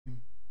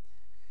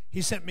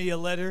He sent me a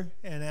letter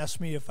and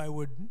asked me if I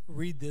would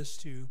read this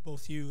to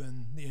both you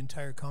and the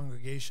entire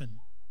congregation.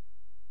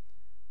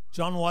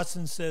 John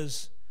Watson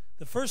says,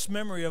 "The first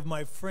memory of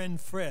my friend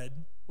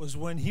Fred was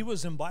when he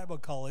was in Bible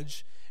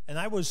college and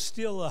I was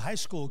still a high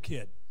school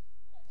kid.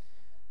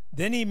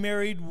 Then he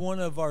married one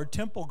of our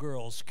temple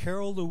girls,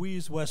 Carol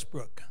Louise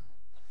Westbrook.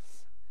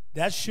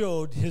 That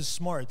showed his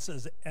smarts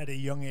at a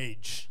young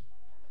age."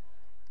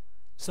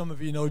 Some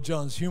of you know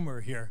John's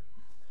humor here.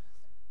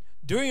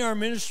 During our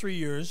ministry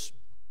years,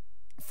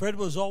 Fred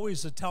was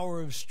always a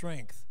tower of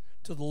strength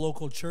to the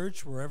local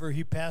church, wherever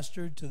he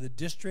pastored, to the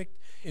district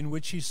in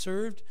which he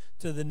served,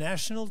 to the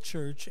national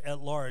church at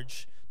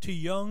large, to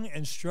young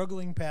and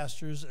struggling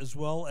pastors, as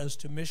well as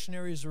to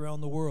missionaries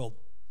around the world.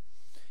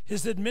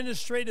 His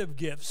administrative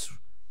gifts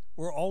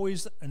were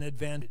always an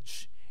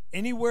advantage.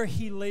 Anywhere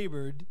he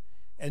labored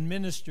and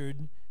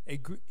ministered,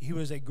 he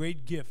was a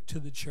great gift to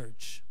the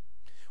church.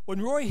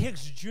 When Roy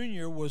Hicks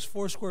Jr. was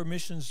Foursquare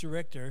Missions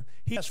Director,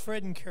 he asked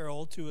Fred and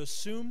Carol to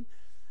assume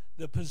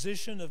the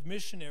position of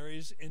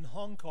missionaries in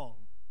Hong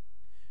Kong.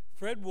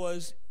 Fred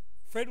was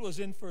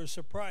in for a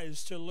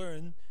surprise to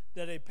learn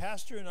that a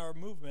pastor in our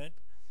movement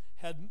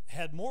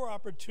had more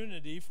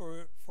opportunity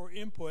for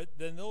input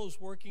than those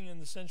working in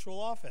the central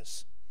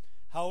office.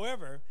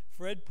 However,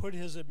 Fred put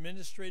his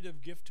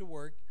administrative gift to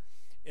work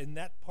in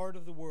that part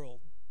of the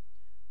world.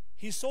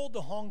 He sold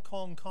the Hong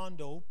Kong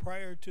condo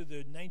prior to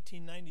the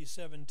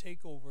 1997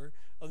 takeover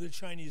of the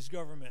Chinese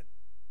government.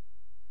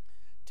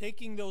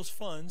 Taking those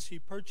funds, he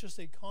purchased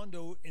a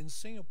condo in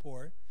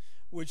Singapore,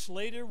 which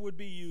later would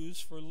be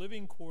used for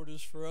living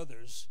quarters for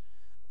others,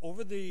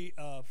 for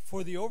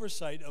the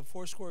oversight of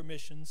Foursquare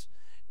Missions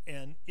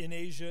and in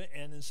Asia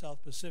and in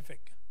South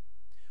Pacific.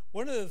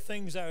 One of the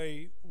things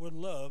I would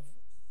love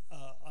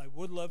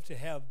to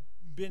have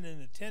been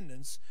in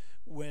attendance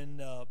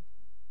when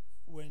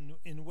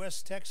in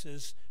West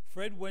Texas,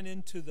 Fred went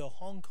into the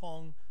Hong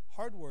Kong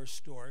hardware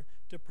store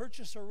to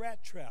purchase a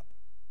rat trap.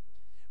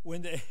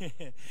 When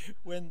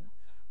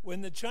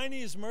the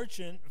Chinese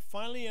merchant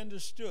finally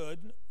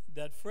understood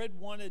that Fred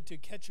wanted to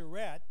catch a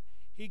rat,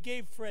 he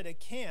gave Fred a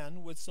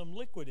can with some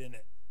liquid in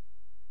it.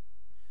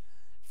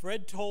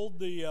 Fred told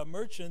the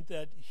merchant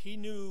that he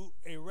knew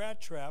a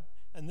rat trap,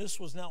 and this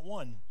was not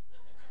one.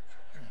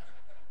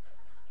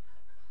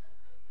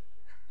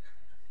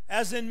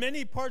 As in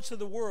many parts of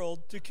the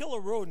world, to kill a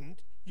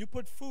rodent, you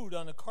put food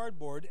on a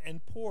cardboard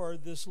and pour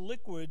this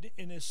liquid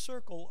in a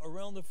circle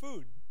around the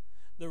food.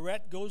 The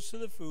rat goes to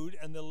the food,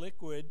 and the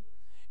liquid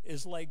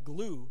is like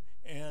glue,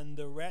 and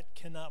the rat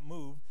cannot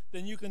move.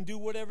 Then you can do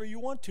whatever you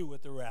want to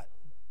with the rat.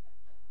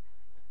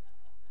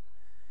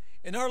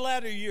 In our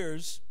latter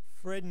years,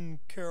 Fred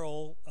and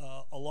Carol,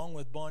 along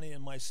with Bonnie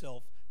and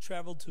myself,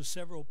 traveled to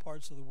several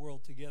parts of the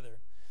world together.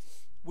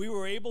 We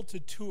were able to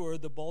tour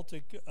the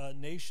Baltic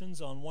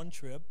nations on one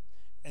trip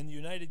and the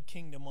United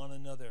Kingdom on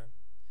another.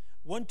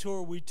 One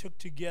tour we took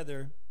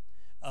together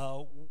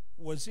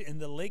was in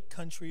the lake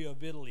country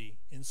of Italy,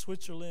 in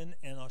Switzerland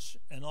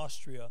and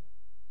Austria.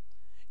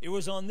 It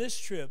was on this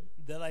trip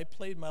that I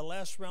played my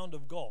last round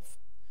of golf.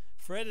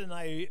 Fred and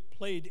I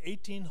played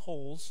 18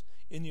 holes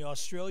in the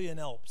Australian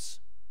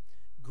Alps.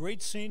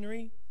 Great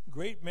scenery,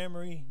 great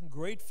memory,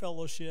 great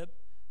fellowship.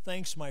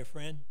 Thanks, my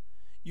friend.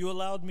 You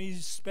allowed me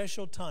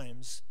special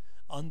times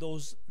on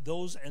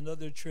those and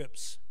other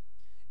trips.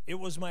 It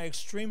was my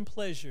extreme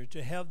pleasure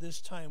to have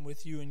this time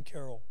with you and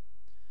Carol.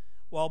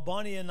 While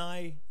Bonnie and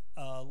I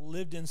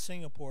lived in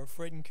Singapore,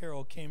 Fred and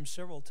Carol came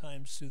several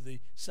times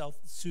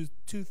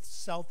to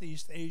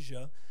Southeast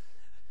Asia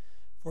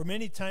for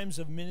many times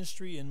of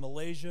ministry in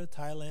Malaysia,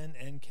 Thailand,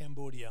 and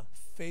Cambodia.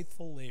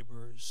 Faithful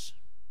laborers.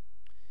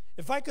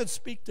 If I could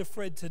speak to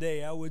Fred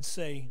today, I would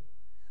say,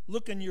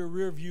 look in your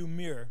rearview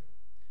mirror.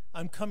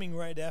 I'm coming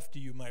right after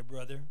you, my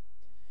brother.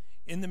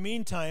 In the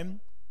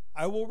meantime,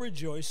 I will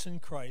rejoice in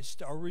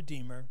Christ, our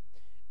Redeemer,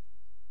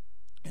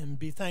 and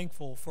be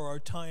thankful for our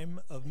time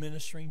of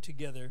ministering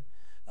together,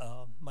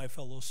 my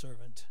fellow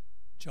servant,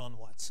 John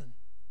Watson.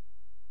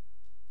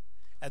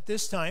 At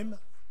this time,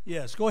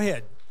 yes, go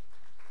ahead.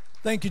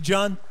 Thank you,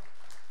 John.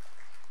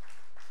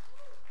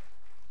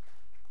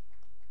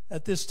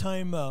 At this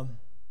time,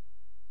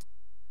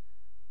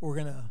 we're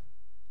going to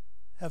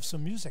have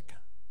some music.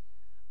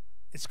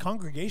 It's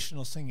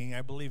congregational singing,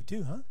 I believe,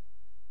 too, huh?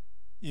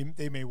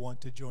 They may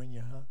want to join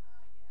you, huh?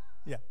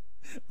 Yeah.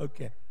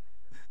 Okay.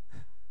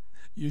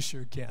 You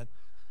sure can.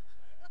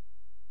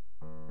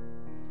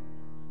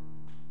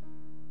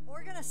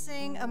 We're going to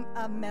sing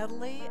a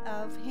medley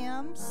of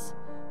hymns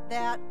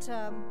that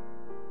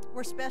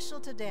were special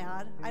to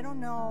Dad. I don't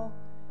know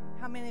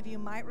how many of you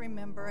might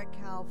remember at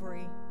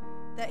Calvary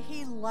that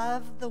he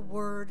loved the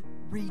word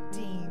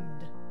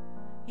redeemed.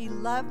 He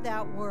loved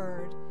that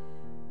word.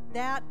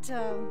 That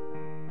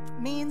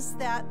means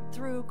that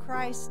through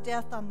Christ's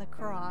death on the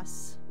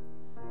cross,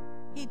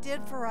 he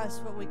did for us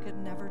what we could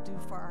never do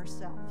for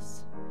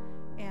ourselves.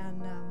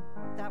 And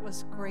that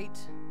was great,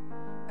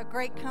 a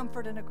great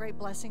comfort and a great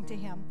blessing to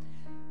him.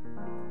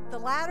 The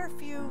latter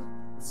few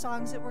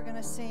songs that we're going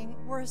to sing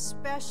were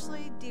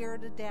especially dear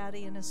to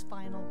Daddy in his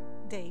final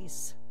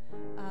days.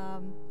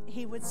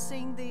 he would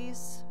sing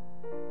these,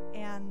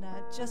 and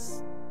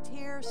just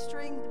tears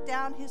streamed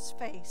down his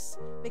face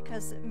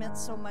because it meant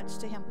so much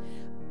to him.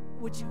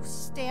 Would you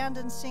stand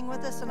and sing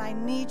with us? And I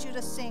need you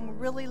to sing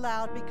really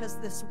loud because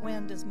this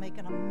wind is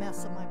making a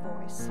mess of my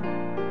voice.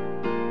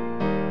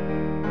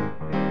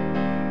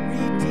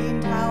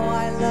 Redeemed, how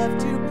I love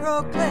to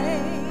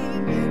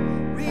proclaim it.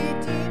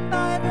 Redeemed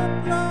by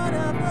the blood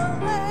of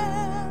the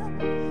Lamb.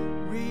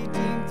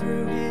 Redeemed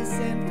through his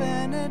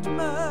infinite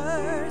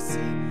mercy.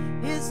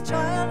 His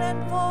child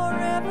and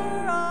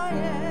forever I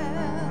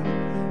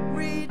am.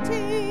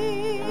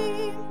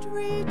 Redeemed,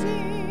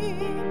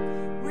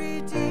 redeemed,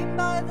 redeemed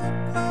by the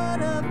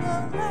blood of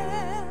the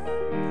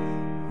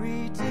Lamb.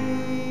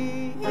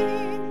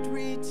 Redeemed,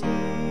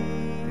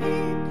 redeemed,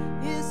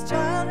 his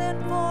child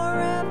and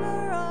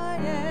forever I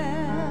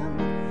am.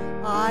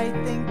 I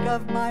think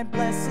of my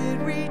blessed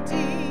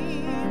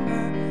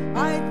Redeemer.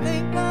 I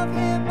think of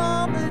him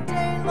all the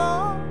day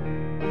long.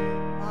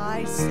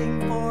 I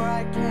sing, for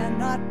I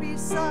cannot be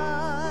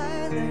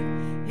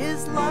silent.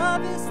 His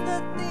love is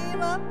the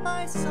theme of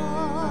my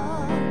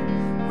song.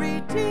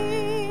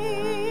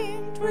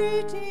 Redeemed,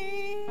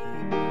 redeemed,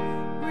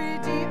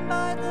 redeemed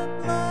by the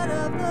blood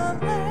of the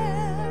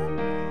Lamb.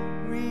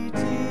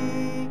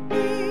 Redeemed,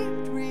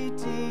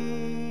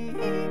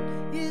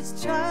 redeemed, his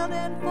child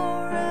and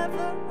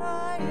forever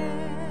I am.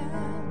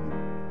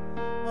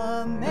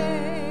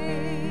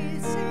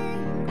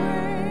 Amazing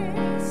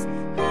grace,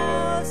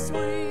 how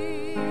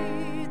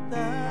sweet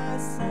the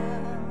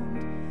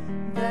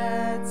sound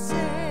that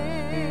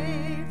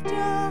saved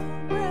a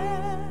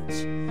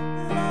wretch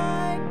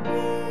like me.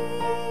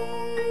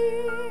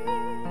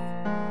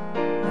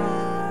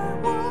 I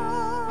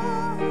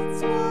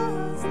once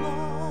was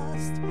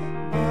lost,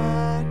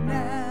 but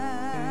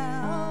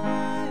now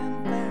I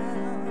am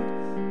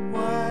found.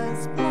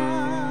 Was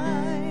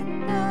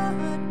blind,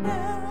 but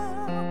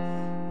now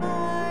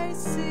I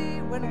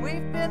see. When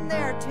we've been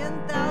there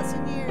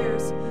 10,000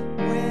 years,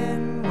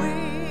 when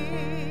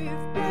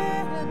we've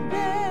been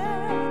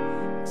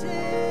there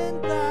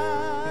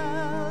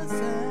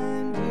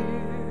 10,000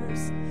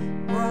 years,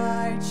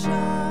 bright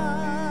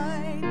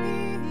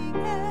shining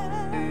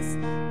as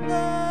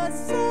the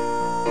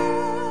sun,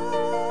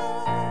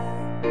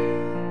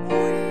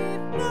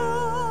 we've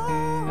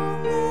no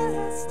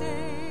less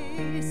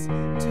days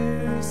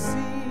to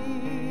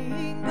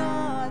sing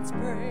God's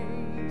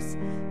praise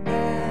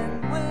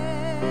than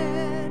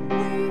when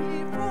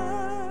we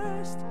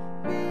first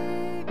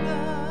begun.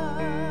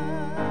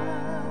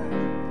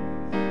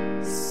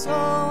 So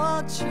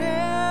I'll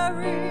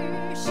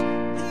cherish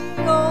the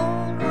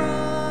old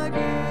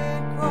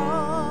rugged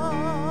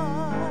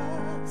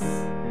cross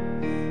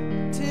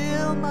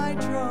till my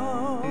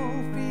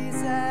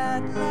trophies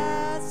at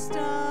last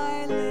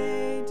I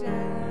lay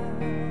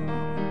down.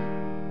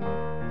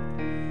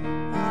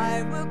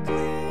 I will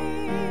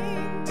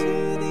cling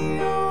to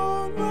the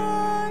old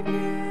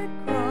rugged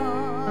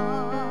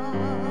cross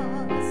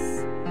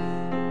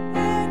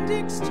and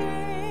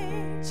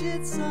exchange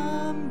it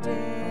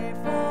someday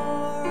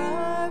for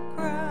a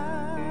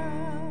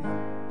crown.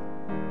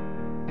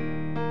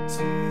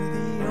 To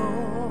the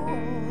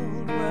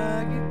old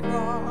rugged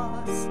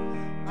cross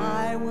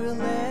I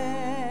will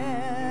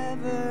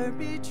ever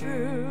be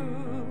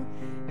true.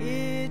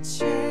 Its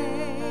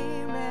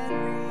shame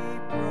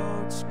and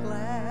reproach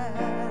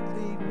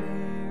gladly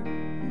bear.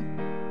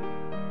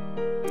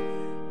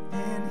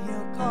 Then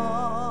he'll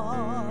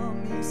call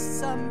me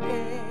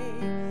someday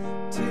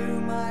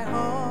to my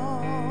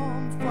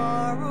home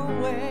far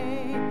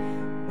away,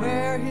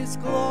 where his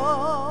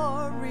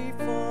glory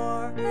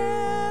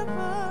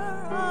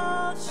forever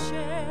I'll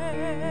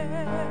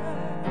share.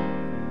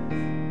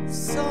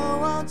 So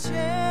I'll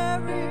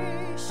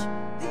cherish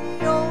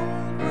the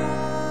old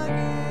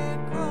rugged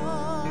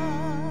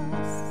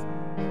cross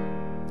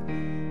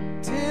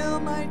till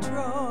my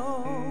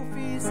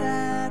trophies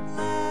at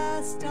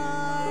last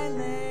I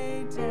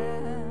lay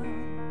down.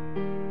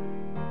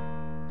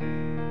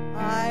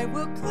 I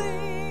will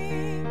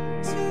cling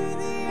to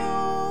the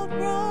old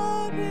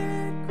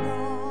rugged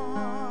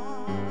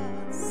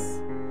cross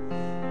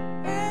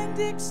and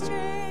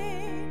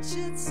exchange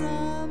it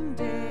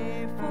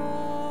someday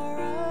for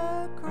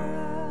a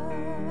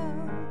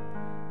crown.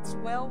 It's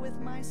well with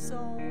my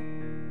soul.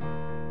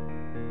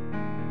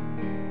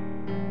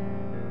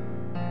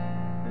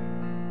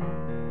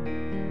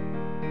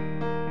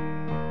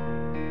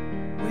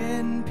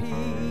 When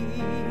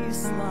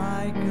peace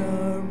like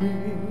a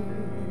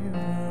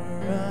river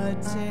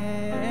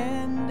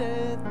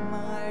attendeth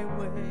my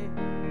way,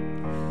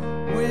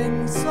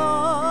 when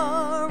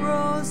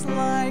sorrows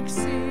like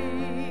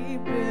sea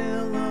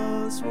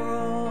billows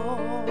roll,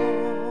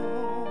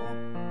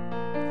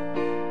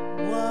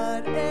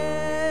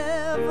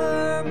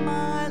 whatever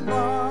my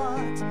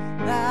lot,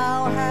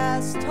 thou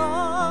hast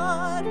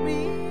taught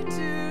me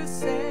to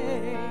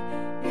say,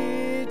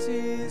 it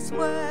is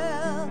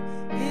well,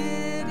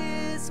 it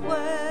is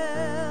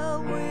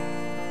well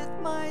with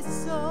my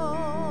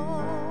soul.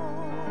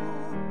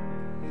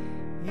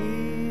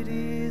 It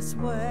is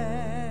well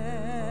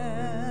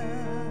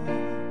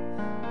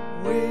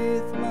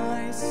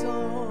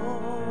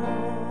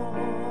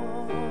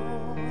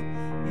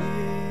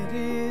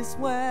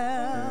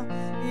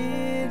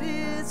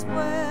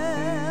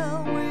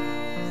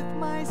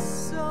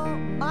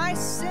My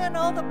sin,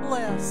 oh the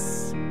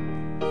bliss.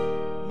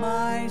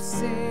 My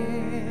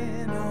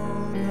sin,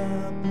 oh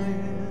the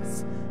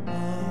bliss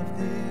of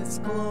this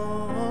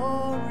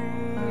glorious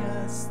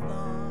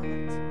thought.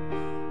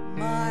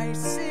 My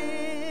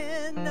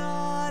sin,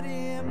 not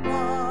in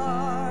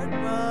part,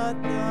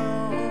 but the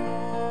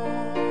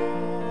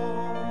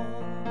whole,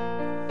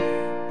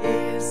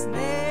 is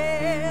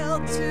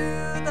nailed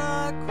to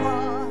the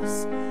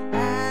cross,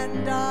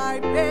 and I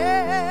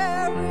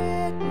bear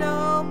it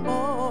no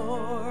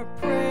more.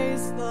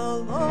 Praise the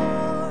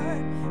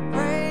Lord,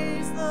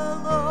 praise the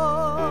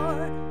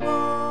Lord,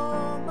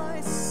 oh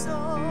my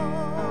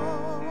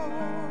soul.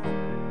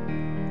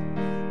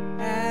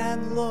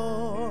 And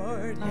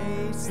Lord,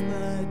 haste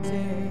the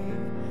day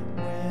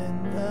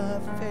when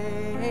the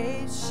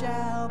face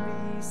shall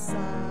be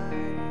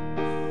sight,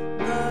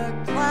 the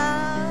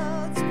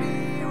clouds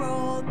be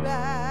rolled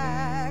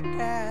back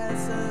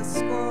as a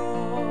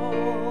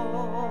scroll,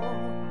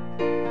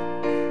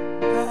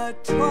 the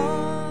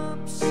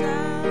trump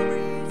shall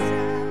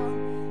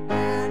resound,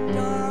 and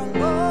our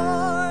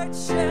Lord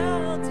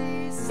shall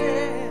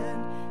descend.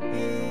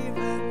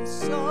 Even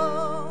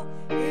so,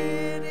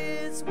 it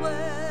is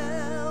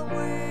well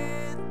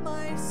with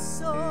my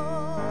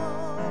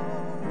soul.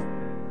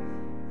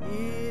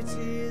 It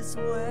is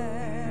well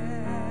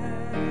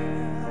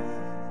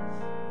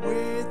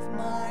with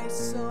my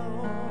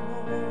soul.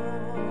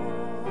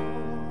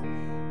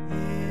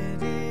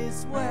 It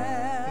is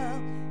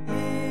well,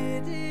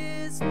 it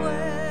is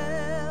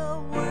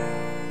well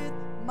with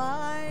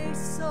my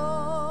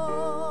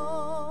soul.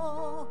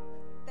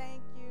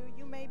 Thank you.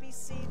 You may be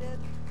seated.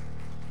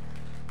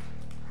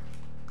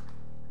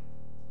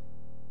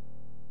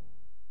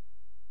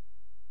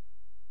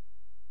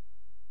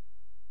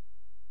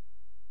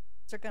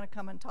 They're going to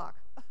come and talk.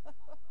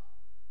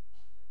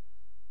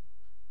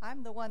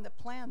 I'm the one that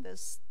planned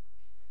this.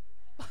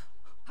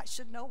 I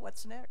should know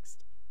what's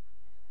next.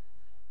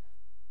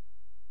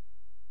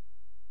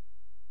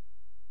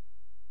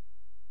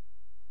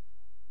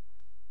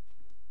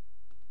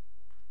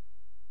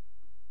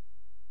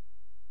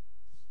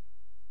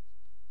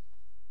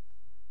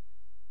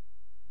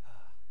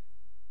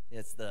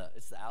 It's the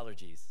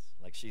allergies,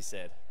 like she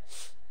said.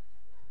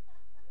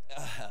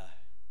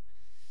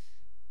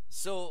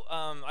 So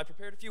I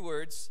prepared a few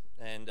words,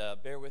 and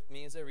bear with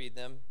me as I read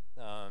them.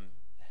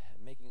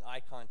 Making eye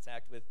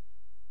contact with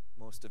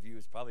most of you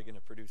is probably going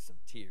to produce some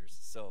tears,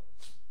 so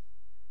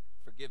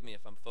forgive me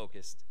if I'm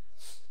focused.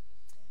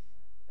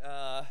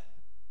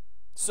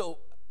 So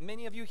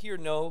many of you here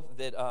know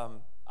that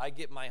I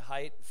get my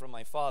height from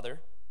my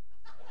father.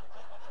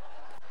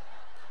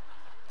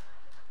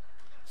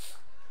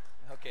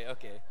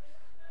 Okay.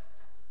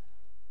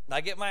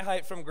 I get my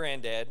height from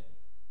Granddad,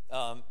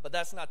 but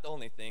that's not the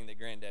only thing that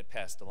Granddad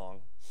passed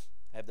along.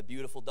 I have the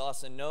beautiful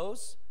Dawson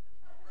nose.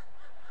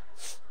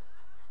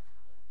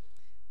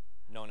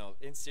 No,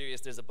 in serious,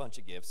 there's a bunch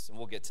of gifts, and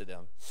we'll get to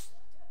them.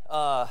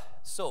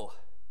 So,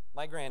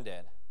 my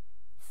granddad,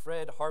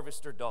 Fred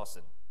Harvester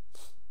Dawson.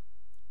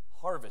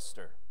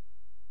 Harvester.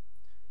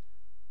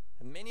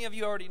 And many of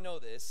you already know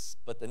this,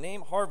 but the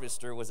name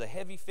Harvester was a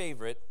heavy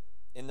favorite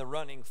in the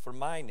running for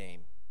my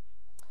name.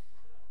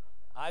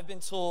 I've been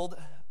told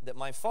that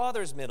my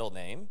father's middle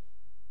name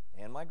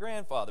and my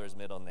grandfather's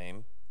middle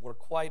name were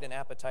quite an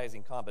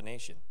appetizing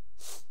combination.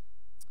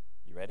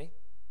 You ready?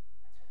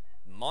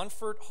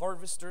 Montfort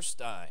Harvester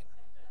Stein.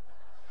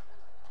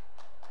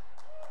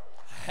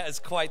 Has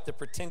quite the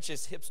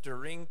pretentious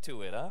hipster ring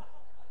to it, huh?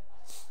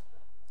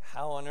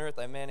 How on earth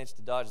I managed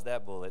to dodge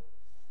that bullet.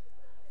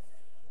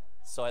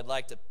 So I'd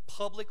like to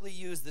publicly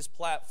use this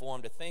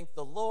platform to thank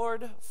the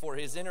Lord for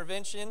his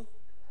intervention.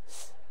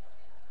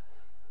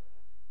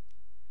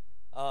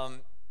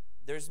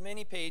 There's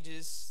many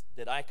pages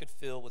that I could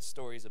fill with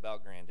stories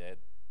about Granddad.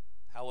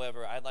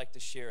 However, I'd like to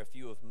share a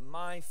few of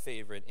my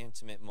favorite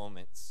intimate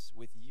moments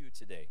with you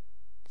today.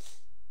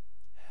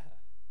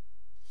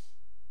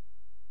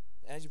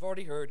 As you've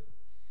already heard,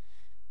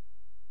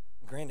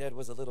 Granddad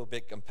was a little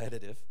bit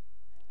competitive.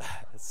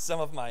 I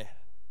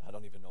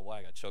don't even know why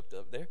I got choked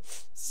up there.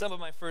 Some of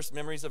my first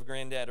memories of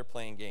Granddad are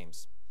playing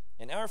games.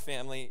 In our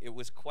family, it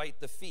was quite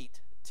the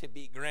feat to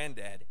beat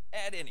Granddad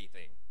at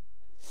anything.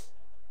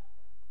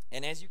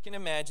 And as you can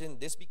imagine,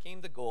 this became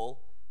the goal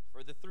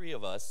for the three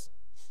of us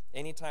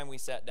anytime we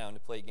sat down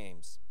to play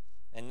games.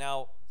 And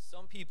now,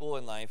 some people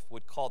in life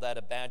would call that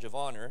a badge of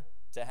honor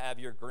to have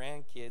your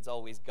grandkids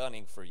always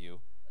gunning for you.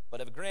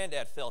 But if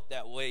Granddad felt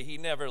that way, he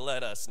never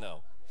let us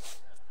know.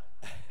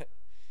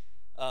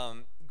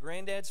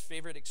 Granddad's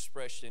favorite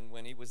expression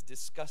when he was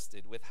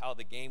disgusted with how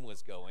the game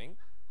was going,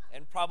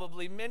 and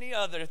probably many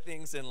other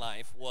things in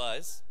life,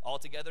 was, all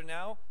together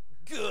now,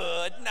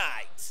 good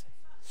night.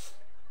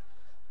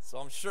 So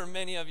I'm sure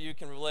many of you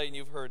can relate, and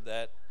you've heard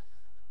that.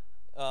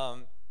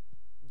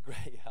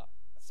 Yeah,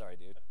 sorry,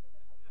 dude.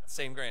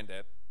 Same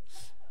Granddad.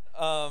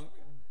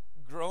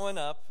 Growing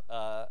up,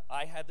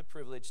 I had the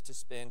privilege to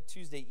spend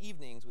Tuesday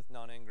evenings with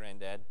Nana and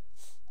Granddad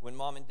when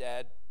Mom and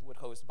Dad would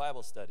host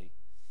Bible study.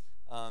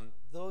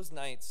 Those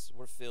nights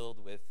were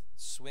filled with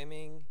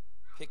swimming,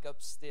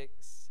 pickup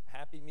sticks,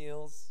 Happy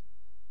Meals,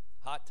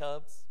 hot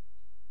tubs,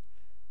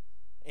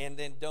 and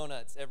then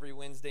donuts every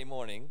Wednesday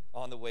morning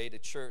on the way to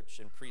church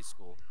and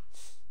preschool.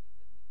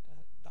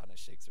 Donna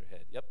shakes her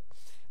head. Yep.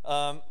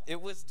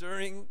 It was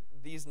during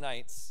these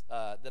nights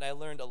that I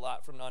learned a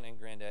lot from Nana and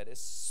Granddad,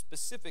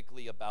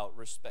 specifically about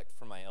respect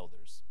for my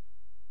elders.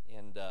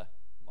 And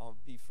I'll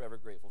be forever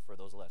grateful for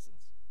those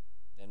lessons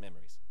and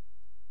memories.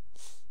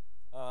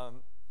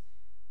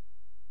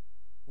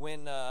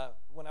 When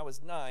I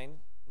was 9,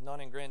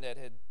 Nana and Granddad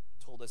had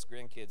told us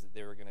grandkids that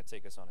they were going to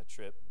take us on a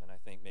trip, and I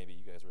think maybe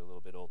you guys were a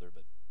little bit older,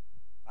 but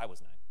I was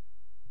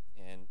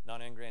 9. And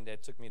Nana and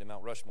Granddad took me to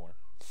Mount Rushmore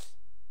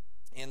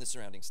and the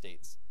surrounding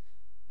states.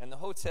 And the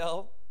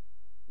hotel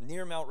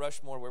near Mount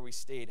Rushmore where we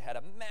stayed had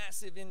a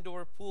massive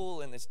indoor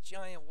pool and this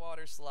giant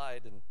water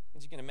slide, and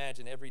as you can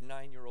imagine, every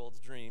 9-year-old's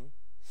dream.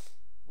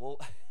 Well,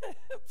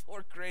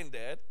 poor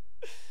Granddad,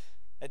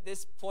 at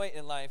this point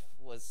in life,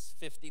 was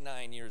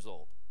 59 years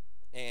old.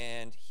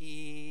 And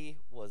he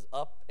was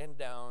up and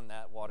down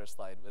that water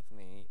slide with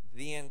me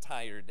the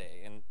entire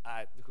day. And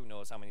who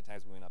knows how many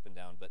times we went up and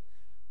down, but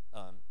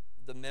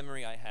the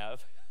memory I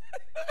have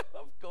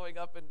of going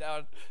up and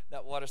down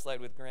that water slide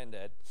with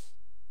Granddad,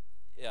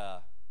 yeah,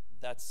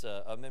 that's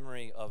a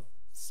memory of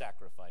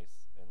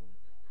sacrifice.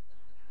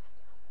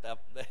 And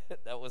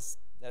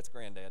that's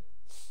Granddad.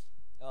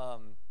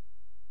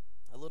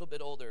 A little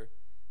bit older,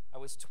 I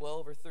was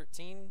 12 or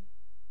 13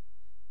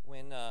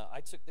 when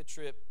I took the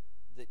trip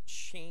that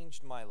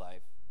changed my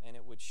life, and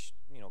it would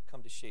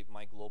come to shape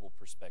my global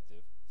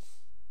perspective.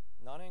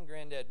 Nana and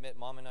Granddad met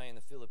Mom and I in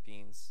the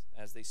Philippines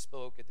as they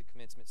spoke at the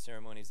commencement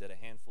ceremonies at a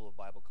handful of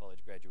Bible college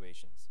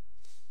graduations.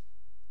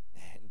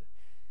 And,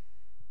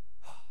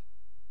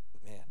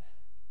 man,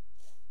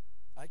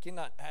 I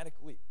cannot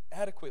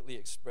adequately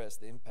express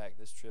the impact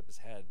this trip has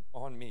had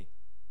on me.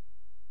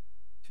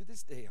 To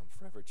this day, I'm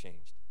forever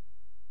changed.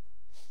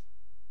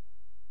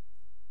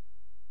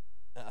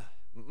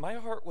 My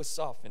heart was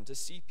softened to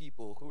see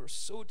people who are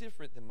so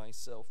different than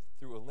myself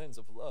through a lens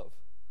of love.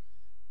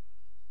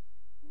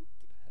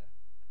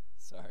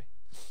 Sorry.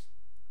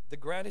 The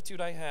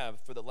gratitude I have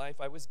for the life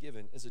I was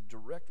given is a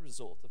direct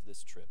result of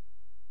this trip.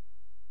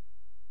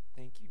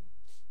 Thank you,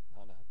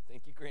 Nana.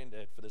 Thank you,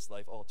 Granddad, for this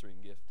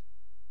life-altering gift.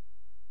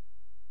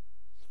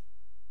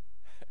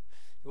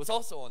 It was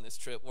also on this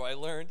trip where I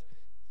learned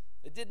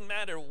it didn't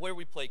matter where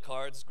we play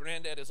cards,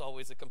 Granddad is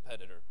always a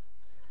competitor.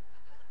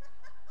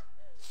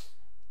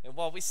 And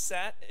while we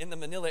sat in the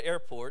Manila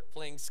airport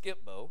playing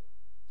skip-bo,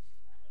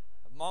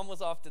 Mom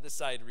was off to the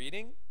side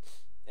reading,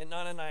 and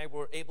Nana and I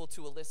were able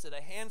to elicit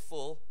a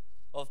handful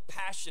of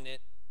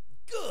passionate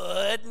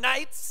good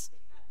nights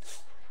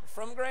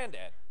from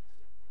Granddad.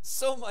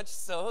 So much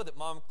so that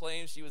Mom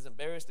claimed she was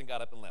embarrassed and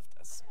got up and left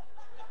us.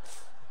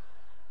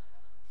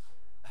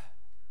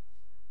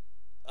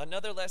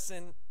 Another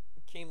lesson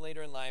came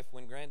later in life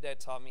when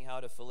Granddad taught me how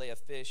to fillet a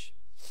fish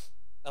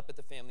up at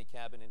the family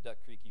cabin in Duck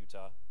Creek,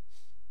 Utah.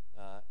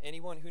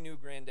 Anyone who knew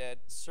Granddad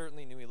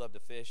certainly knew he loved to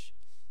fish.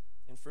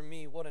 And for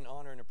me, what an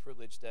honor and a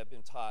privilege to have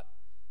been taught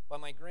by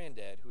my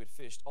granddad, who had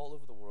fished all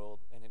over the world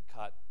and had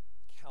caught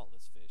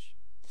countless fish.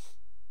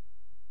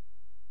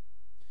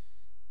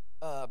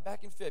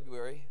 Back in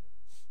February,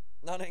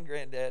 Nana and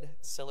Granddad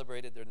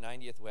celebrated their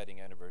 90th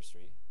wedding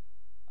anniversary.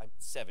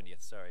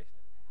 70th, sorry.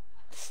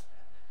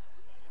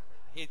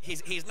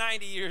 He's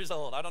 90 years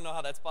old. I don't know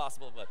how that's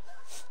possible, but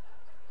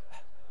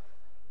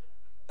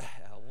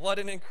what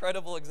an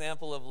incredible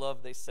example of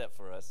love they set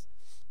for us.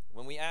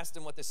 When we asked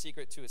him what the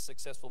secret to a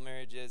successful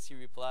marriage is, he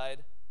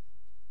replied,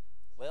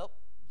 well,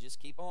 just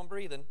keep on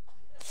breathing.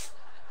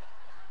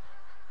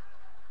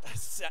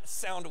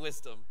 Sound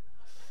wisdom.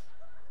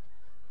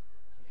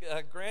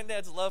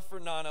 Granddad's love for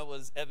Nana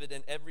was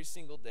evident every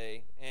single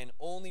day and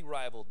only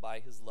rivaled by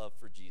his love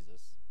for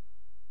Jesus.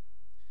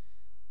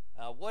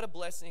 What a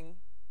blessing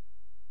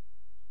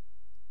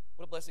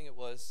it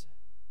was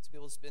to be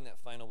able to spend that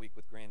final week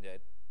with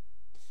Granddad.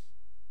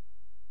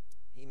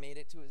 He made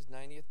it to his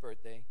 90th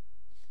birthday,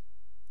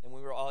 and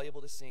we were all able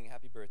to sing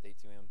happy birthday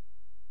to him.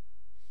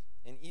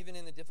 And even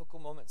in the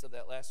difficult moments of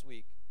that last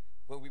week,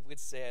 when we would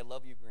say, I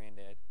love you,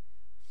 Granddad,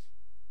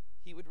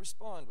 he would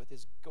respond with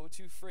his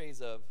go-to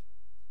phrase of,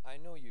 I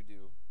know you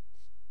do,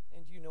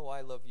 and you know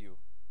I love you.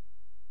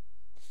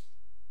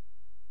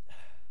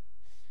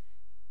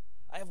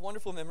 I have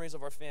wonderful memories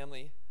of our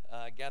family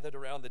gathered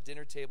around the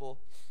dinner table,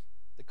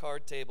 the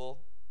card table,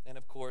 and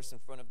of course in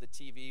front of the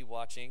TV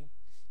watching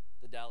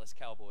the Dallas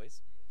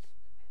Cowboys.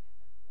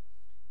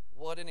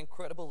 What an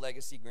incredible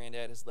legacy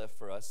Granddad has left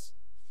for us.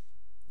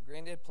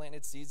 Granddad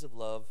planted seeds of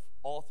love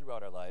all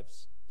throughout our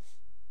lives.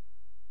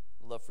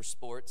 Love for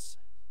sports,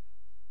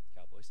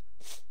 Cowboys.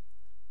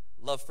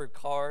 Love for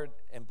card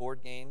and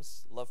board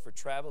games. Love for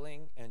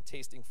traveling and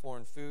tasting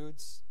foreign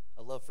foods.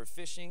 A love for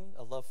fishing.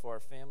 A love for our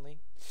family.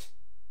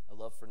 A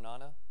love for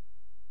Nana.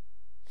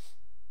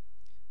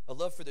 A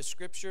love for the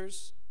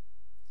scriptures.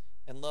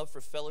 And love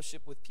for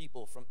fellowship with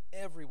people from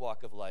every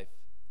walk of life,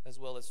 as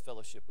well as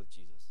fellowship with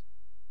Jesus.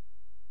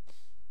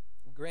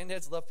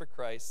 Granddad's love for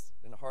Christ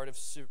and a heart of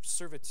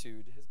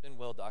servitude has been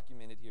well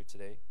documented here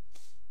today.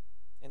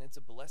 And it's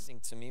a blessing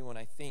to me when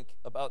I think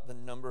about the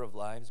number of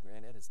lives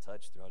Granddad has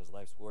touched throughout his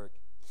life's work.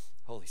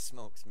 Holy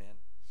smokes, man.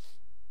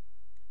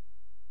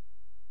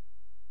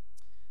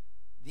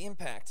 The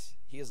impact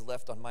he has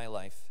left on my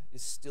life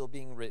is still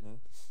being written,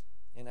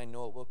 and I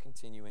know it will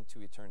continue into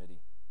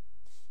eternity.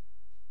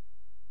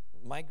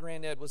 My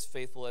granddad was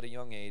faithful at a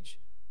young age.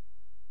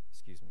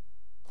 Excuse me.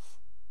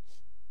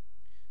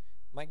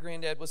 My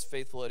granddad was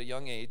faithful at a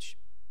young age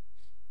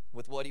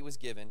with what he was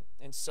given,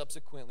 and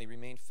subsequently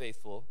remained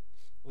faithful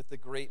with the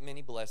great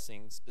many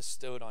blessings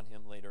bestowed on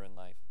him later in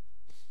life.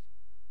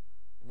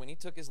 When he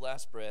took his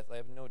last breath, I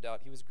have no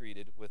doubt he was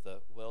greeted with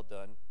a "Well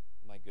done,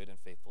 my good and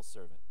faithful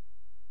servant."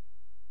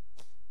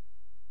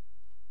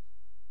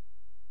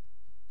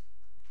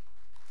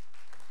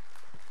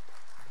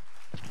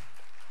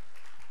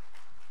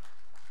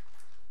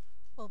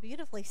 Well,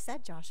 beautifully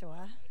said,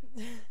 Joshua.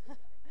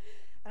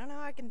 I don't know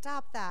how I can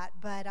top that,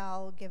 but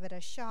I'll give it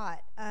a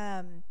shot.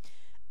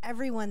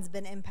 Everyone's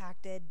been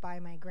impacted by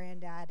my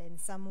granddad in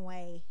some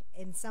way,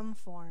 in some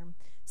form.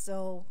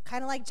 So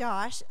kind of like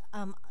Josh,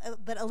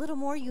 but a little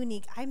more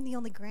unique. I'm the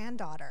only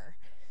granddaughter.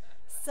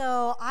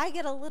 So I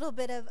get a little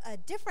bit of a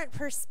different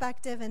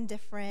perspective and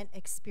different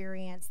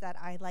experience that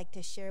I'd like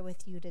to share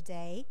with you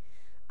today.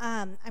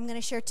 I'm going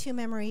to share 2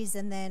 memories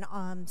and then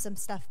some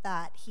stuff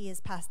that he has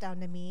passed down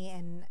to me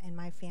and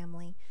my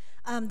family.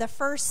 The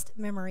first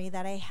memory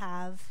that I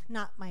have,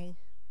 not my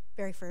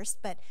very first,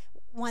 but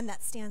one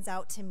that stands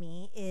out to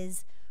me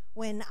is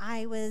when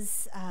I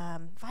was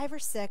 5 or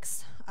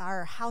 6,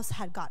 our house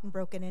had gotten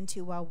broken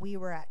into while we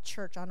were at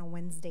church on a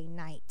Wednesday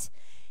night.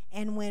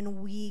 And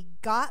when we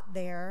got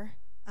there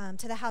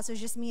to the house, it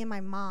was just me and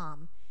my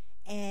mom.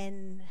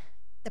 And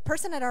the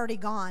person had already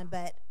gone,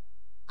 but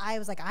I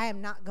was like, I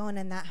am not going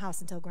in that house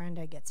until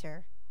Granddad gets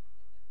here.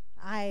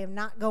 I am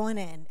not going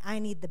in. I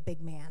need the big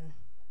man.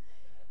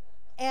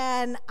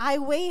 And I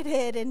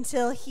waited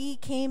until he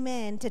came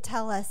in to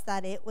tell us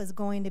that it was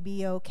going to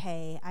be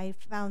okay. I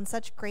found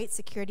such great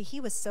security. He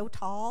was so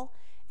tall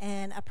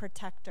and a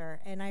protector,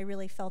 and I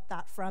really felt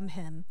that from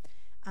him,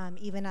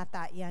 even at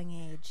that young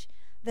age.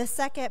 The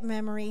second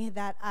memory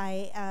that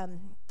I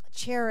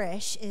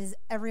cherish is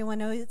everyone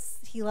knows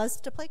he loves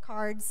to play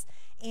cards,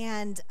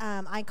 and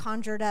I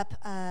conjured up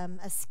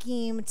a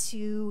scheme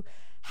to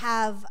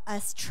have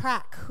us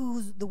track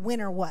who the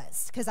winner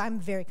was, because I'm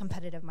very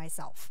competitive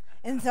myself.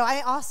 And so I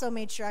also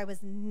made sure I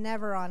was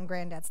never on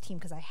Granddad's team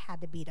because I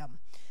had to beat him.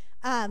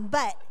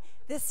 But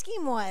the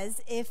scheme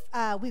was if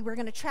we were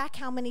going to track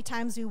how many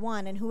times we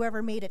won, and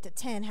whoever made it to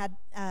 10 had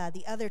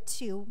the other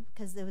 2,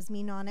 because it was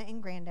me, Nana,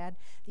 and Granddad,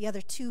 the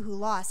other 2 who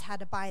lost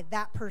had to buy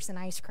that person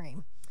ice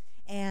cream.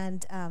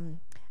 And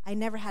I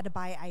never had to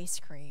buy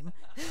ice cream.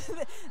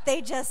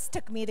 They just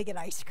took me to get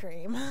ice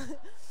cream.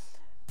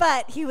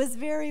 But he was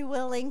very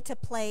willing to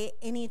play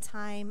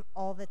anytime,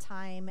 all the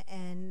time,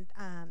 and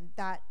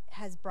that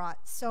has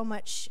brought so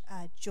much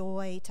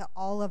joy to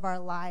all of our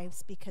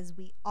lives because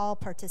we all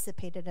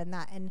participated in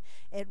that, and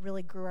it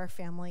really grew our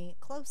family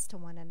close to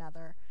one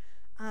another.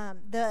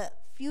 The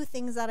few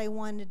things that I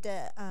wanted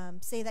to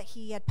say that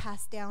he had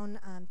passed down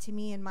to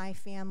me and my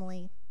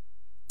family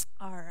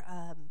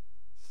are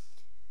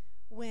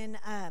when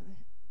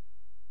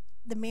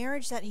the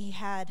marriage that he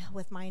had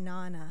with my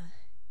Nana.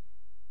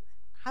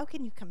 How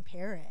can you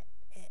compare it?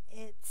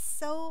 It's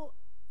so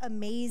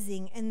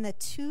amazing, and the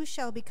 2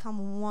 shall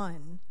become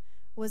one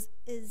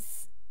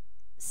is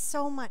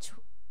so much.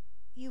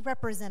 You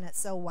represent it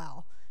so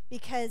well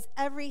because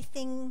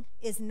everything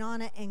is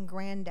Nana and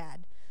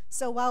Granddad.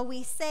 So while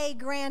we say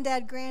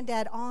Granddad,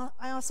 Granddad,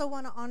 I also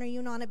want to honor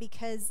you, Nana,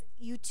 because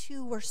you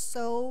 2 were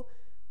so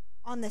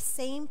on the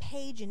same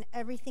page in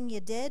everything you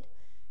did,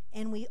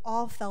 and we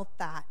all felt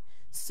that.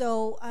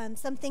 So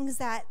some things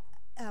that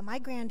my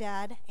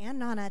granddad and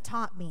Nana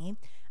taught me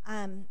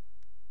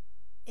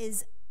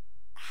is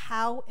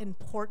how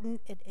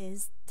important it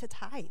is to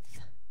tithe.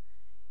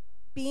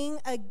 Being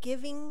a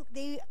giving,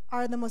 they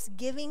are the most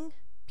giving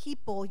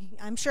people.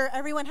 I'm sure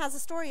everyone has a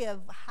story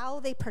of how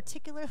they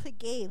particularly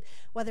gave,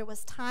 whether it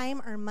was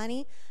time or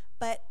money,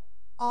 but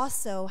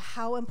also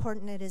how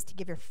important it is to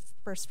give your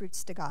first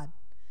fruits to God.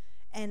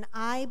 And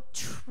I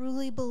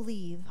truly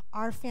believe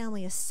our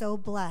family is so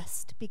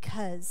blessed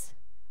because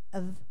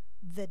of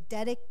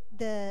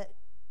the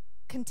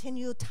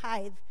continual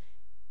tithe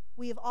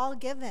we have all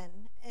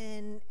given,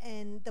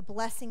 and the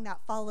blessing that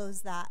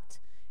follows that.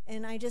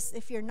 And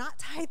if you're not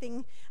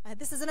tithing,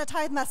 this isn't a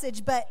tithe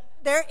message, but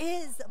there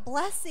is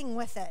blessing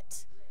with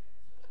it.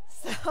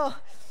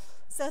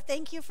 So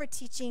thank you for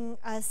teaching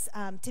us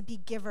to be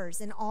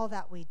givers in all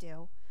that we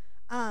do.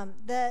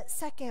 The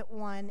second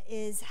one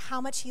is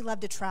how much he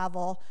loved to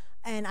travel,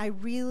 and I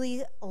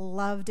really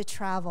love to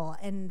travel.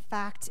 In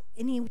fact,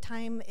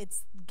 anytime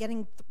it's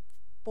getting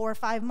 4 or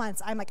 5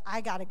 months, I'm like,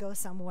 I gotta go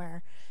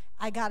somewhere.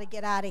 I got to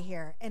get out of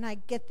here. And I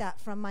get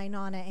that from my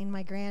Nana and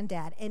my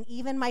granddad. And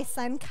even my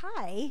son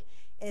Kai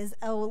is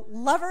a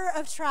lover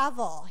of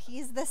travel.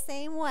 He's the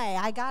same way.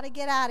 I got to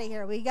get out of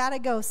here. We got to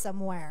go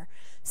somewhere.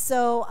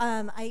 So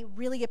I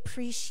really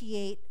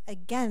appreciate,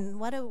 again,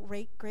 what a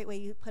great way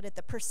you put it,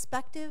 the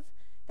perspective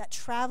that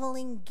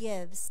traveling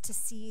gives to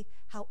see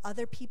how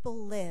other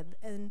people live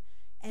and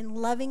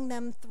loving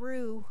them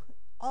through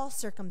all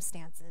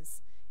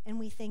circumstances. And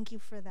we thank you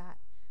for that,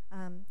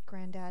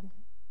 Granddad.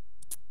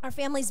 Our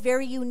family's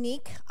very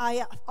unique.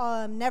 I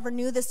never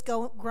knew this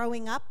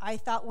growing up. I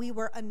thought we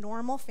were a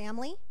normal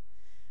family.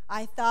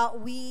 I thought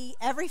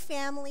every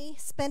family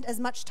spent as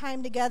much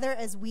time together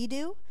as we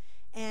do,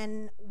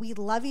 and we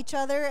love each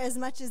other as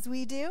much as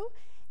we do.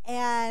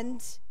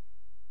 And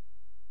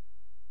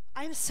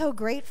I'm so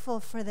grateful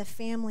for the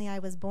family I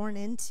was born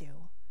into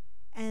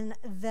and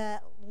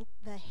the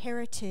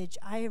heritage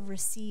I have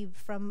received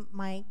from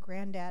my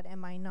granddad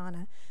and my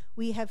Nana.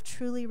 We have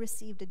truly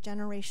received a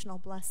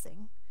generational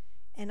blessing.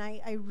 And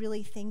I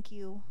really thank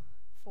you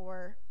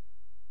for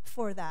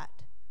that.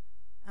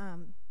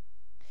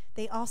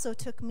 They also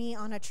took me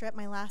on a trip,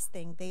 my last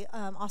thing, they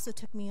also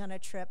took me on a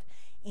trip,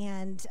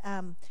 and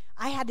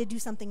I had to do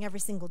something every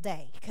single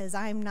day because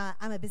I'm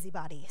a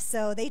busybody.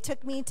 So they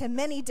took me to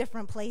many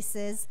different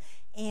places,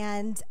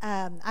 and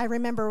I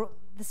remember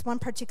this one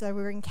particular,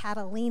 we were in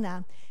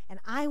Catalina, and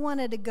I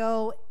wanted to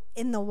go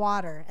in the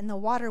water, and the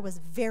water was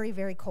very,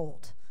 very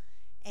cold.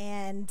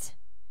 And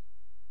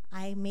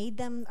I made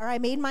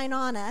my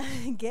Nana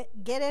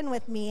get in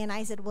with me, and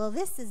I said, well,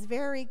 this is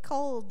very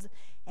cold.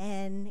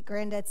 And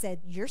Granddad said,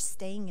 you're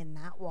staying in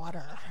that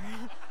water.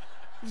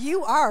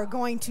 You are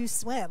going to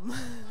swim.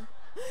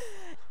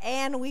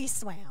 And we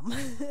swam.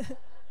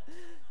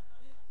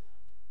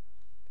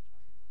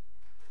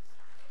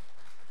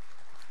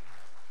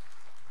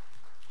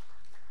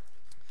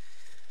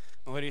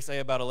 What do you say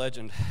about a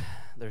legend?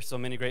 There's so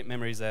many great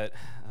memories that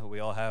we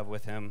all have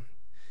with him.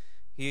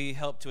 He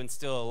helped to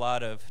instill a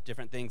lot of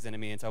different things into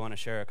me, and so I want to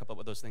share a couple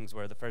of those things.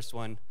 Where the first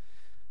one,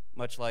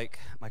 much like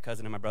my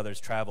cousin and my brother's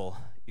travel,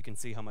 you can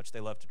see how much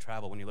they love to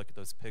travel when you look at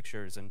those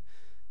pictures, and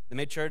they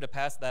made sure to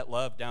pass that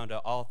love down to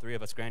all three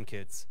of us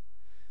grandkids.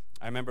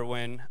 I remember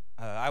when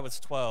I was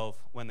 12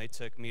 when they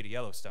took me to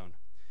Yellowstone,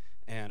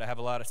 and I have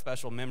a lot of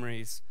special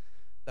memories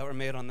that were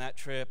made on that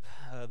trip.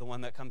 The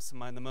one that comes to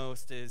mind the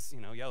most is,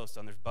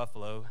 Yellowstone. There's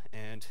buffalo,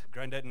 and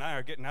Granddad and I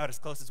are getting out as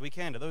close as we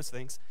can to those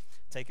things,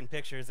 taking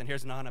pictures, and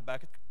here's Nana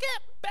back,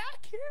 get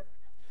back here,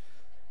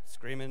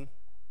 screaming,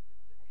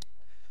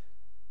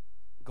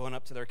 going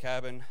up to their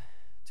cabin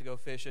to go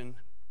fishing.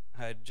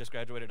 I had just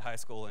graduated high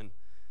school and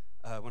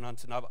went on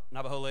to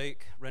Navajo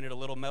Lake, rented a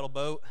little metal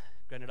boat.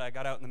 Granddad and I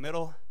got out in the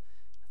middle,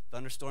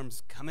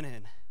 thunderstorm's coming in,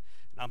 and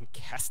I'm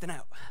casting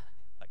out,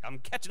 like I'm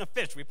catching a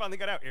fish. We finally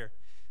got out here.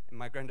 And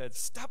my granddad,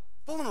 stop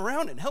fooling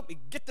around and help me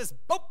get this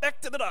boat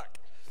back to the dock.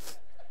 If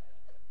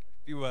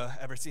you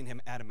ever seen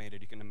him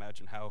animated, you can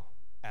imagine how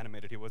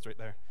animated he was right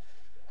there.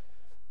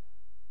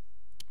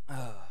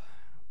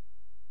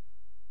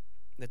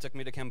 They took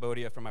me to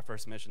Cambodia for my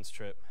first missions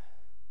trip.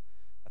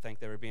 I think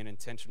they were being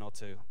intentional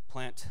to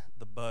plant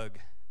the bug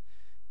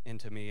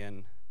into me,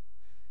 and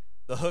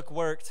the hook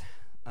worked.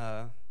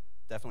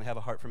 Definitely have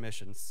a heart for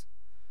missions.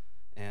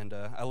 And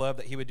I love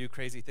that he would do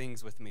crazy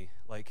things with me,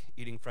 like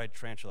eating fried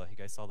tarantula. You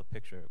guys saw the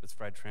picture. It was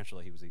fried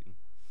tarantula he was eating.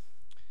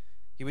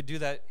 He would do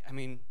that. I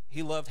mean,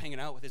 he loved hanging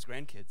out with his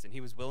grandkids, and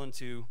he was willing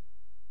to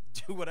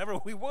do whatever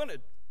we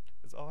wanted.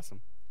 It was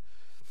awesome.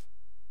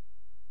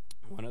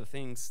 One of the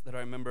things that I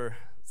remember,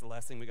 it's the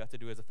last thing we got to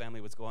do as a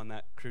family, was go on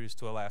that cruise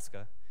to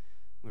Alaska.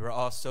 We were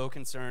all so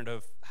concerned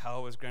of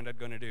how was Granddad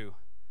going to do.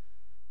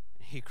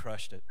 He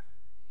crushed it.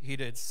 He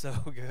did so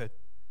good.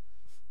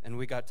 And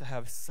we got to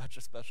have such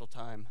a special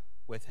time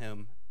with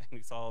him, and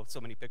we saw so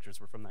many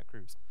pictures were from that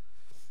cruise.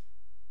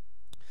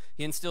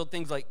 He instilled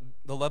things like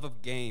the love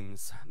of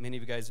games. Many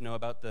of you guys know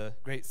about the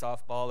great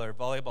softball or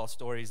volleyball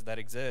stories that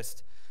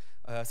exist.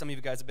 Some of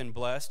you guys have been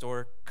blessed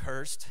or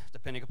cursed,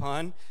 depending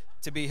upon,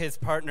 to be his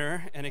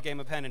partner in a game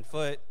of hand and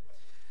foot.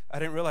 I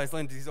didn't realize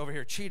Lindsay's over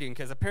here cheating,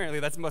 because apparently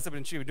that must have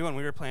been what she was doing.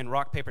 We were playing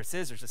rock, paper,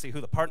 scissors to see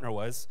who the partner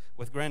was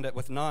with Granddad,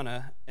 with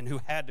Nana, and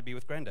who had to be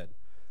with Granddad.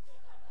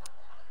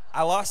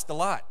 I lost a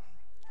lot.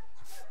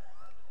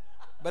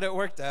 But it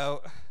worked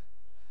out.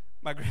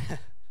 My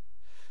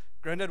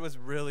Granddad was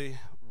really,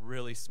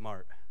 really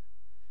smart.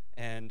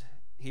 And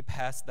he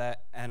passed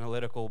that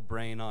analytical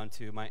brain on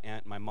to my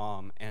aunt, my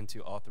mom, and to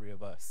all three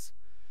of us.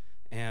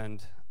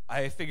 And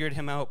I figured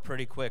him out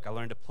pretty quick. I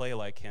learned to play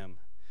like him.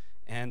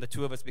 And the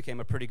two of us became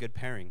a pretty good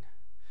pairing.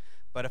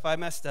 But if I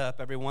messed up,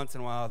 every once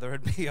in a while, there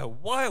would be a,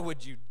 why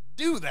would you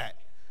do that?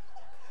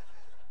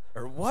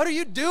 Or what are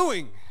you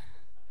doing?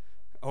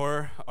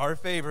 Or our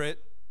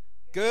favorite,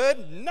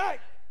 good night.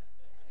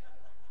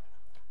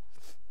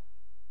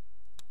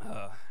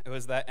 It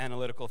was that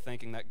analytical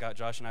thinking that got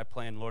Josh and I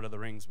playing Lord of the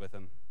Rings with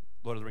him,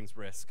 Lord of the Rings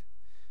Risk.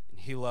 And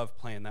he loved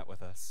playing that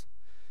with us.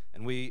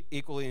 And we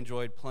equally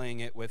enjoyed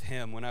playing it with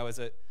him. When I was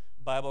at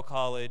Bible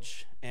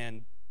college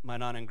and my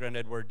Nana and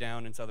Granddad were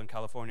down in Southern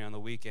California on the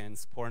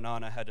weekends, poor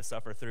Nana had to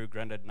suffer through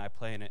Granddad and I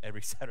playing it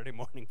every Saturday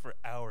morning for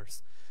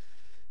hours.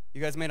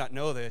 You guys may not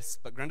know this,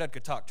 but Granddad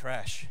could talk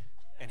trash,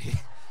 and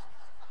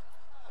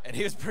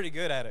he was pretty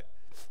good at it.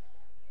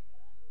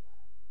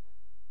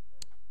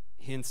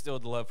 He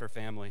instilled love for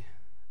family.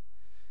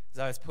 As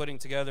I was putting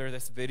together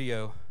this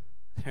video,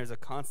 there's a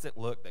constant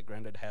look that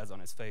Granddad has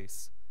on his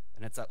face,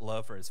 and it's that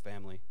love for his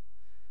family.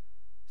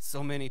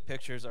 So many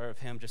pictures are of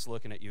him just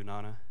looking at you,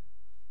 Nana,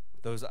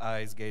 with those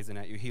eyes gazing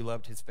at you. He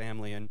loved his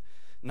family, and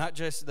not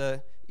just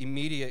the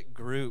immediate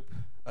group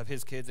of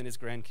his kids and his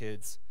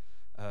grandkids,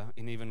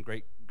 and even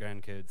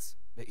great-grandkids,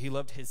 but he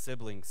loved his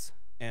siblings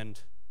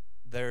and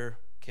their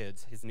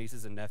kids, his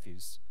nieces and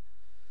nephews.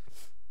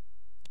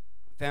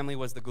 Family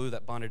was the glue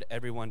that bonded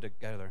everyone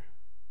together.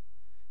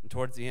 And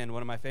towards the end,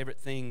 one of my favorite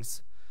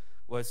things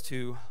was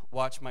to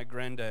watch my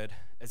granddad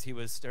as he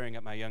was staring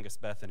at my youngest,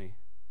 Bethany.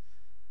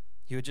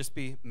 He would just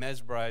be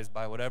mesmerized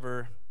by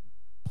whatever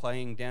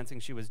playing,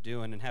 dancing she was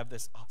doing and have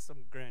this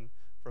awesome grin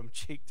from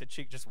cheek to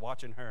cheek just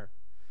watching her.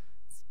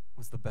 It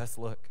was the best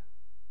look.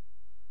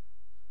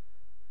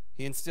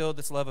 He instilled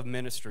this love of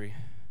ministry.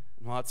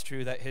 And while it's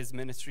true that his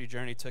ministry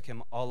journey took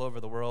him all over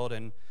the world,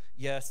 and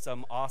yes,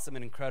 some awesome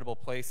and incredible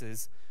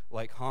places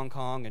like Hong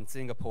Kong and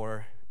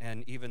Singapore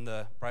and even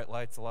the bright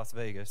lights of Las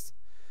Vegas,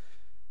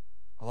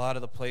 a lot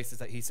of the places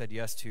that he said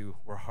yes to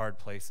were hard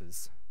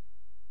places.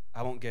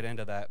 I won't get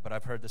into that, but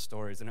I've heard the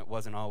stories, and it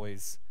wasn't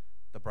always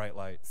the bright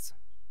lights.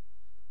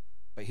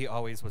 But he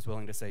always was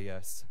willing to say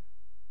yes.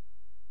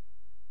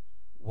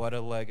 What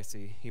a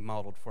legacy he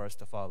modeled for us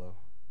to follow,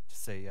 to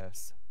say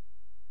yes.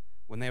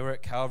 When they were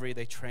at Calvary,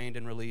 they trained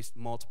and released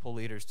multiple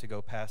leaders to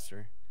go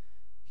pastor.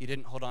 He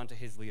didn't hold on to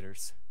his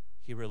leaders.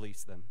 He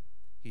released them.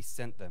 He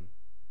sent them.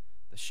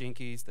 The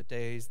Shinkies, the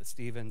Days, the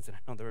Stevens, and I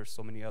know there were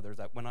so many others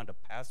that went on to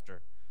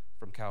pastor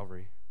from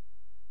Calvary.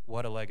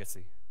 What a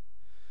legacy.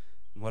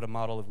 And what a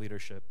model of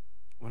leadership.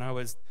 When I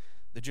was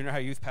the junior high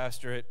youth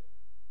pastor at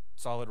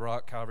Solid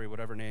Rock, Calvary,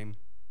 whatever name,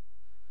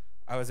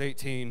 I was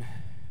 18.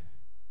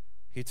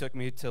 He took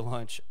me to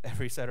lunch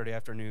every Saturday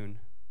afternoon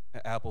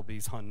at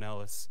Applebee's on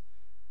Nellis.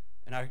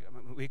 And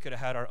we could have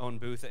had our own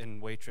booth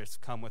and waitress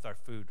come with our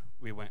food.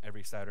 We went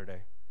every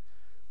Saturday.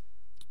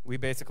 We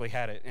basically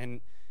had it.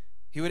 And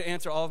he would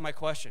answer all of my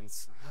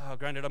questions. Oh,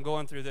 Granddad, I'm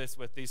going through this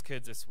with these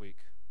kids this week.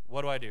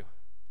 What do I do?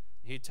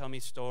 He'd tell me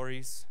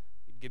stories.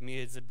 He'd give me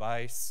his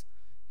advice.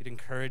 He'd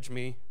encourage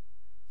me.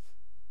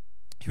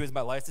 He was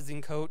my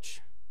licensing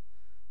coach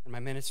and my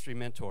ministry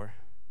mentor.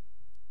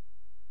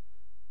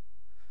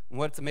 And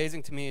what's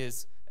amazing to me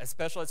is, as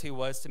special as he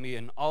was to me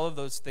in all of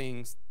those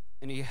things,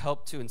 and he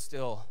helped to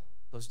instill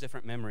those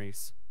different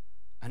memories,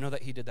 I know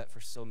that he did that for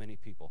so many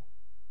people.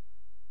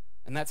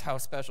 And that's how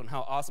special and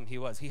how awesome he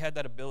was. He had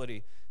that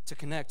ability to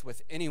connect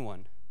with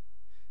anyone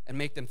and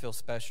make them feel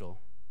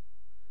special.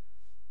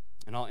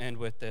 And I'll end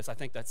with this. I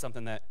think that's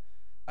something that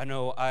I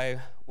know I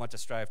want to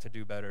strive to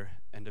do better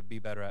and to be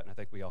better at, and I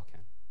think we all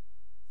can.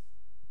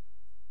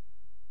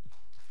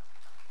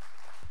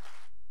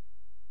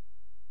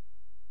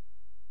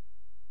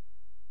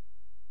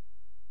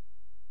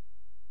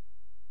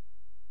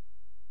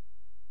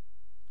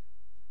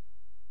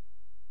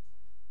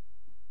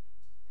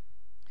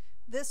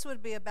 This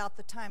would be about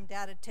the time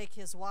Dad would take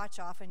his watch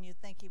off and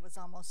you'd think he was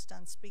almost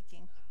done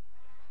speaking.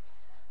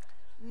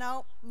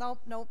 Nope. Did you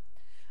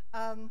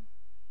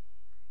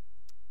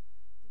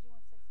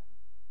want to say something?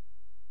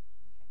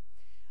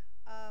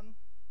 Okay.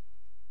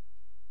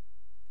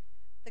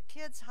 The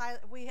kids, I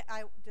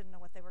didn't know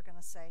what they were going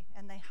to say,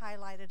 and they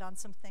highlighted on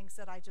some things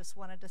that I just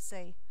wanted to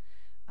say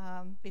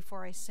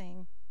before I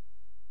sing.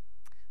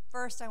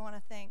 First, I want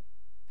to thank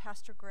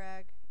Pastor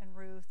Greg and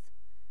Ruth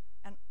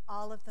and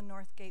all of the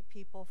Northgate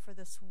people for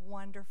this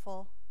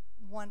wonderful,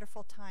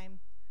 wonderful time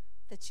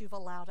that you've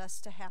allowed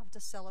us to have to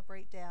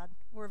celebrate Dad.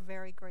 We're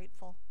very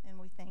grateful, and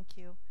we thank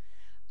you.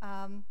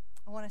 I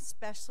want to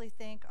especially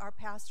thank our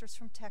pastors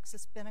from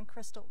Texas, Ben and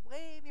Crystal.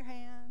 Wave your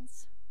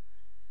hands.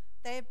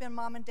 They've been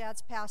Mom and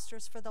Dad's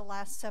pastors for the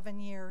last 7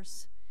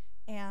 years,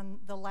 and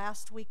the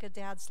last week of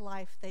Dad's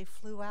life, they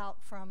flew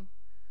out from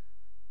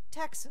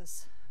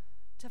Texas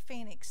to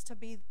Phoenix to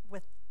be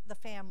with the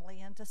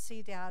family and to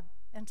see Dad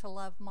and to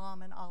love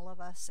Mom and all of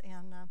us,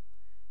 and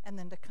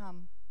then to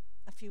come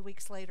a few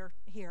weeks later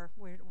here.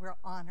 We're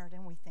honored,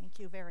 and we thank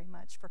you very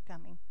much for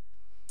coming.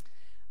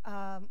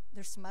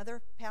 There's some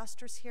other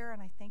pastors here,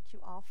 and I thank you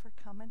all for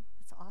coming.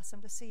 It's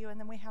awesome to see you. And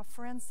then we have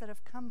friends that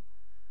have come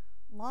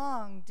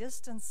long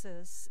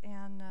distances,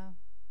 and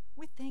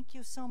we thank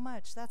you so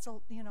much. That's a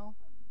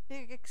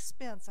big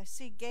expense. I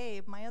see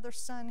Gabe, my other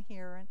son,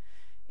 here,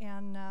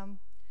 and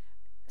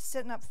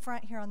sitting up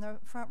front here on the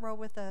front row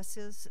with us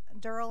is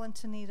Daryl and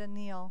Tanita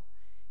Neal,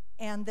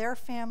 and their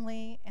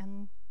family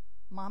and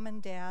Mom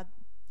and Dad,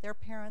 their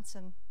parents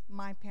and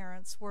my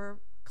parents were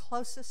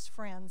closest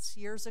friends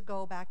years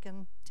ago back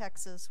in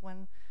Texas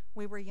when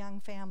we were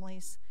young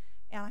families,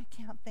 and I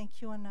can't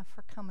thank you enough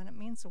for coming. It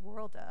means the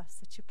world to us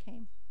that you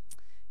came.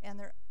 And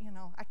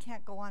I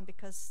can't go on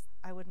because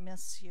I would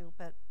miss you,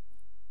 but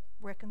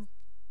Rick, and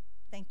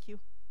thank you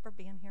for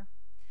being here.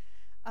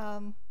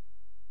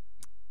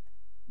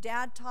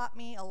 Dad taught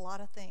me a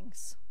lot of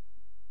things.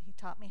 He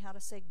taught me how to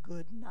say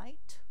good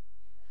night.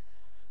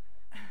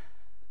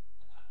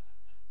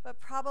 But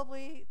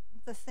probably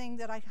the thing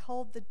that I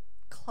hold the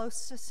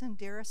closest and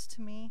dearest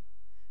to me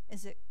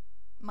is that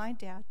my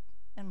dad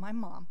and my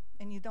mom,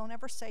 and you don't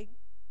ever say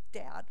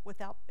dad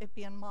without it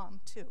being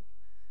mom too.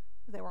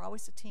 They were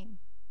always a team,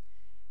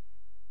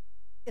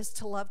 is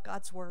to love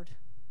God's word.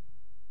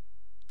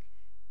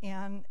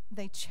 And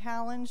they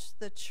challenged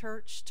the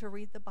church to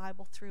read the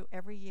Bible through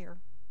every year.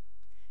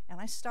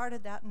 And I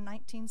started that in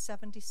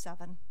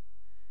 1977,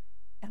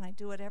 and I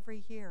do it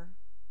every year.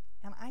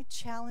 And I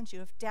challenge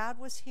you, if Dad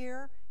was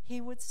here,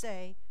 he would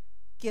say,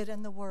 get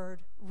in the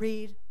Word,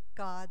 read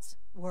God's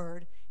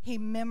Word. He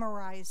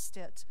memorized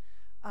it.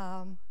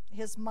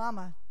 His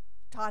mama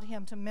taught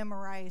him to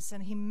memorize,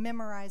 and he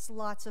memorized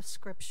lots of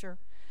Scripture.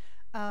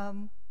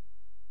 And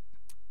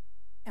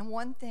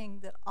one thing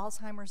that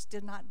Alzheimer's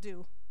did not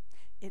do,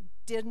 it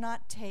did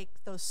not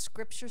take those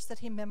Scriptures that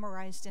he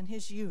memorized in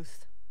his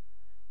youth.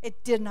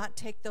 It did not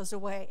take those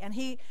away. And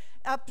he,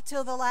 up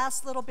till the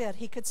last little bit,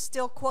 he could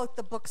still quote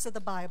the books of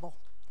the Bible.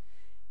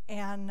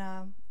 And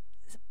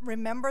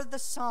remember the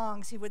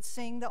songs. He would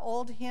sing the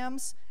old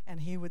hymns,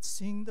 and he would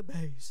sing the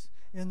bass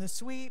in the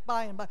sweet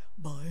by and by,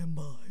 by and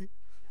by.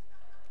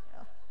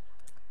 Yeah.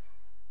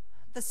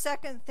 The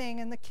second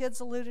thing, and the kids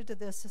alluded to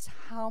this, is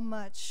how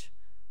much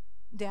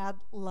Dad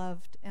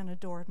loved and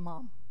adored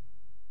Mom.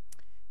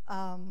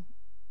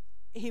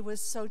 He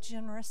was so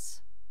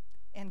generous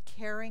and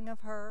caring of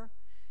her.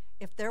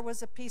 If there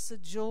was a piece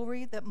of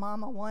jewelry that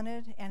Mama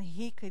wanted and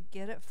he could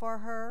get it for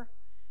her,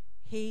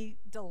 he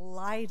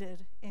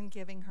delighted in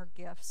giving her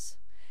gifts.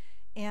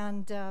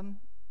 And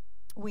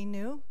we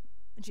knew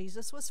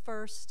Jesus was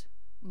first,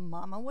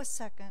 Mama was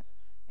second,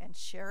 and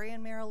Sherry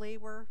and Mary Lee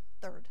were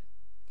third.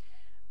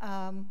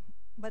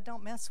 But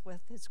don't mess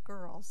with his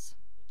girls.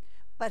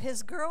 But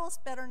his girls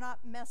better not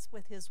mess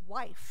with his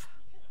wife.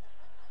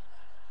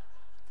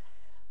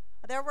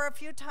 There were a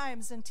few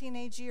times in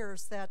teenage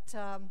years that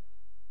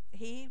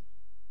he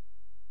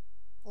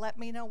let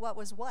me know what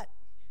was what.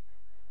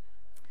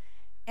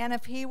 And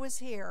if he was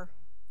here,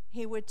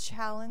 he would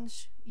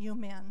challenge you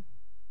men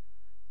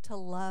to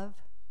love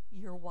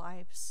your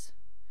wives.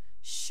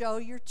 Show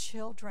your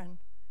children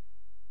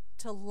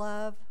to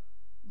love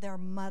their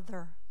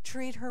mother.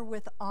 Treat her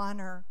with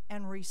honor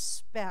and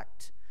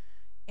respect.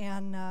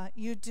 And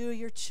you do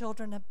your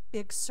children a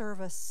big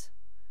service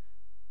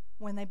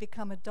when they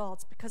become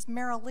adults. Because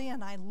Mary Lee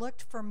and I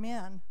looked for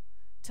men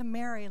to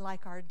marry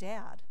like our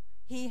dad.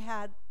 He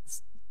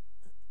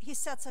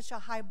set such a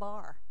high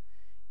bar.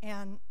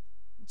 And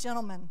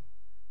gentlemen,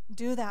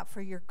 do that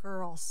for your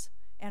girls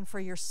and for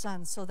your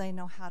sons so they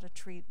know how to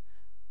treat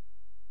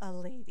a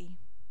lady.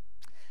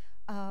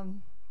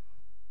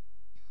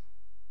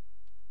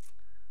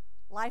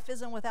 Life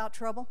isn't without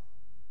trouble.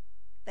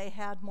 They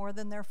had more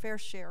than their fair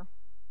share.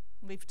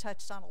 We've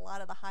touched on a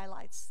lot of the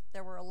highlights.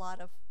 There were a lot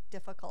of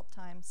difficult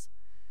times.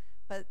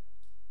 But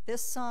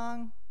this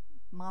song,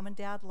 Mom and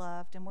Dad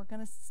loved, and we're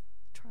going to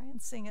try and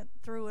sing it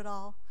through it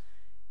all.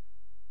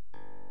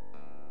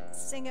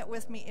 Sing it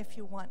with me if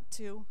you want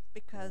to,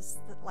 because,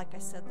 like I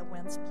said, the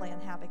wind's playing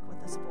havoc with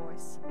his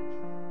voice.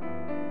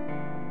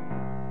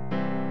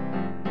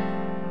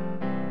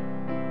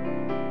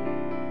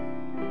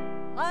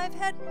 I've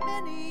had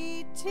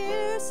many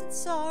tears and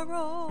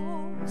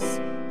sorrows.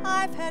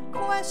 I've had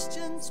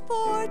questions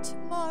for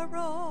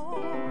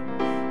tomorrow.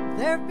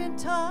 There've been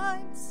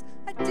times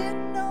I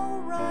didn't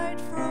know right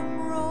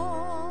from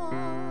wrong.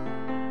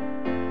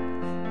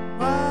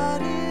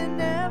 But in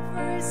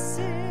every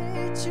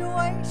situation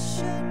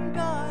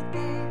God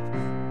gave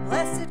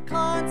blessed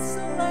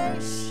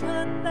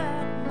consolation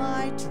that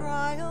my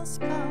trials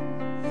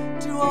come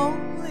to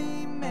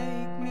only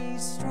make me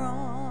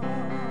strong.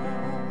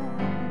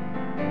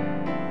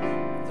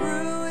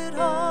 Through it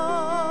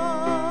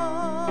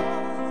all,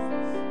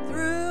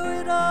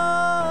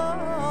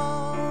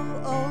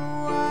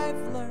 oh,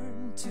 I've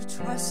learned to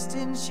trust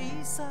in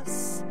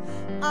Jesus.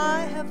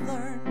 I have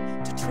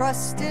learned to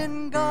trust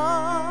in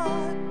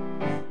God.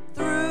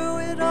 Through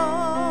it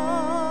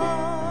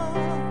all,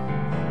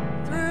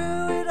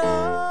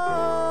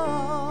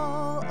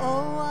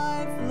 oh,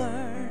 I've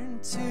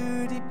learned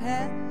to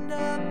depend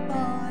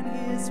upon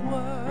His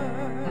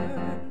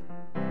word.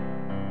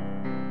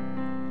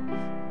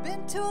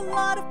 Been to a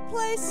lot of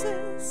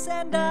places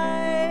and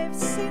I've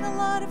seen a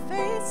lot of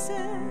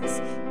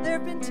faces.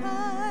 There've been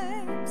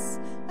times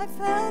I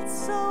felt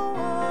so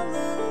all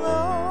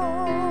alone.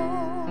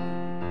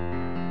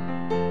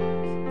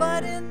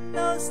 But in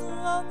those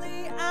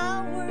lonely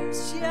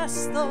hours,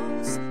 yes,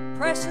 those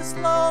precious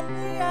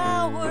lonely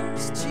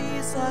hours,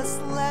 Jesus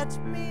let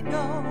me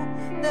know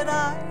that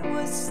I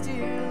was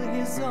still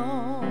His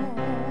own.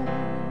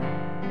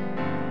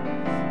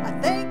 I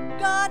thank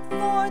God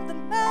for the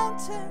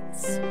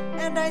mountains,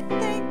 and I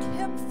thank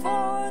Him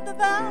for the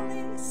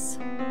valleys.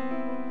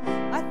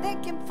 I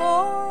thank Him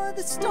for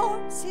the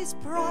storms He's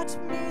brought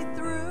me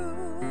through.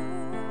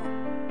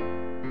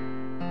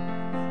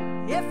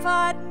 If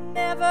I'd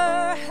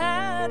never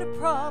had a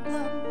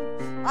problem,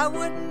 I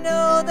wouldn't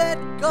know that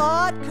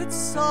God could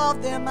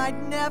solve them.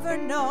 I'd never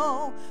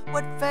know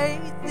what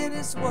faith in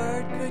His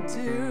Word could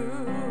do.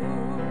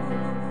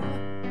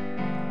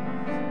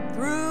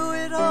 Through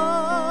it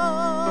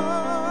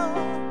all,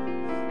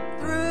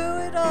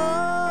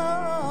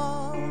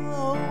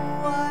 oh,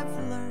 I've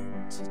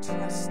learned to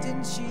trust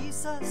in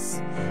Jesus.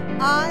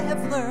 I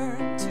have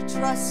learned to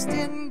trust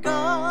in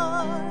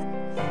God.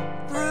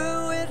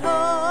 Through it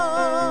all,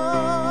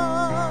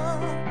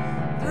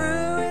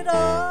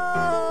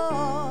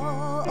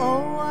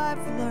 oh,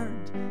 I've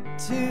learned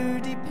to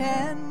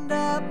depend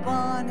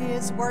upon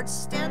His Word.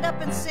 Stand up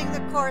and sing the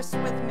chorus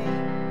with me.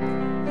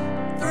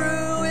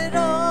 Through it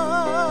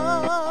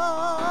all,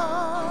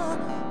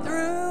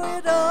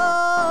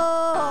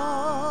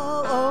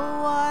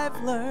 oh,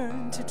 I've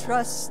learned to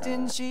trust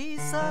in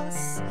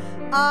Jesus.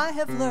 I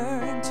have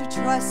learned to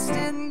trust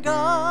in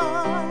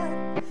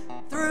God.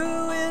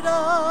 Through it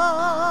all,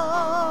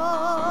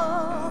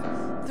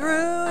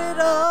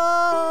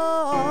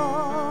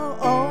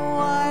 oh,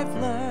 I've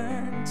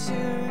learned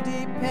to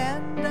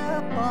depend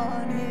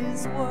upon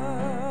His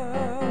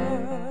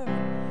Word.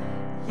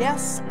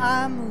 Yes,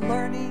 I'm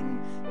learning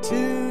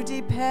to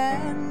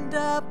depend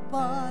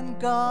upon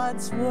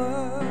God's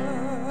Word.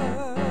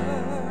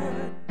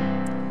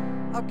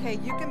 Okay,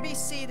 you can be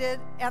seated,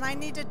 and I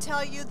need to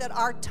tell you that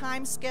our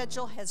time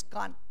schedule has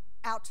gone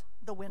out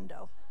the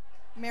window.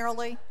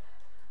 Marilee?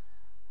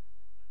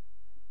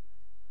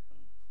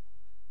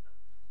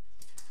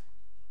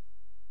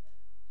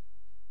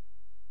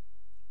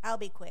 I'll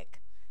be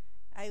quick.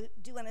 I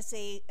do want to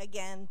say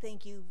again,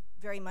 thank you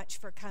very much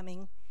for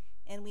coming.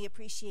 And we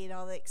appreciate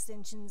all the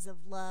extensions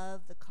of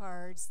love, the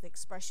cards, the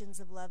expressions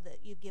of love that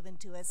you've given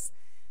to us.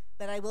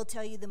 But I will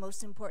tell you the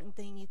most important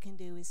thing you can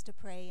do is to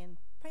pray, and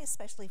pray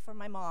especially for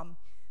my mom.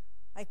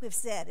 Like we've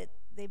said,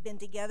 they've been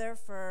together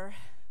for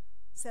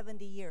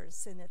 70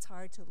 years, and it's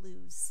hard to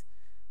lose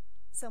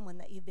someone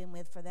that you've been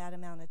with for that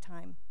amount of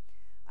time.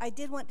 I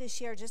did want to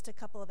share just a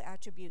couple of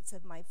attributes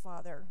of my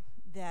father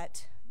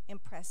that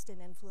impressed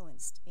and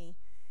influenced me.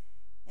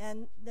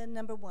 And the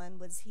number one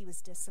was he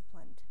was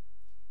disciplined.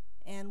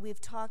 And we've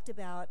talked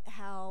about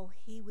how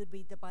he would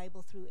read the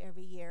Bible through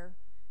every year,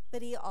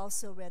 but he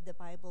also read the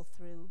Bible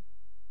through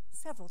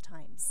several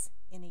times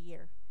in a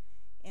year.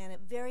 And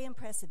very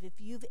impressive. If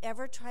you've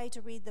ever tried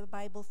to read the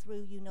Bible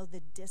through, you know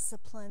the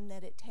discipline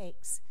that it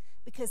takes,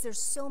 because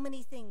there's so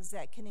many things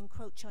that can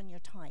encroach on your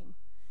time.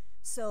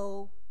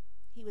 So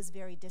he was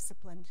very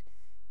disciplined.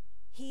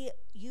 He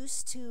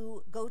used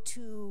to go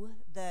to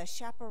the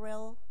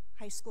Chaparral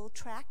High School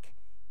track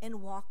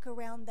and walk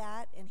around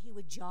that, and he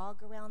would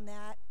jog around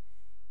that.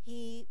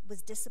 He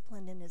was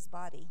disciplined in his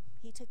body.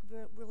 He took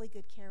really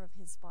good care of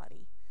his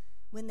body.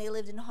 When they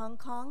lived in Hong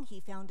Kong, he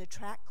found a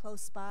track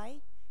close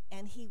by,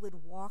 and he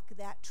would walk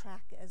that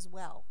track as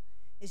well.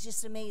 It's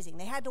just amazing.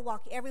 They had to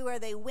walk everywhere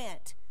they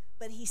went,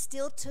 but he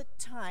still took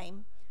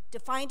time to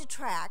find a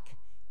track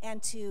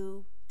and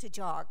to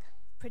jog.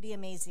 Pretty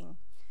amazing.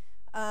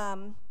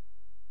 The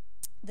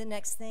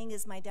next thing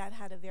is my dad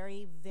had a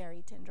very,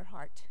 very tender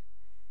heart.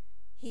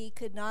 He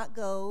could not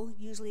go,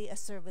 usually a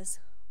service,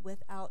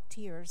 without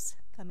tears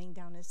coming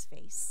down his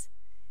face.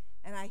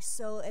 And I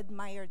so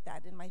admired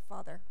that in my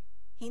father.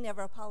 He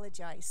never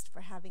apologized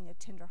for having a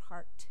tender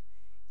heart.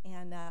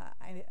 And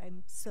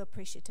I'm so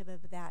appreciative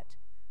of that.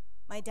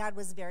 My dad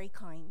was very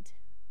kind.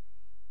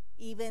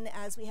 Even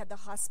as we had the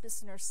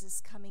hospice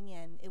nurses coming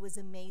in, it was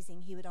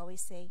amazing. He would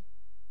always say,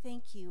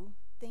 thank you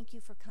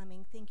for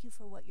coming, thank you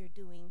for what you're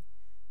doing.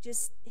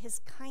 Just his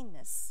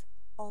kindness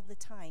all the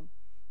time,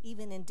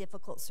 even in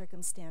difficult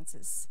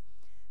circumstances.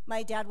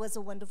 My dad was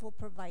a wonderful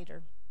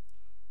provider.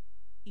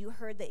 You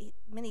heard that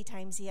many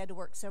times he had to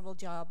work several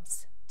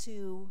jobs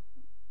to,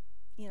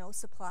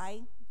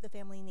 supply the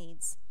family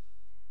needs.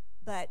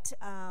 But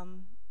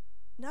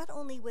not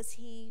only was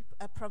he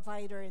a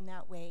provider in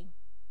that way,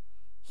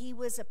 he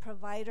was a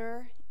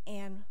provider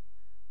and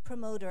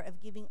promoter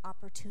of giving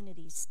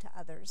opportunities to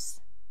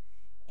others.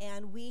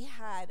 And we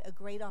had a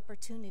great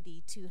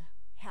opportunity to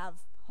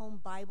have home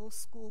Bible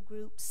school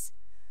groups.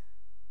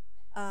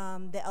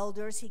 The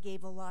elders he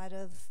gave a lot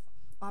of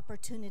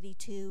opportunity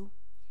to.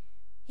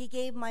 He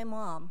gave my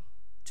mom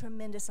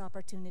tremendous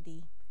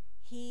opportunity.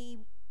 He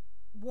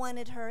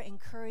wanted her,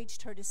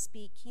 encouraged her to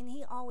speak, and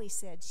he always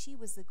said she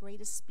was the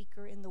greatest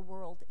speaker in the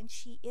world, and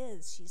she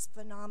is. She's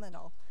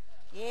phenomenal.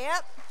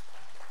 Yep.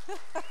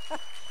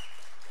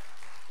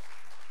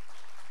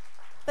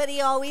 But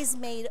he always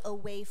made a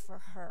way for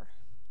her.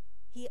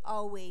 He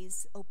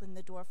always opened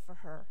the door for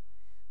her.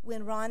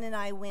 When Ron and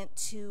I went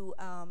to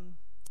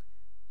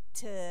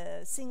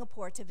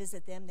Singapore to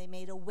visit them, they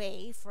made a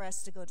way for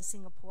us to go to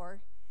Singapore.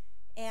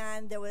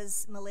 And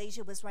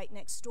Malaysia was right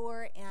next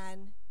door,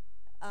 and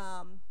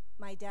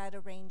my dad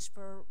arranged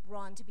for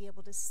Ron to be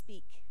able to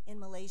speak in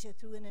Malaysia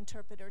through an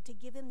interpreter to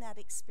give him that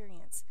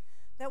experience.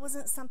 That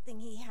wasn't something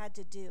he had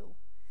to do,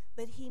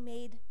 but he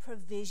made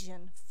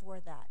provision for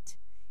that.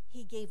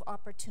 He gave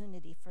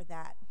opportunity for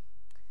that.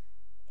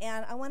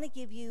 And I want to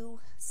give you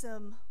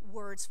some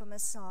words from a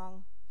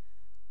song.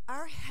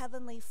 Our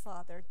Heavenly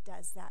Father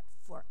does that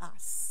for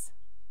us.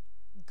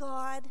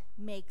 God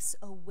makes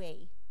a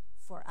way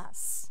for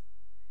us.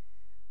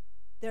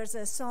 There's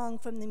a song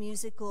from the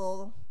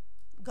musical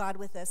God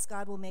With Us.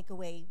 God will make a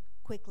way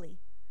quickly.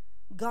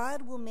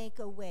 God will make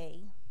a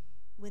way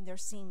when there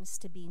seems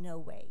to be no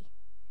way.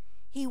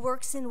 He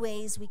works in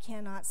ways we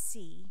cannot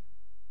see.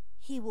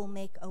 He will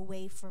make a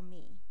way for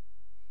me.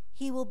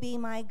 He will be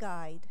my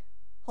guide.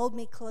 Hold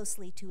me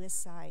closely to his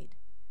side.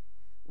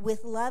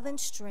 With love and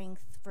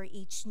strength for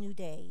each new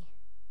day,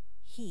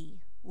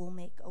 he will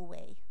make a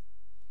way.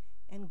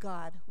 And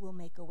God will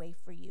make a way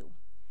for you.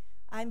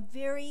 I'm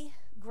very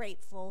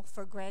grateful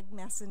for Greg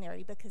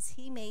Massineri because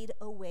he made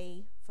a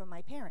way for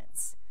my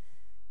parents.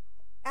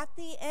 At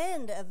the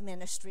end of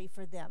ministry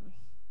for them,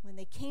 when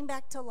they came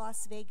back to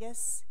Las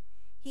Vegas,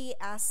 he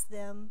asked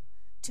them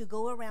to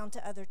go around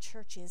to other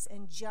churches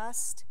and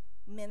just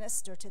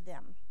minister to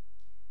them.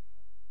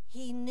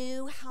 He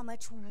knew how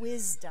much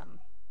wisdom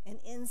and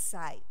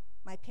insight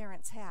my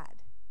parents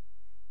had.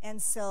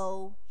 And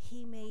so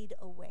he made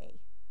a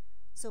way.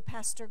 So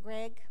Pastor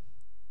Greg,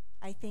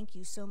 I thank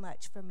you so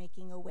much for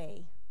making a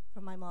way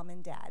for my mom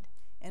and dad.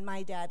 And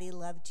my daddy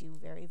loved you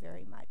very,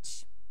 very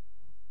much.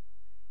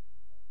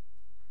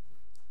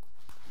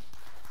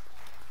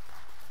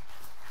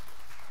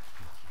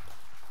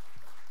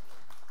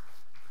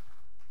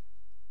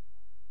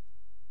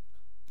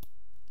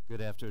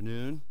 Good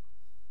afternoon.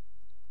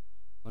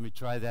 Let me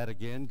try that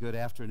again. Good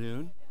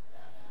afternoon.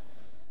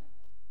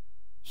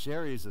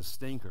 Sherry's a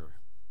stinker.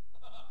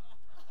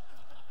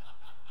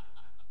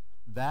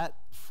 That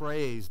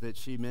phrase that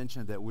she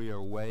mentioned, that we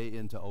are way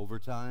into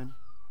overtime,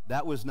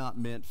 that was not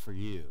meant for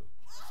you.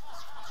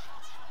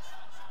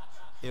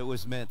 It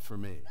was meant for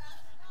me.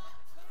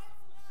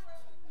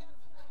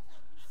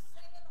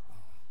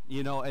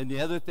 You know, and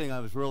the other thing I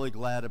was really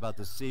glad about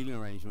the seating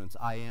arrangements,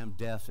 I am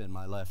deaf in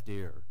my left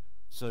ear.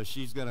 So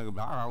she's going to go,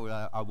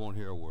 I won't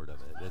hear a word of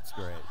it. It's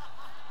great.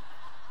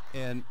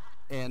 And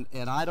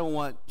I don't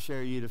want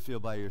Sherry you to feel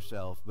by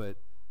yourself, but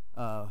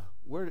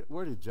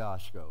where did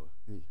Josh go?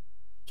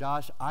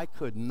 Josh, I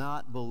could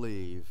not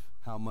believe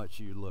how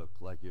much you look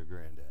like your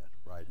granddad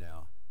right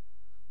now.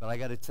 But I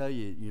got to tell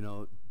you, you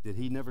know, did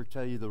he never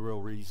tell you the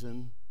real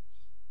reason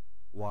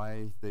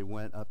why they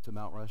went up to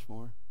Mount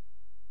Rushmore?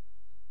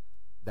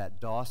 That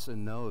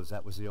Dawson knows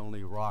that was the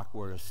only rock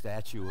where a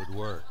statue would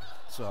work.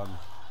 So I'm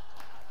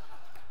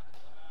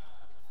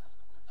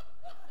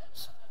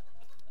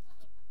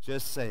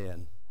just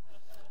saying.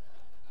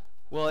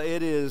 Well,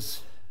 it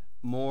is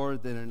more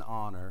than an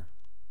honor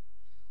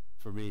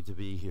for me to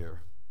be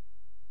here.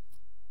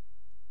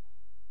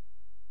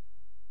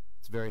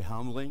 It's very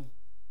humbling.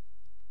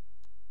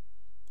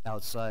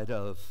 Outside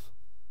of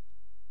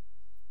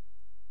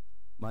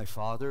my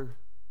father,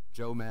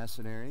 Joe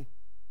Massineri,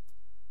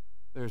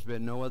 there's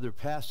been no other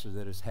pastor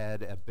that has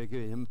had a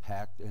bigger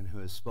impact and who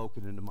has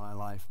spoken into my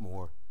life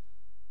more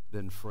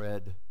than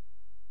Fred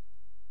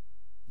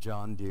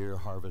John Deere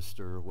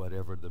Harvester,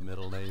 whatever the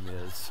middle name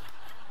is.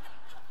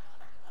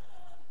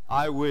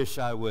 I wish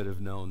I would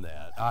have known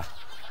that.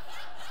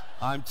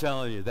 I'm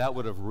telling you, that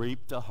would have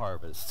reaped a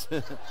harvest.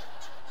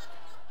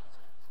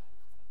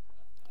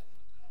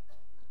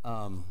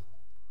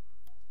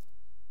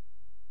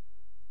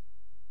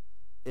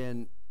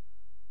 And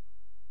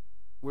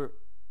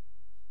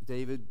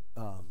David,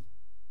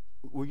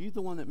 were you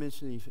the one that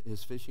mentioned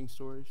his fishing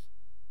stories?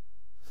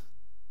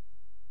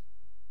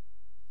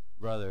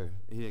 Brother,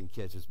 he didn't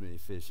catch as many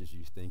fish as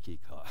you think he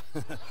caught.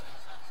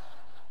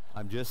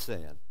 I'm just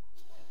saying.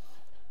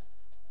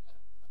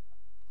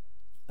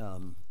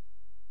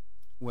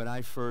 When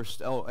I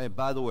first, and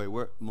by the way,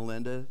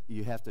 Melinda,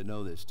 you have to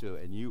know this too,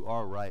 and you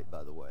are right,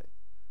 by the way.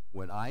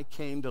 When I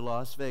came to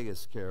Las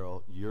Vegas,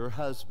 Carol, your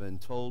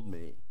husband told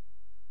me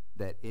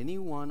that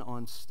anyone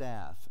on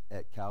staff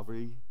at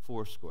Calvary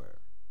Foursquare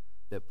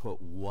that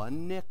put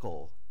one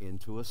nickel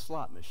into a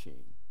slot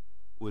machine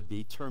would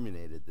be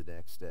terminated the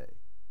next day.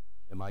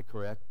 Am I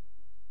correct?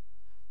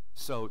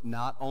 So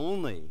not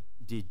only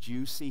did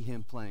you see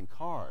him playing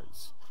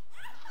cards,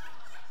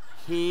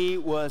 he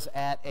was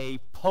at a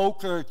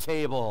poker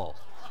table.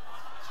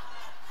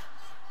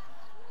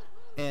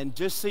 And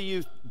just so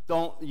you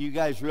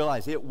guys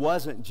realize, it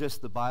wasn't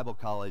just the Bible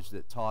college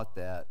that taught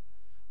that.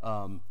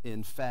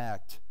 In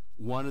fact,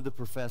 one of the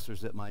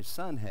professors that my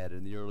son had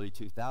in the early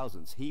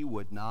 2000s, he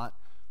would not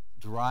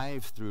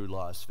drive through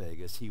Las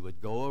Vegas. He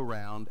would go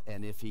around,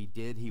 and if he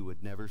did, he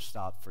would never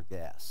stop for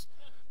gas.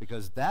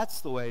 Because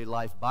that's the way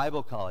Life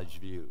Bible College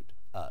viewed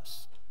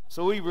us.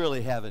 So we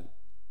really haven't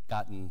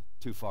gotten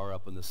too far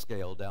up on the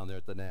scale down there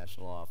at the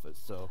national office.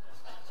 So,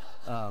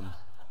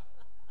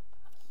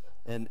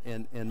 and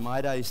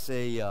might I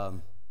say,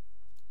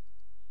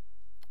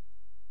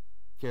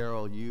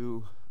 Carol,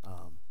 you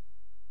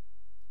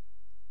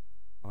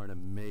are an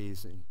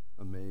amazing,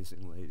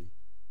 amazing lady.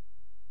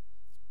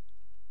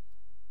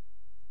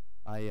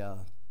 I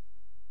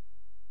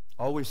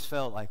always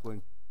felt like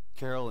when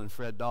Carol and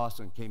Fred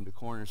Dawson came to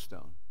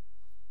Cornerstone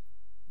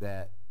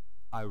that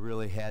I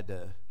really had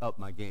to up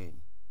my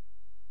game.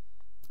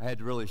 I had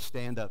to really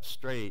stand up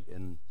straight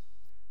and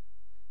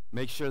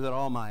make sure that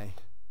all my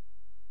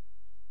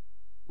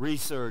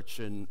research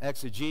and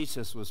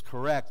exegesis was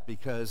correct,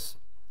 because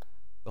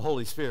the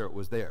Holy Spirit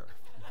was there.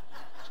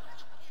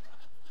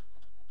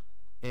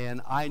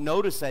 And I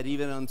noticed that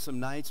even on some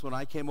nights when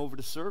I came over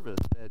to service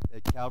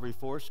at Calvary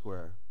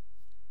Foursquare,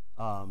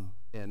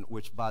 and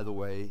which, by the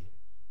way,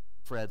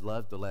 Fred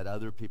loved to let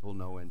other people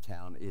know in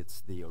town,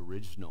 it's the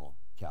original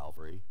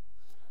Calvary.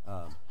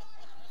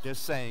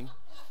 Just saying.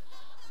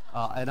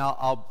 And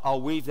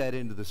I'll weave that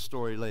into the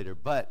story later.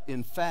 But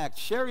in fact,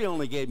 Sherry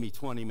only gave me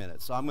 20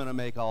 minutes, so I'm going to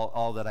make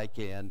all that I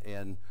can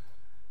in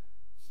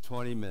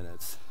 20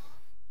 minutes.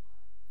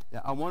 Yeah,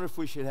 I wonder if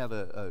we should have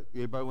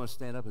everybody want to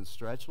stand up and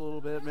stretch a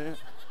little bit, man?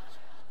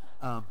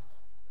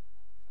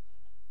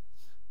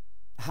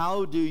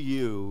 How do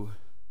you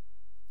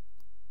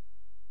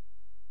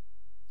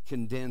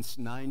condense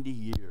 90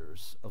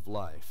 years of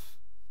life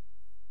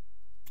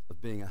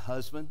of being a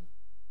husband,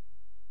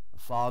 a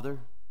father,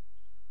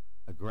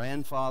 a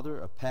grandfather,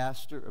 a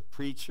pastor, a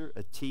preacher,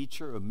 a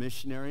teacher, a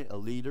missionary, a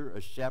leader,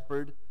 a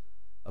shepherd,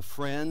 a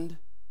friend,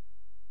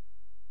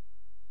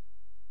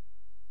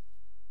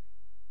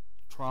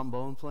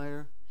 trombone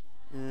player?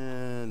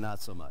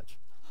 Not so much.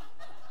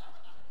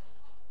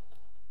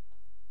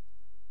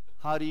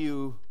 How do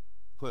you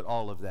put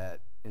all of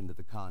that into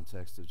the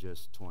context of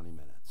just 20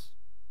 minutes?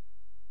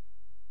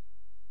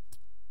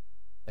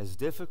 As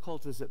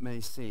difficult as it may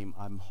seem,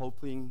 I'm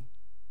hoping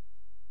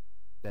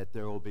that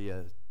there will be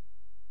a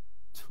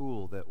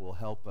tool that will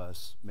help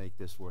us make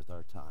this worth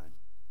our time.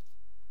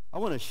 I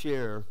want to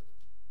share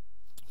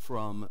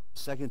from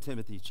 2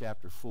 Timothy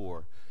chapter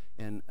 4.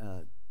 And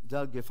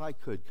Doug, if I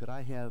could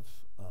I have,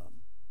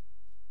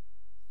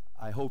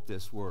 I hope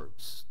this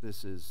works.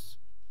 This is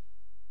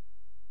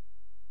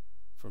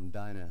from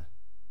Dinah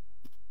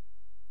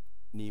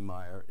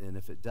Niemeyer, and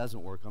if it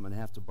doesn't work, I'm going to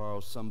have to borrow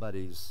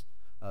somebody's,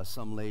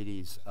 some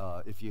lady's,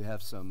 if you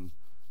have some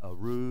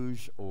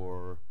rouge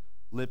or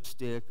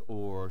lipstick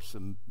or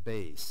some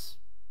base,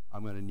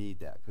 I'm going to need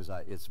that, because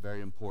it's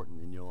very important,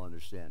 and you'll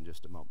understand in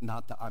just a moment.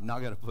 I'm not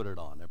going to put it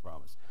on, I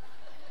promise.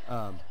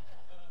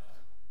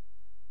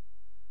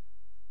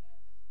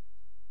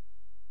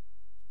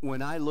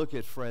 When I look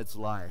at Fred's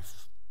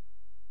life,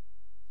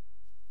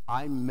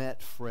 I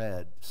met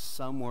Fred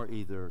somewhere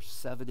either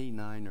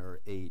 79 or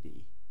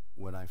 80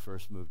 when I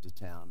first moved to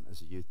town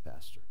as a youth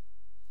pastor.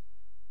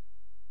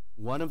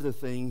 One of the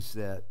things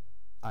that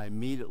I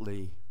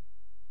immediately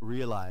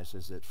realized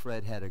is that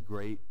Fred had a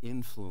great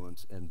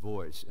influence and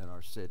voice in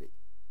our city.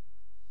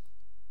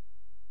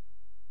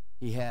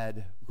 He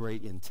had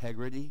great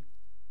integrity.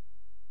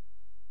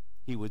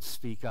 He would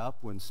speak up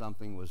when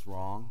something was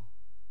wrong,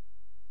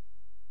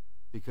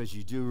 because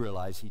you do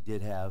realize he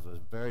did have a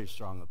very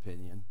strong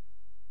opinion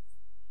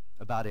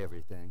about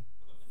everything.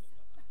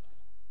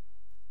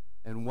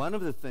 And one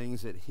of the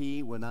things that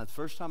the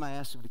first time I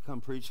asked him to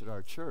come preach at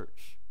our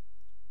church,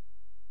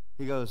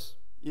 he goes,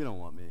 "You don't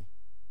want me."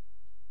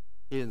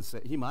 He didn't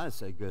say, he might have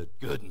said,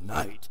 good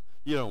night.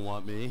 "You don't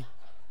want me.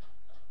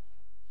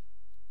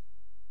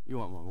 You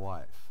want my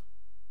wife."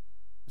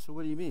 I said,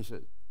 "What do you mean?" He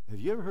said, "Have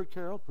you ever heard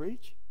Carol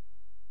preach?"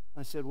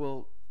 I said,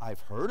 "Well,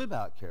 I've heard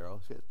about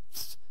Carol." He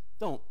said,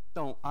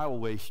 Don't, I will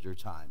waste your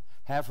time.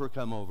 Have her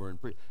come over and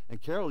preach.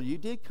 And Carol, you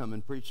did come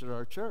and preach at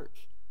our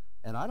church.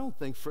 And I don't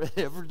think Fred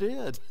ever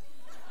did.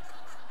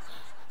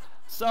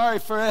 Sorry,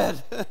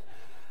 Fred.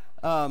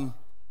 But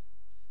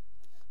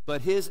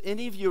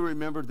any of you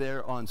remember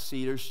there on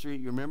Cedar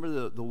Street, you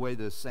remember the way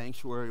the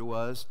sanctuary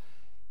was?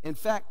 In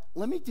fact,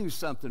 let me do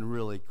something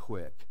really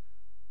quick.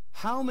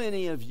 How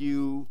many of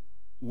you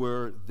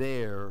were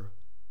there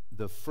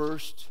the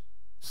first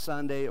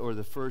Sunday or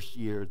the first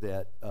year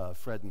that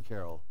Fred and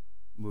Carol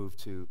moved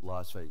to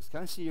Las Vegas?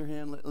 Can I see your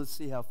hand? Let's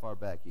see how far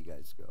back you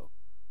guys go.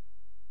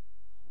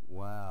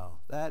 Wow,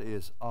 that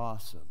is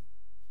awesome.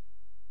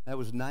 That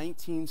was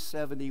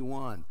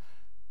 1971.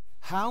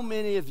 How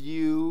many of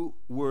you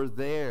were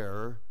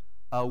there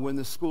when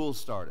the school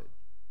started?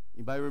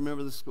 Anybody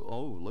remember the school?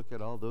 Oh, look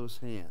at all those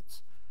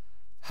hands.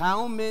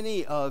 How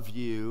many of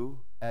you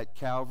at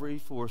Calvary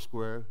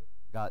Foursquare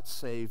got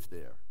saved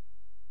there?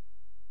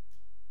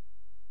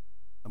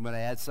 I'm going to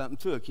add something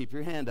to it. Keep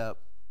your hand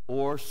up.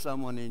 Or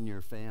someone in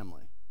your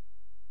family.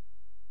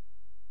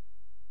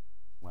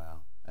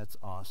 Wow, that's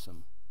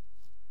awesome.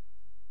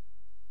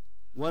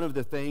 One of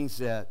the things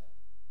that,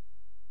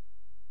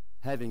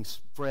 having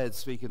Fred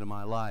speak into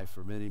my life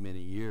for many,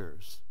 many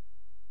years,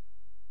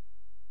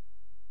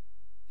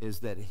 is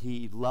that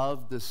he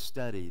loved the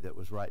study that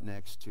was right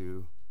next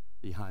to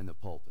behind the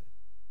pulpit.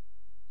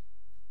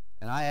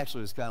 And I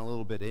actually was kind of a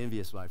little bit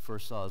envious when I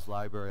first saw his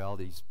library, all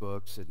these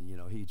books, and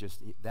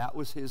that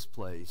was his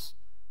place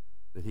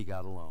that he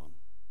got alone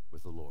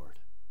with the Lord.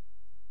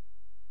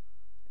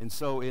 And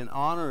so in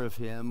honor of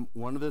him,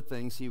 one of the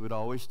things he would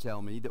always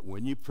tell me, that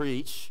when you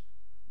preach,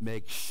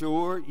 make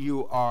sure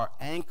you are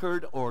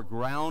anchored or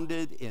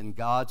grounded in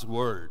God's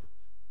word.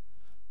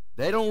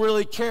 They don't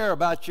really care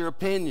about your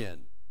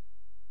opinion.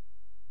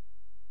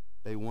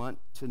 They want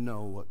to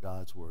know what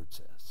God's Word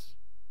says.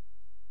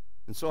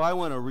 And so I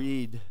want to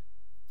read,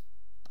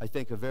 I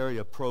think, a very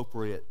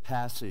appropriate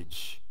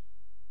passage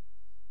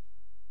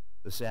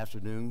this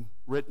afternoon,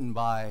 written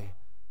by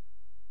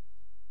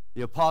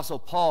the Apostle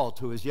Paul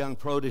to his young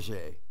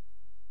protege.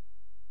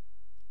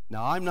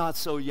 Now, I'm not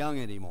so young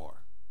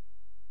anymore,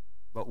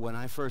 but when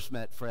I first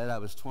met Fred, I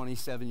was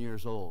 27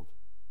 years old.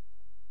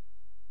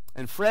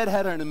 And Fred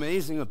had an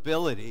amazing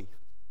ability,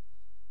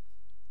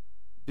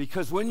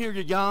 because when you're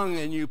young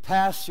and you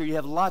pastor, you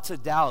have lots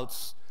of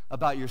doubts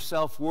about your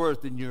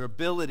self-worth and your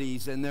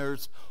abilities, and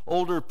there's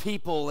older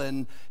people,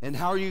 and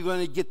how are you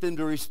going to get them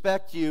to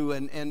respect you,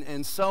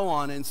 and so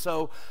on. And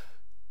so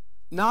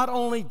not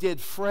only did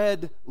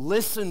Fred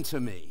listen to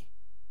me,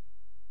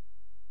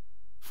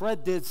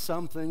 Fred did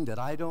something that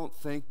I don't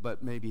think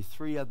but maybe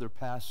 3 other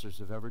pastors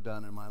have ever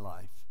done in my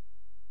life.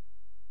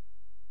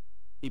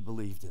 He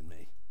believed in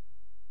me.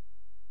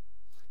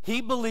 He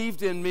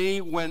believed in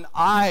me when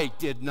I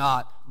did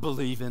not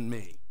believe in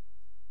me.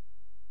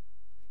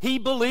 He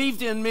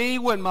believed in me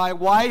when my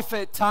wife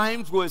at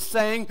times was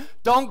saying,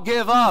 don't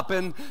give up,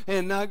 and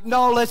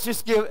no, let's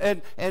just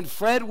give, and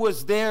Fred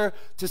was there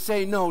to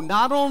say, no,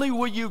 not only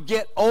will you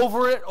get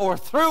over it or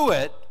through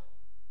it,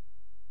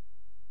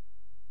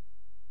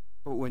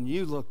 but when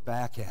you look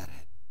back at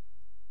it,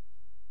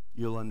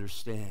 you'll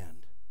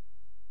understand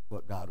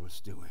what God was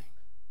doing.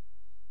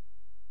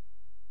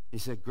 He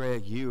said,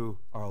 Greg, you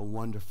are a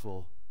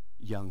wonderful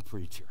young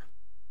preacher.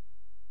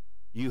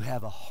 You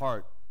have a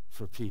heart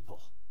for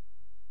people.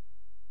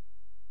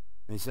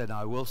 And he said,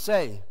 now I will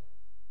say,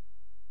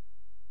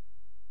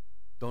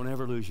 don't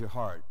ever lose your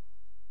heart.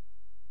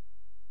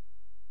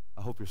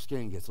 I hope your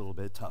skin gets a little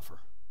bit tougher.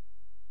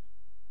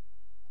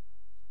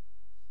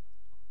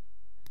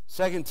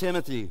 2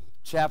 Timothy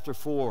chapter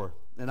 4,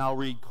 and I'll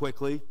read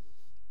quickly.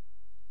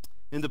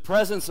 In the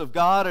presence of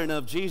God and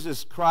of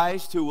Jesus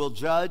Christ, who will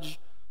judge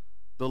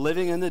the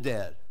living and the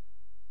dead.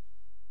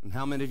 And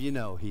how many of you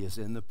know he is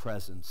in the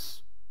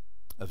presence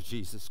of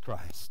Jesus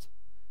Christ?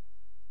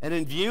 And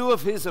in view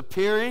of his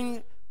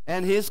appearing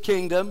and his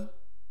kingdom,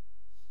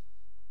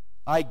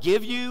 I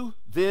give you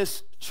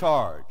this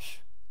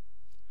charge.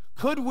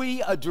 Could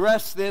we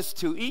address this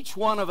to each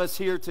one of us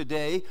here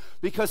today?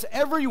 Because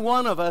every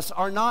one of us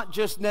are not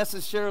just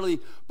necessarily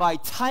by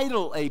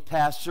title a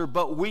pastor,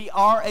 but we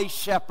are a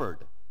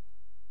shepherd.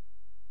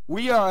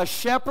 We are a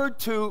shepherd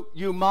to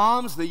you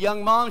moms, the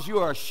young moms. You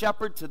are a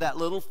shepherd to that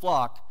little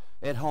flock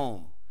at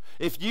home.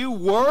 If you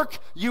work,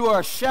 you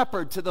are a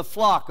shepherd to the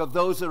flock of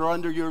those that are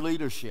under your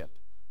leadership.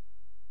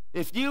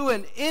 If you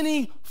in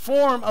any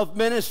form of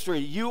ministry,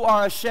 you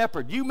are a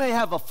shepherd. You may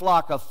have a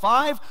flock of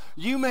 5,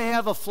 you may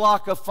have a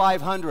flock of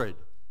 500.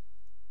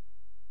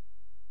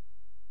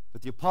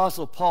 But the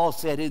Apostle Paul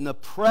said, in the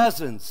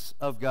presence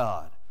of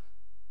God,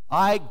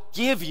 I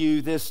give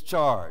you this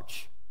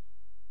charge.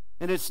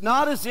 And it's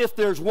not as if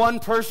there's one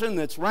person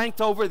that's ranked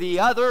over the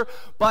other,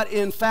 but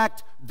in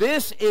fact,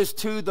 this is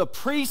to the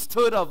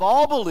priesthood of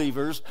all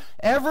believers,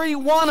 every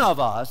one of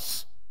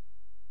us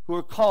who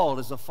are called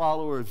as a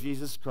follower of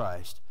Jesus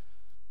Christ.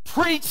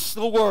 Preach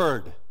the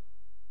word.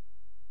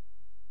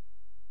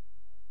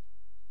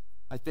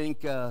 I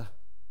think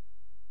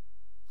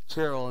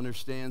Carol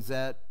understands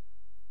that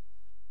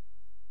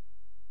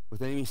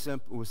with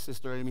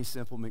Sister Amy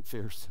Simple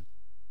McPherson.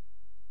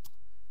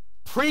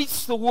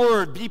 Preach the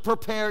word. Be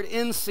prepared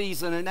in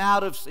season and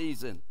out of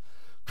season.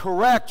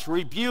 Correct,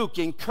 rebuke,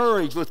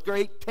 encourage with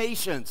great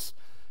patience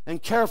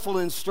and careful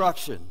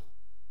instruction.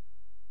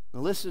 Now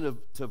listen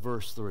to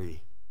verse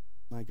 3.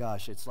 My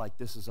gosh, it's like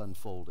this is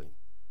unfolding.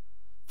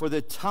 For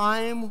the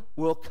time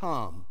will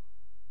come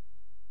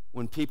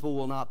when people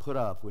will not put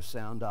up with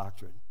sound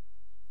doctrine.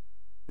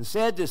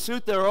 Instead, to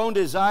suit their own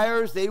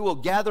desires, they will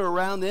gather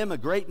around them a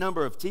great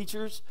number of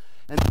teachers,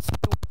 and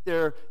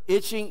their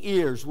itching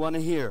ears want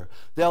to hear.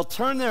 They'll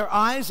turn their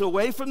eyes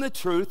away from the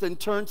truth and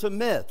turn to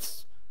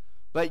myths.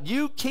 But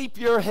you keep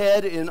your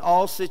head in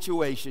all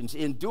situations.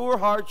 Endure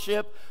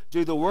hardship,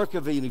 do the work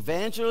of an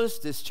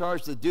evangelist,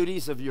 discharge the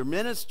duties of your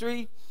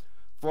ministry,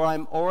 for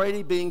I'm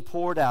already being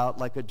poured out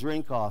like a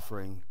drink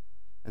offering,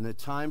 and the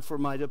time for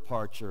my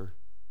departure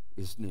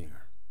is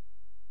near.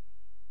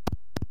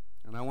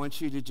 And I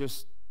want you to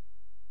just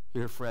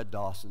hear Fred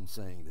Dawson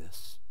saying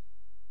this.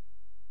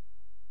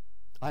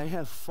 I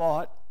have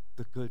fought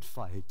the good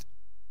fight.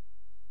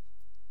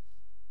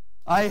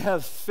 I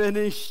have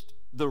finished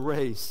the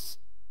race.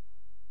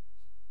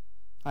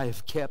 I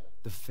have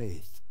kept the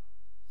faith.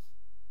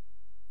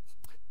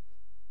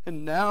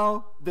 And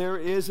now there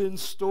is in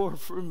store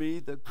for me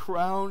the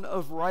crown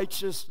of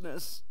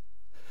righteousness,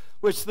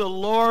 which the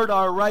Lord,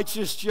 our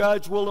righteous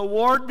judge, will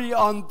award me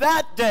on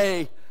that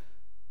day,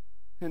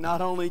 and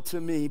not only to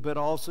me, but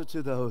also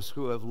to those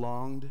who have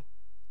longed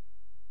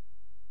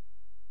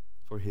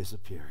for his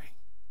appearing.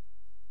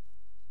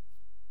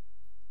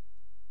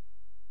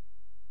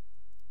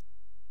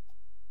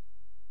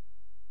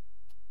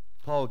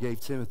 Paul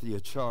gave Timothy a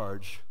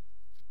charge,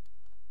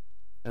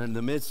 and in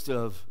the midst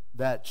of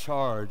that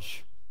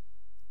charge,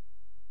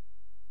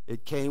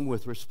 it came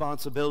with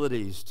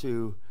responsibilities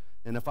to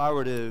And if I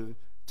were to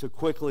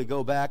quickly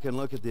go back and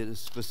look at the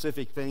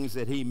specific things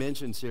that he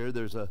mentions here,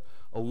 there's a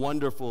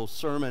wonderful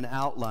sermon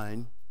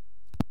outline.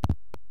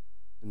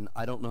 And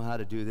I don't know how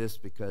to do this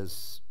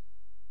because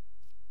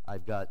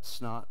I've got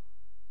snot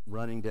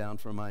running down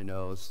from my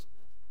nose.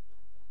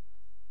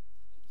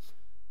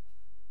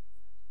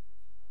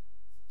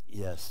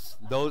 Yes.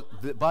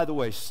 By the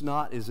way,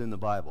 snot is in the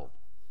Bible.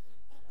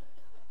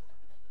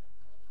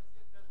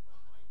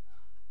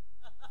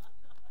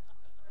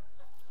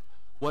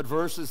 What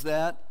verse is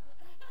that?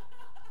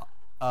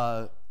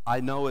 I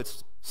know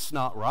it's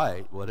not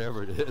right,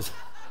 whatever it is.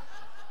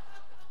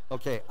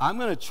 Okay, I'm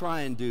going to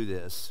try and do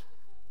this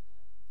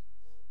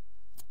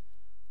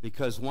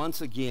because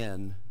once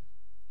again,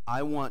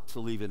 I want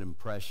to leave an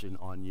impression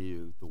on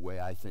you the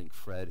way I think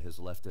Fred has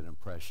left an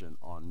impression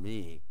on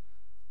me,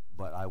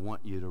 but I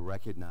want you to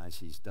recognize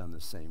he's done the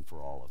same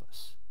for all of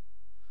us.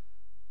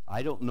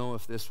 I don't know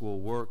if this will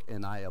work,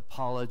 and I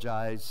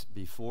apologize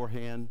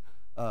beforehand.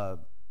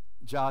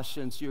 Josh,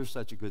 since you're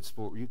such a good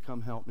sport, will you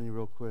come help me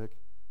real quick?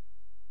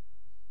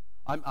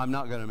 I'm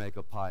not going to make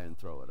a pie and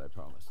throw it, I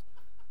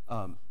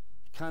promise.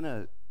 Kind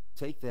of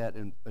take that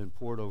and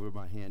pour it over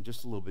my hand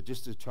just a little bit,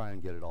 just to try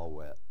and get it all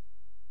wet.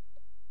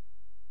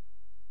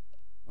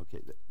 Okay,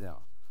 now,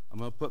 I'm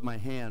going to put my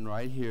hand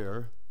right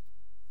here,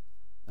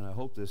 and I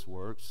hope this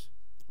works.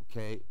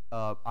 Okay,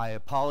 I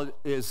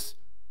apologize.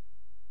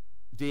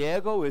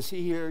 Diego, is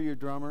he here, your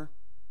drummer?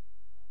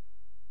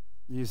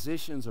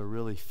 Musicians are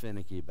really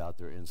finicky about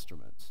their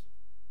instruments.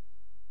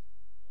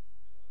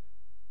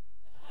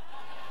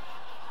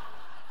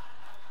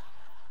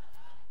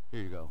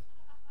 Here you go.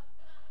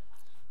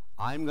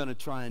 I'm going to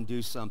try and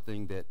do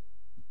something that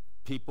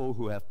people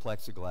who have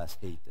plexiglass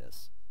hate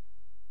this.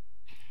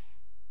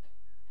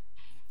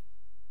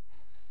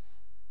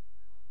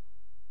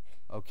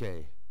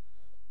 Okay,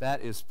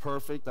 that is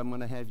perfect. I'm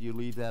going to have you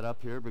leave that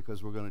up here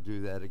because we're going to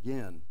do that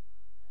again.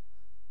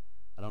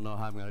 I don't know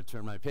how I'm going to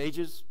turn my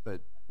pages,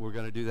 but we're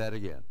going to do that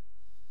again.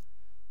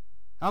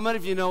 How many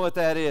of you know what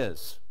that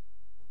is?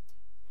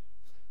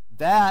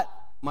 That,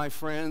 my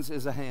friends,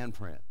 is a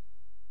handprint.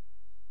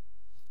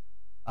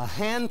 A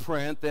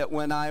handprint that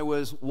when I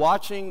was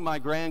watching my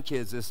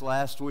grandkids this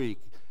last week,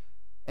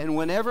 and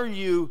whenever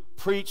you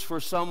preach for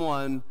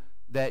someone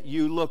that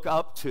you look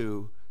up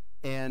to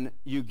and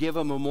you give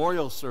a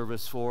memorial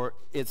service for,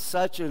 it's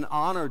such an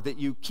honor that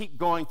you keep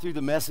going through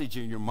the message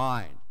in your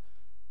mind.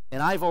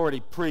 And I've already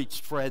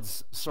preached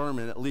Fred's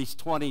sermon at least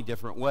 20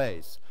 different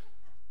ways.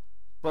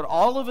 But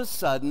all of a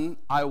sudden,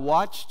 I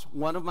watched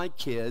one of my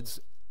kids,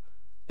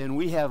 and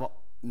we have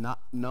 9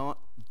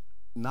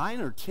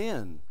 or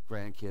 10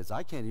 grandkids.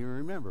 I can't even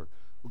remember.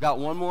 We got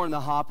one more in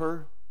the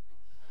hopper.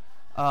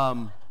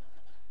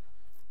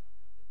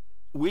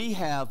 We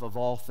have, of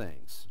all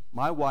things,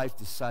 my wife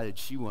decided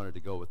she wanted to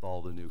go with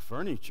all the new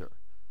furniture.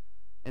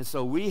 And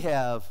so we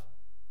have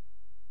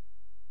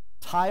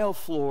tile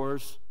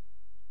floors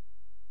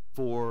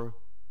for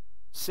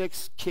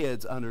 6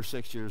 kids under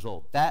 6 years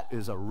old. That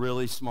is a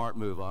really smart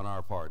move on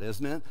our part,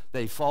 isn't it?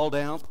 They fall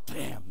down,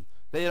 bam.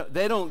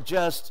 They don't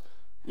just,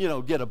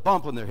 get a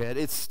bump on their head.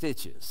 It's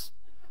stitches.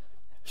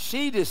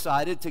 She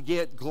decided to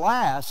get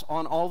glass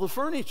on all the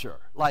furniture,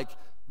 like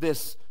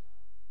this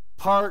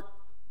part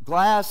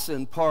glass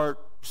and part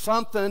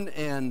something,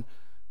 and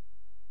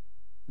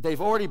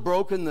they've already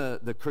broken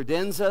the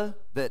credenza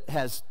that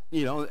has,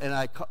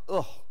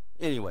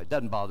 anyway, it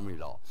doesn't bother me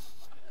at all.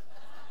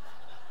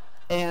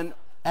 And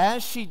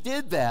as she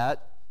did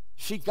that,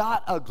 she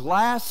got a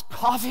glass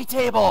coffee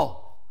table.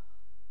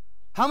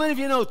 How many of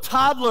you know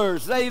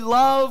toddlers, they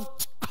love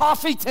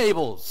coffee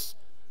tables?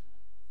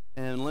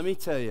 And let me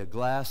tell you,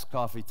 glass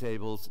coffee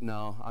tables,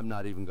 no, I'm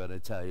not even going to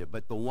tell you.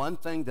 But the one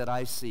thing that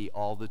I see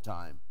all the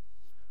time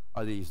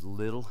are these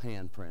little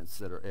handprints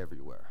that are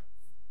everywhere.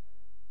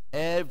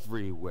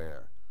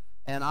 Everywhere.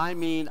 And I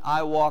mean,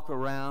 I walk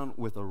around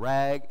with a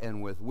rag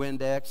and with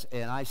Windex,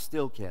 and I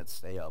still can't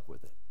stay up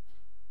with it.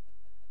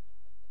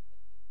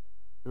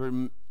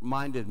 It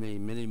reminded me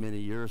many, many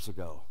years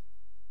ago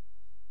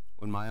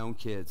when my own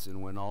kids,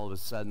 and when all of a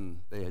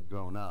sudden they had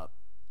grown up,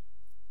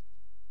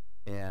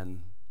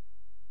 and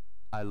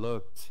I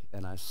looked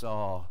and I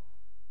saw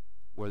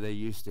where they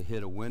used to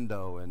hit a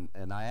window,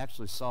 and I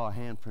actually saw a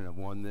handprint of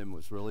one of them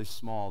was really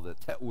small,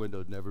 that window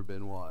had never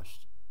been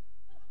washed.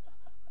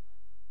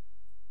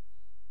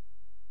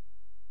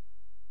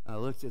 I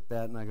looked at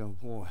that and I go,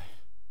 boy,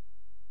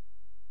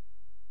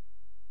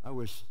 I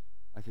wish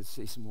I could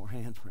see some more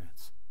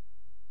handprints.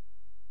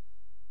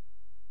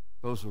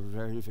 Those were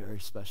very, very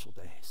special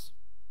days.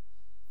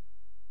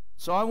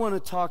 So I want to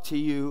talk to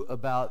you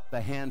about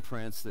the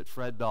handprints that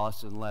Fred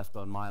Dawson left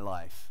on my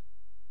life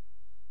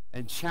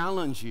and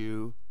challenge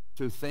you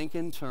to think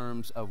in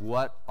terms of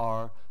what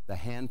are the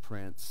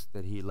handprints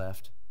that he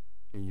left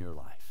in your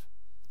life.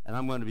 And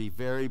I'm going to be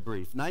very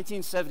brief.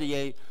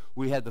 1978,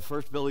 we had the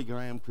first Billy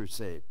Graham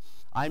crusade.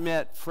 I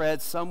met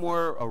Fred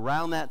somewhere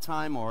around that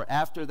time or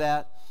after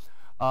that.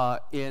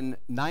 In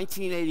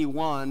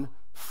 1981,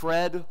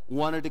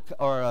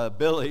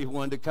 Billy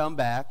wanted to come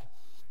back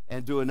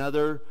and do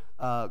another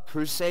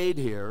crusade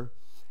here.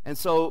 And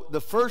so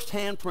the first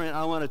handprint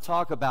I want to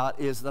talk about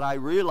is that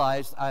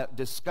I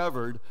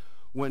discovered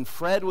when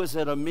Fred was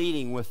at a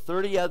meeting with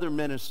 30 other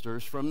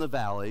ministers from the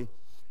valley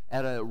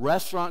at a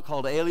restaurant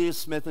called Alias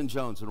Smith &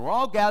 Jones. And we're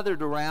all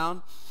gathered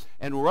around,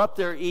 and we're up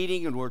there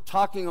eating, and we're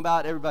talking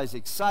about, everybody's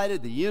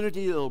excited, the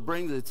unity that it'll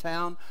bring to the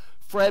town.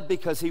 Fred,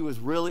 because he was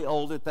really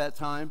old at that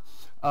time,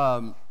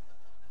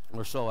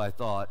 or so I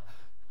thought,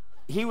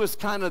 he was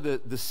kind of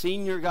the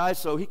senior guy,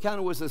 so he kind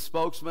of was a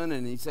spokesman,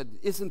 and he said,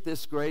 isn't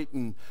this great?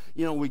 And,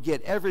 you know, we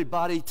get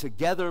everybody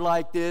together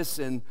like this,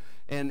 and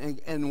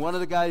one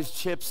of the guys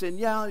chips in,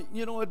 yeah,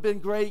 you know, it'd been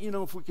great, you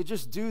know, if we could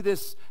just do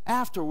this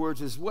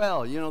afterwards as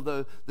well, you know,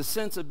 the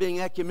sense of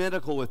being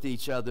ecumenical with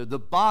each other, the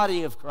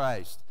body of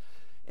Christ.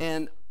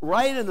 And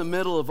right in the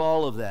middle of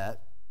all of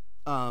that,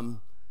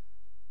 one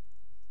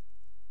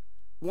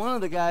of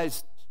the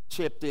guys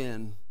chipped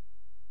in,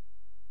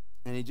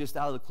 and he just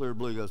out of the clear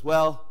blue goes,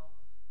 well,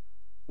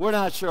 we're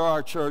not sure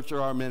our church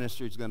or our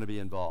ministry is going to be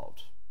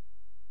involved.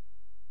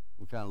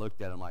 We kind of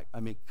looked at him like, I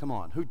mean, come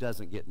on, who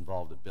doesn't get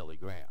involved in Billy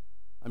Graham?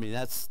 I mean,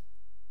 that's,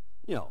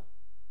 you know.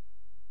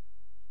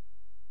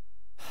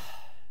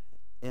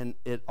 And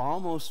it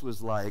almost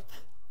was like,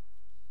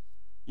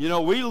 you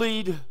know, we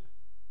lead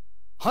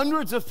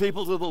hundreds of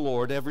people to the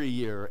Lord every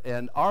year,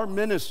 and our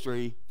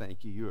ministry,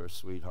 thank you, you're a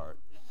sweetheart.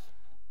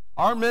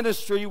 Our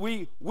ministry,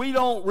 we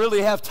don't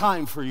really have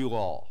time for you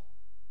all.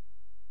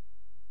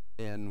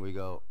 And we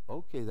go,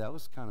 okay, that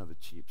was kind of a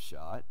cheap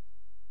shot,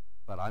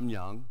 but I'm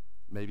young.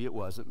 Maybe it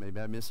wasn't.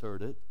 Maybe I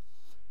misheard it.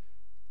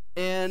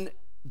 And,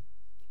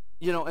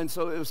 you know, and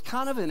so it was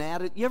kind of an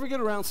attitude. You ever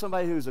get around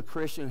somebody who's a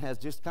Christian has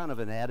just kind of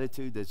an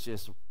attitude that's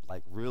just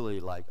like really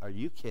like, are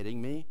you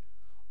kidding me?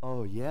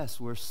 Oh, yes,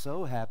 we're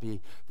so happy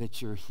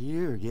that you're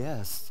here.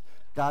 Yes,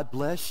 God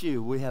bless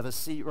you. We have a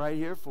seat right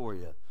here for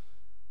you.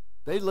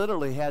 They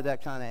literally had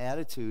that kind of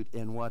attitude,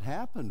 and what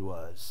happened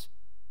was,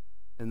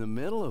 in the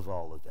middle of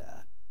all of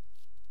that,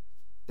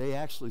 they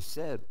actually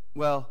said,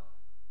 well,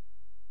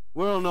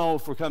 we don't know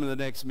if we're coming to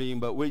the next meeting,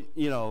 but we,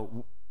 you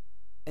know,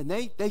 and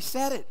they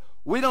said it.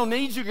 We don't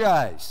need you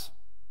guys.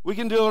 We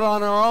can do it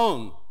on our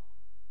own.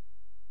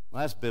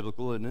 Well, that's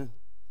biblical, isn't it?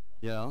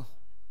 You know,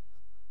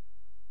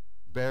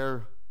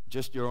 bear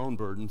just your own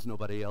burdens,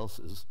 nobody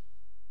else's.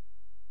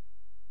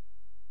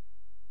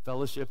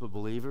 Fellowship of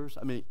believers.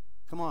 I mean,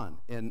 come on.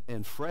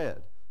 And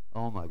Fred,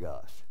 oh my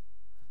gosh.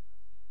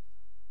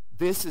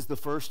 This is the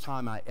first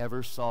time I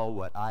ever saw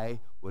what I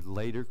would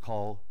later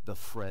call the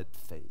Fred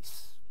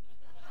face.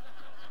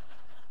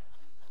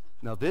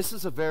 Now, this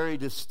is a very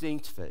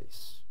distinct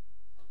face.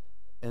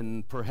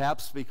 And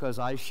perhaps because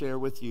I share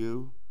with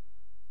you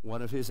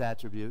one of his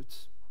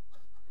attributes,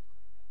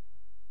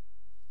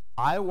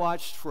 I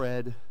watched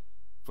Fred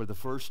for the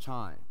first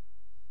time,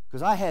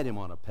 because I had him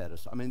on a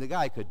pedestal. I mean, the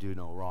guy could do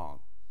no wrong,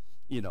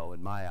 you know,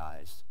 in my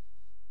eyes.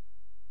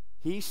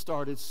 He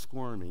started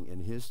squirming in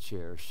his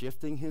chair,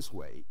 shifting his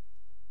weight.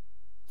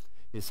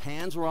 His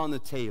hands were on the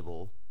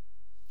table.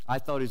 I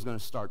thought he was going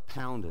to start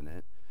pounding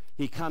it.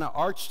 He kind of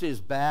arched his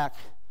back.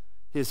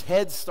 His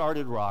head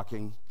started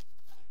rocking.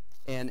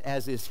 And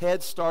as his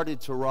head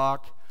started to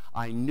rock,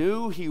 I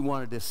knew he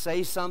wanted to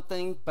say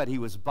something, but he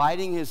was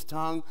biting his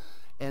tongue.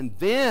 And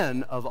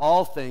then, of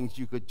all things,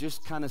 you could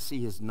just kind of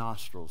see his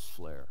nostrils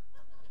flare.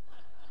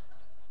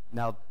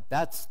 Now,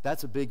 that's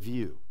a big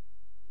view.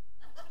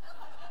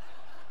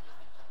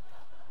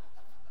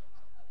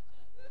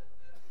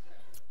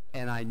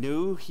 And I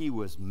knew he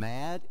was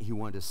mad. He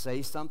wanted to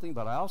say something,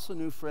 but I also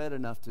knew Fred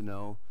enough to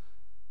know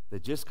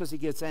that just because he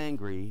gets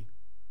angry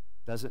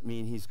doesn't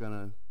mean he's going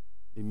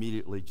to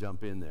immediately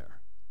jump in there.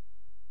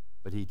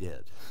 But he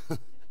did.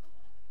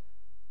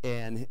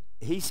 And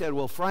he said,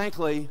 well,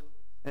 frankly,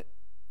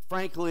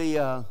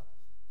 you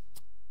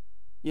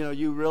know,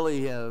 you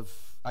really have,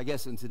 I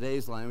guess in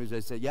today's language, they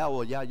say, yeah,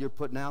 well, yeah, you're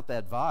putting out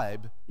that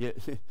vibe.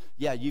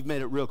 Yeah, you've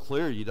made it real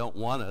clear you don't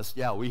want us.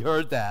 Yeah, we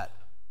heard that.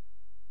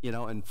 You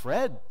know, and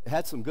Fred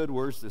had some good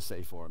words to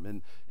say for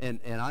him.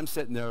 And I'm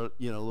sitting there,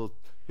 you know,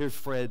 here's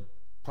Fred,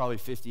 probably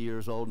 50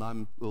 years old, and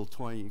I'm a little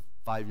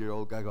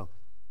 25-year-old guy going,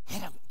 hit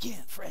him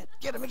again, Fred,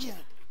 get him again.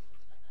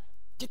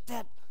 Get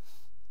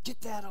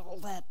that, all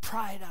that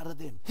pride out of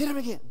them. Hit him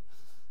again.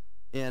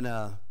 And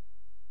the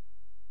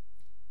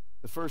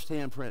first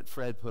handprint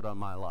Fred put on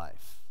my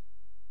life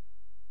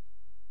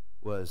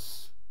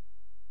was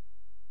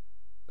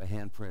the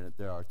handprint that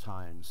there are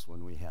times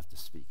when we have to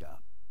speak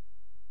up,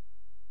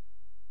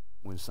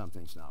 when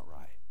something's not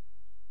right.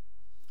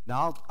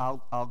 Now,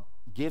 I'll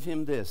give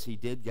him this. He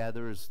did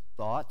gather his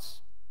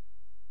thoughts.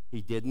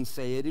 He didn't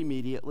say it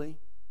immediately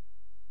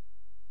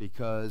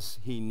because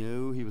he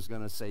knew he was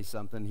going to say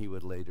something he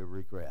would later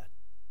regret.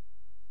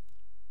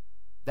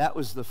 That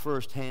was the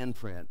first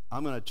handprint.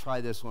 I'm going to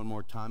try this one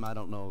more time. I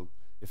don't know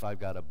if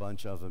I've got a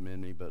bunch of them in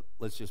me, but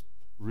let's just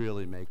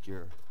really make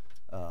your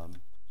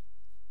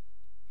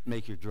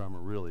drummer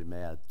really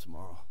mad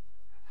tomorrow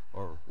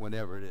or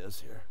whenever it is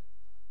here.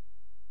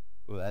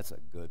 Well, that's a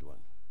good one.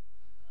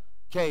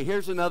 Okay,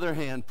 here's another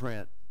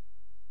handprint.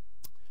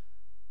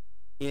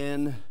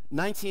 In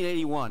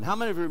 1981, how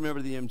many of you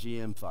remember the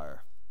MGM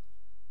fire?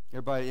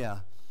 Everybody, yeah.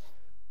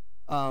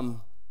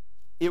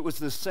 It was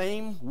the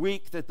same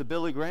week that the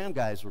Billy Graham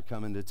guys were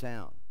coming to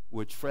town,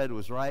 which Fred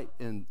was right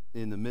in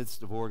the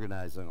midst of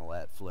organizing all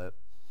that flip.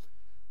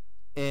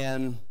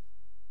 And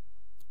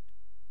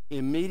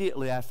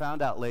immediately, I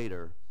found out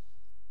later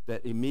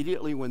that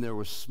immediately when there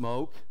was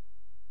smoke,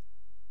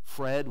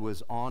 Fred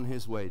was on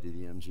his way to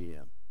the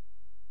MGM.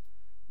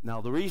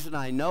 Now, the reason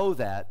I know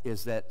that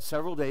is that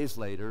several days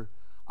later,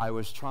 I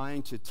was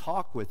trying to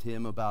talk with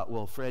him about,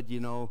 well, Fred,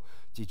 you know,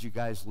 did you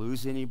guys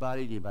lose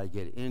anybody? Did anybody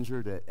get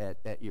injured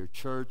at your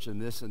church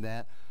and this and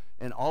that?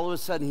 And all of a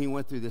sudden, he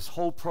went through this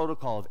whole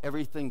protocol of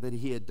everything that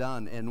he had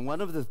done. And one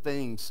of the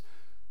things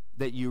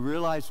that you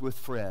realize with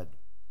Fred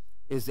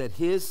is that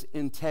his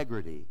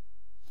integrity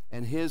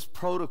and his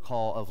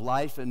protocol of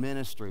life and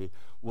ministry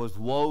was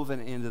woven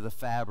into the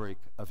fabric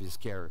of his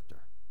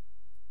character.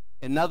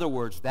 In other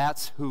words,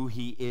 that's who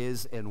he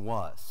is and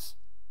was.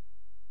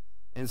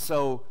 And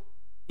so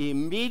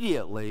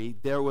immediately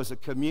there was a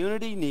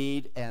community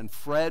need, and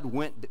Fred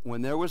went,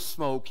 when there was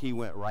smoke, he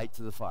went right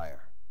to the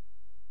fire.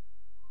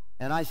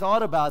 And I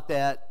thought about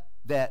that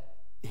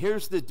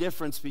here's the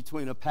difference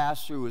between a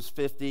pastor who was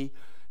 50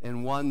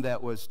 and one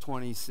that was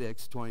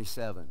 26,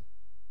 27.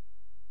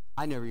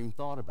 I never even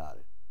thought about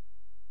it.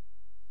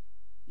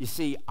 You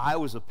see, I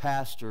was a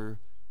pastor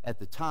at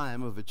the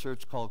time of a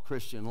church called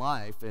Christian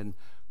Life, and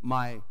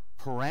my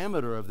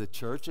parameter of the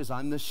church is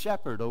I'm the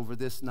shepherd over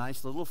this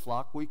nice little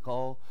flock we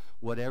call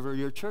whatever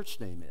your church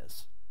name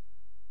is.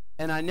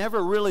 And I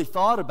never really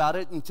thought about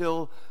it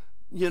until,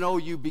 you know,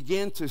 you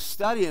begin to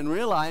study and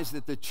realize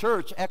that the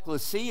church,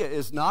 ecclesia,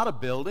 is not a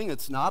building,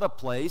 it's not a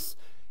place.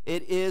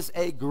 It is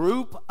a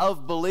group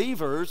of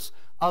believers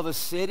of a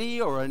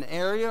city or an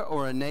area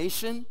or a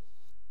nation.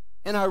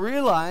 And I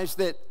realized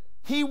that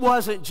he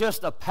wasn't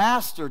just a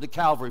pastor to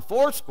Calvary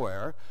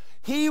Foursquare.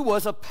 He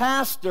was a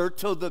pastor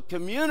to the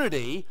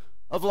community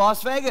of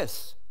Las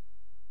Vegas.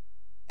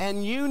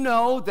 And you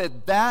know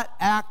that that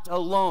act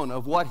alone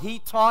of what he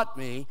taught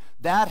me,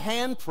 that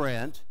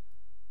handprint,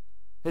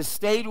 has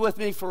stayed with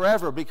me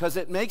forever, because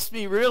it makes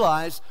me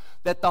realize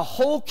that the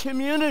whole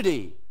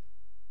community,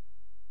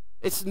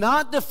 it's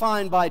not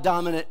defined by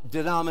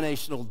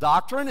denominational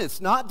doctrine.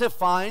 It's not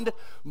defined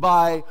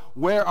by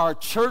where our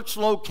church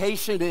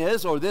location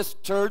is, or this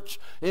church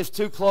is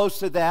too close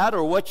to that,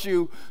 or what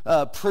you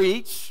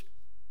preach.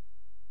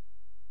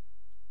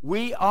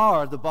 We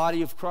are the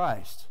body of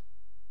Christ.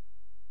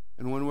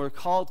 And when we're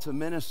called to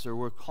minister,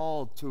 we're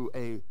called to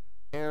an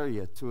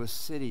area, to a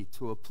city,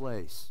 to a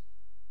place.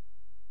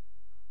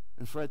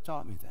 And Fred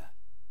taught me that.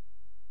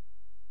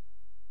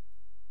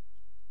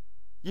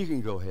 You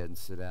can go ahead and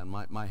sit down.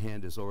 My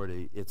hand is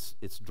already, it's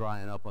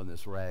drying up on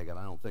this rag, and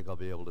I don't think I'll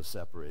be able to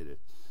separate it.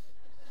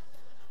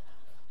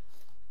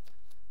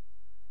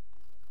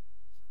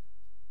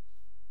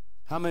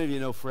 How many of you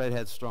know Fred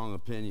had strong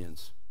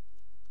opinions?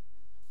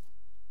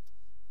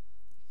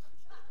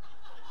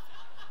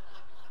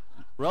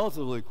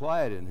 Relatively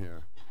quiet in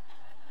here.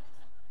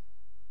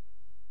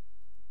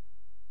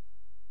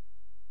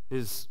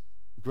 His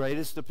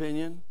greatest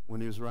opinion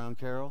when he was around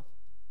Carol?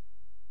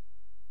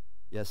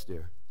 Yes,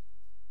 dear.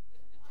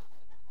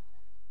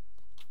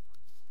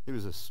 He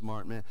was a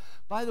smart man.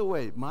 By the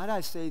way, might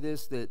I say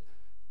this, that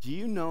do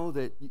you know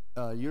that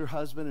your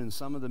husband and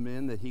some of the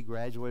men that he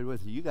graduated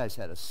with, you guys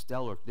had a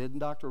stellar, didn't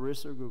Dr.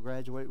 Risser go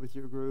graduate with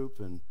your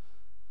group?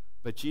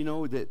 But you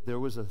know that there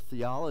was a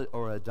theology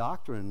or a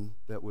doctrine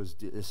that was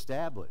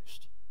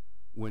established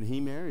when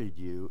he married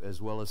you,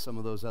 as well as some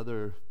of those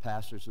other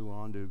pastors who went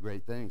on to do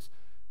great things.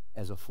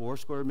 As a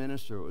Foursquare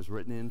minister, it was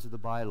written into the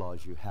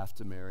bylaws, you have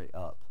to marry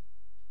up.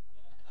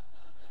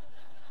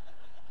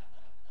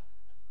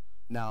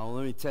 Now,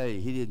 let me tell you,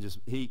 he didn't just,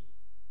 he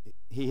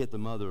hit the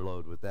mother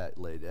load with that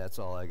lady. That's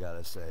all I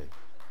got to say.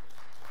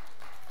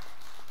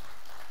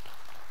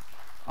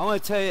 I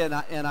want to tell you,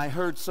 and I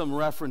heard some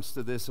reference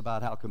to this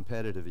about how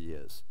competitive he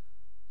is.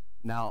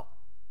 Now,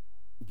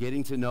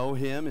 getting to know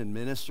him in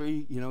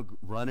ministry, you know,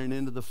 running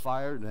into the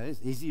fire,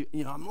 he's, you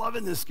know, I'm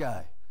loving this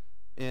guy.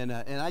 And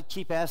I'd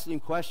keep asking him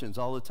questions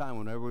all the time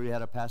whenever we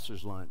had a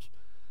pastor's lunch.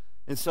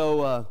 And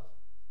so,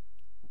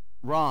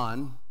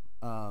 Ron,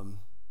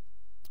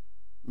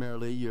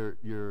 Marilee,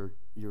 you're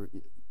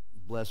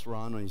bless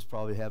Ron when he's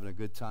probably having a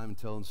good time and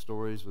telling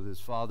stories with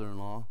his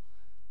father-in-law.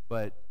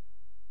 But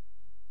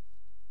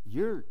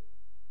your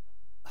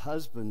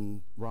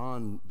husband,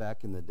 Ron,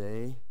 back in the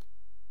day,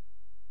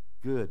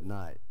 good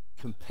night.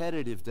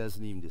 Competitive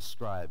doesn't even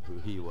describe who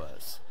he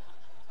was.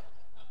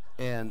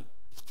 And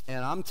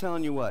I'm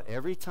telling you what,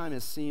 every time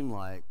it seemed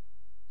like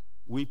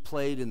we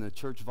played in the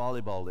church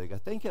volleyball league, I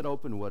think it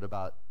opened,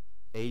 about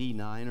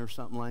 89 or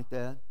something like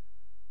that?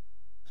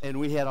 And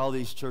we had all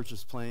these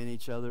churches playing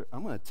each other.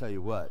 I'm going to tell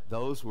you what,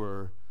 those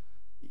were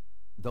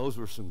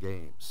some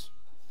games.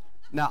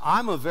 Now,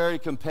 I'm a very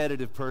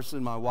competitive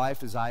person. My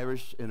wife is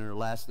Irish, and her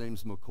last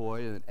name's McCoy,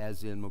 and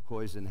as in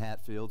McCoy's in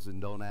Hatfields,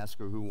 and don't ask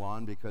her who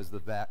won, because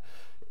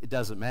it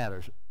doesn't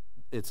matter.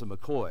 It's a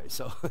McCoy,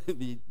 so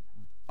the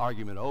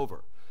argument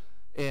over.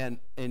 And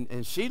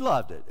she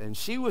loved it, and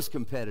she was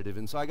competitive.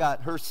 And so I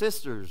got her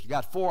sisters,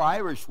 got 4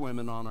 Irish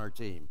women on our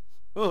team.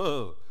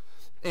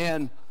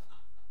 And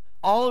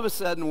all of a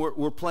sudden,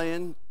 we're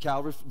playing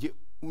Calvary.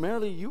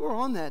 Marilee, you were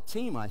on that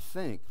team, I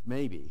think,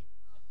 maybe.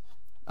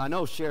 I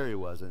know Sherry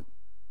wasn't.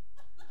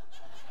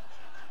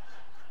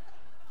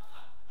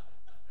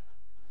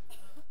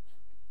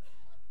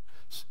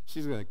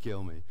 She's going to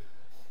kill me.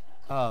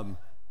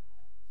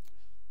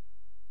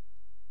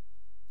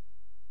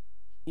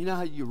 You know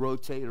how you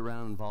rotate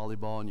around in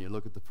volleyball and you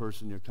look at the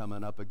person you're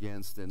coming up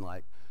against, and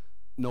like,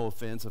 no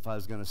offense, if I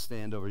was going to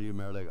stand over you,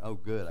 Mary, like, oh,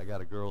 good, I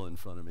got a girl in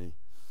front of me.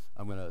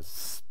 I'm going to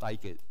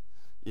spike it,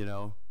 you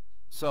know.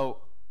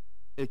 So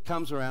it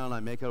comes around, I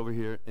make it over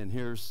here, and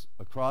here's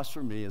across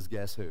from me is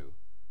guess who?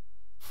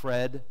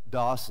 Fred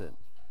Dawson.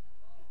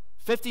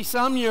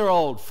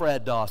 50-some-year-old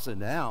Fred Dawson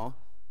now.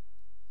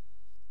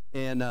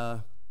 And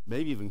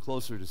maybe even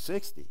closer to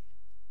 60.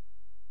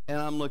 And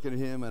I'm looking at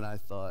him, and I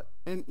thought,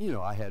 and, you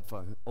know, I had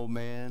fun. Oh,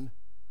 man,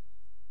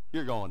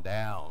 you're going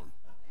down.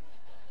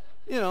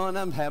 You know, and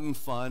I'm having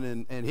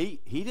fun, and he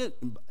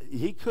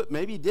could,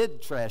 maybe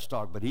did trash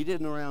talk, but he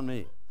didn't around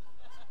me.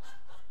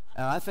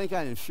 And I think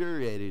I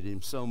infuriated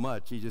him so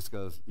much, he just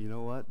goes, you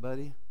know what,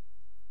 buddy?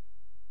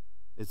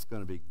 It's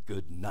going to be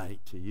good night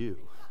to you.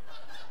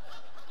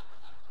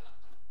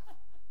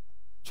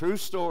 True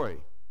story.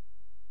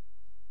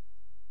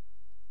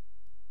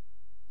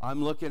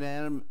 I'm looking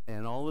at him,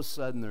 and all of a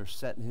sudden, they're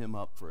setting him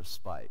up for a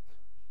spike.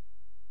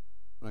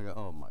 And I go,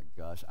 oh, my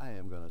gosh, I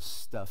am going to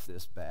stuff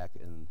this back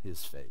in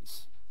his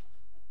face.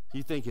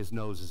 You think his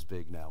nose is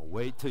big now.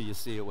 Wait till you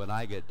see it when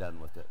I get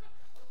done with it.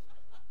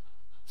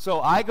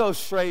 So I go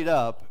straight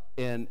up,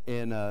 and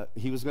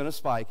he was going to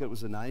spike. It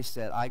was a nice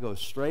set. I go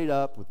straight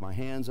up with my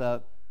hands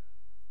up,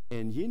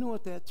 and you know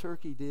what that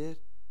turkey did?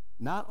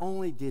 Not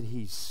only did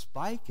he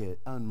spike it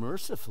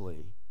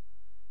unmercifully,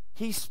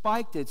 he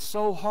spiked it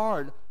so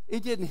hard,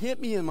 it didn't hit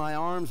me in my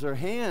arms or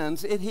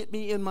hands, it hit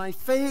me in my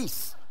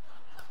face.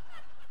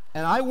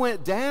 And I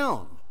went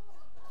down,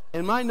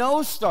 and my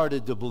nose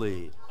started to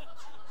bleed.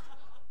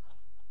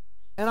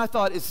 And I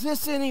thought, is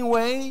this any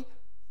way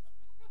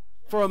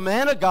for a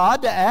man of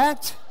God to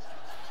act?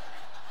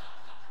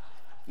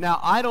 Now,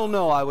 I don't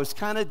know. I was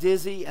kind of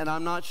dizzy, and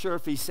I'm not sure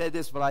if he said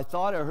this, but I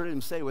thought I heard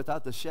him say,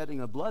 without the shedding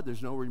of blood,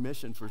 there's no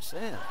remission for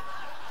sin.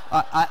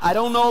 I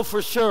don't know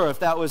for sure if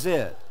that was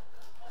it.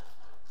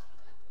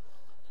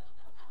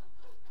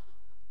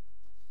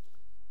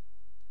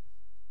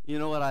 You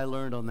know what I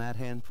learned on that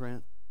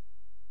handprint?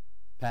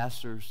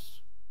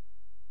 Pastors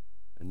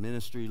and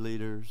ministry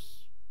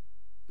leaders,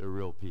 they're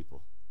real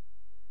people.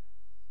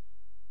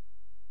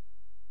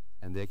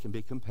 And they can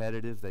be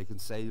competitive. They can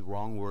say the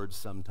wrong words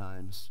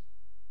sometimes.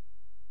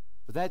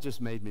 But that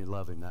just made me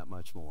love him that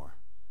much more.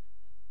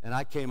 And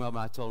I came up and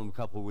I told him a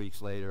couple of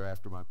weeks later,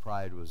 after my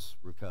pride was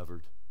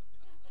recovered,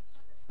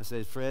 I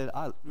said, Fred,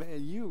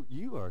 man,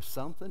 you are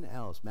something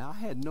else. Man, I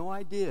had no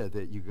idea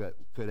that you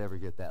could ever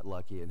get that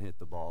lucky and hit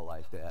the ball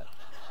like that.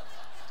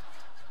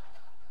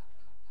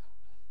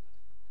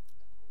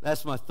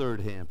 That's my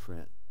third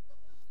handprint.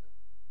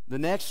 The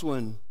next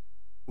one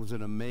was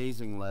an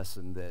amazing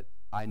lesson that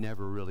I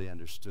never really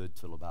understood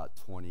till about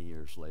 20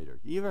 years later.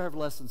 You ever have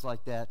lessons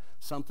like that?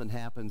 Something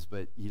happens,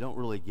 but you don't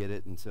really get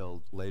it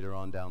until later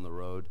on down the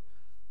road.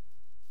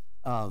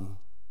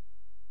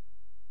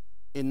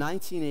 In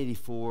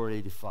 1984,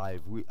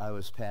 85, I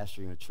was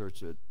pastoring a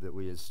church that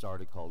we had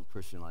started called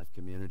Christian Life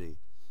Community.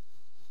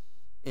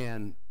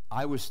 And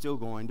I was still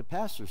going to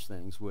pastors'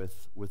 things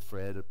with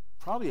Fred,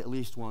 probably at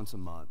least once a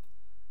month.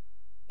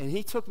 And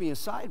he took me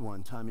aside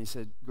one time. He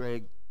said,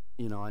 Greg,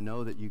 you know, I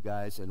know that you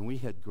guys, and we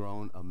had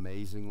grown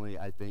amazingly.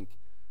 I think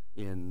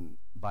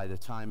by the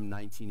time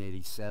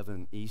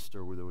 1987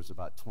 Easter, where there was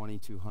about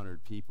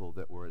 2,200 people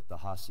that were at the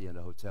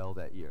Hacienda Hotel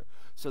that year.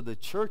 So the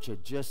church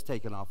had just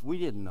taken off. We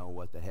didn't know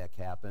what the heck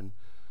happened.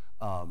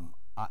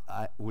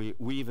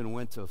 We even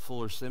went to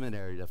Fuller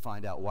Seminary to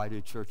find out, why do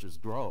churches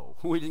grow?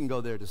 We didn't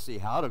go there to see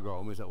how to grow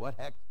them. We said, what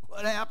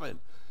happened?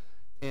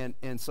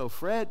 And so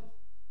Fred,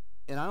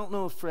 and I don't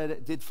know if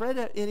did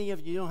Fred, any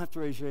of you don't have to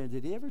raise your hand,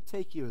 did he ever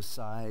take you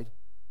aside?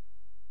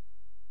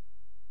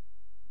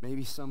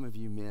 Maybe some of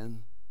you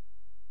men,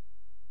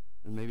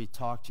 and maybe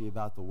talk to you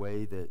about the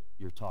way that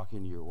you're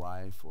talking to your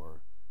wife,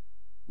 or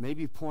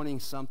maybe pointing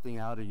something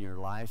out in your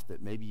life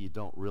that maybe you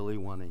don't really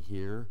want to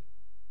hear,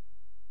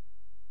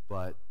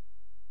 but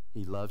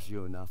he loves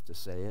you enough to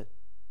say it.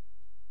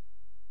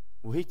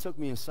 Well, he took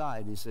me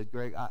aside and he said,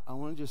 Greg, I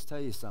want to just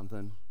tell you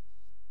something.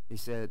 He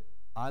said,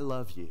 I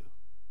love you,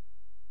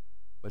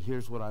 but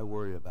here's what I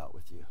worry about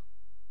with you.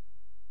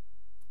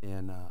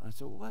 And I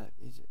said, what?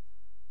 He said,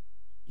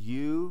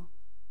 you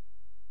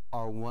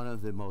are one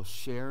of the most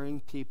sharing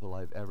people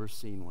I've ever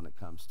seen when it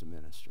comes to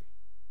ministry.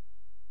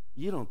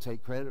 You don't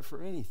take credit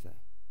for anything.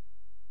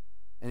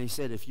 And he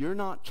said, if you're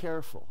not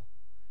careful,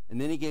 and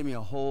then he gave me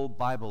a whole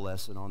Bible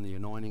lesson on the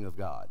anointing of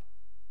God.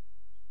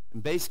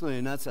 And basically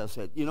in that sense,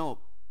 I said, you know,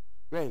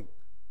 Greg,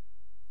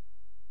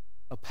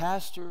 a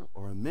pastor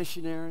or a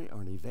missionary or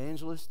an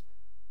evangelist,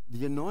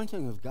 the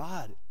anointing of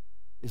God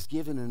is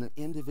given on an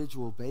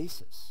individual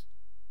basis.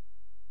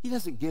 He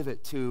doesn't give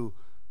it to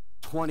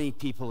 20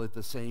 people at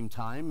the same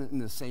time in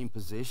the same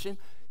position.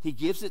 He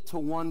gives it to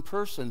one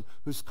person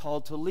who's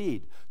called to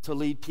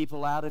lead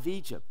people out of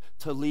Egypt,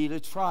 to lead a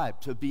tribe,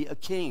 to be a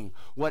king,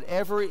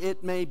 whatever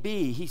it may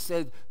be. He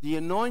said the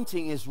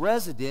anointing is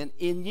resident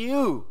in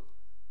you.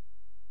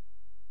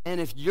 And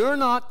if you're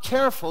not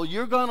careful,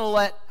 you're going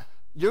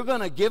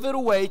to give it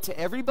away to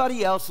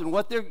everybody else, and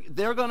what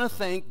they're going to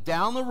think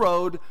down the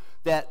road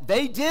that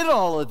they did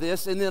all of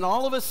this, and then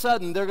all of a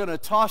sudden they're going to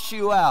toss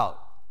you out.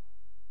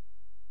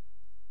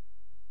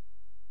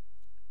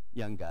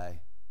 Young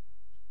guy.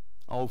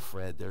 Oh,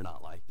 Fred, they're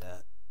not like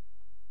that.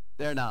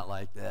 They're not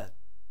like that.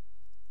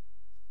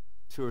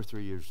 2 or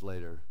 3 years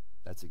later,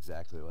 that's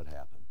exactly what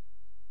happened.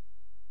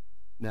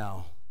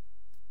 Now,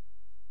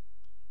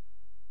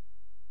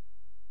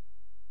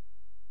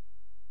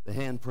 the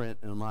handprint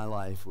in my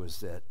life was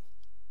that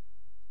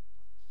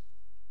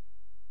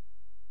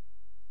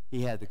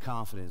he had the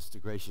confidence to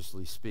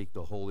graciously speak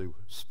the Holy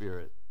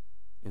Spirit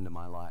into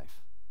my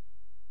life.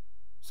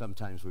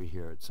 Sometimes we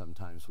hear it,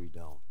 sometimes we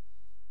don't.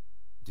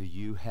 Do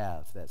you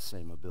have that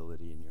same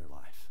ability in your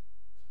life?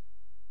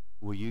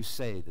 Will you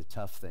say the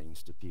tough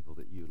things to people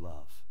that you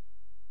love?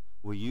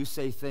 Will you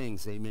say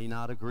things they may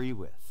not agree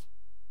with,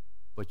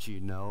 but you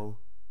know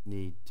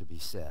need to be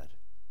said?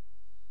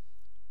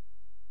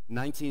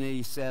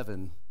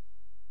 1987,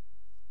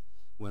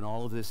 when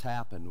all of this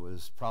happened,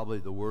 was probably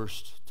the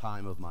worst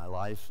time of my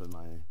life and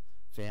my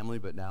family,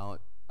 but now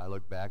I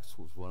look back, it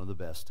was one of the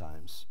best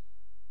times.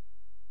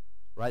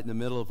 Right in the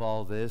middle of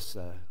all this,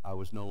 I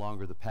was no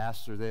longer the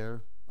pastor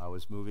there. I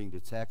was moving to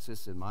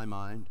Texas in my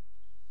mind.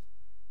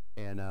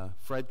 And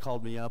Fred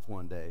called me up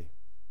one day.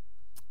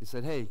 He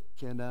said, hey,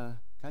 can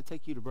I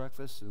take you to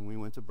breakfast? And we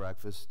went to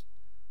breakfast.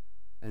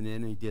 And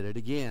then he did it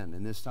again.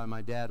 And this time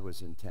my dad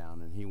was in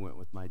town, and he went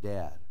with my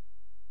dad.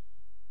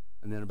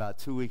 And then about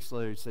 2 weeks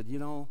later, he said, you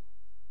know,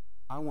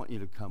 I want you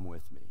to come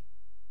with me.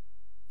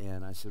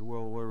 And I said,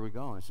 well, where are we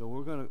going?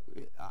 So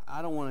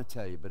I don't want to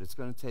tell you, but it's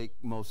going to take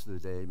most of the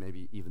day,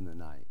 maybe even the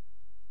night.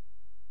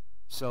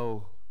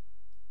 So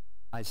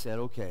I said,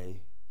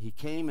 okay. He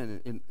came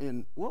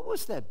in what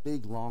was that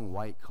big, long,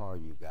 white car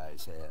you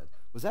guys had?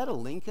 Was that a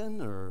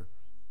Lincoln or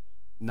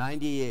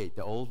 98,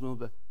 the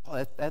Oldsmobile?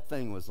 Oh, that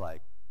thing was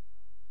like,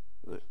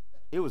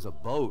 it was a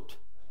boat.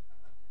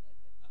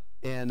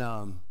 And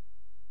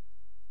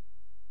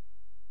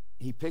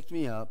he picked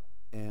me up,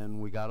 and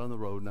we got on the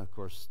road. And, of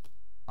course,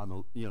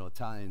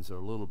 Italians are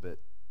a little bit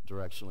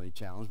directionally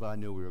challenged, but I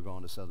knew we were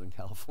going to Southern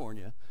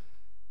California.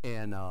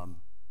 And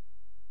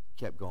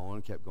kept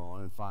going,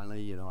 and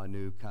finally, I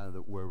knew kind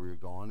of where we were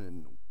going,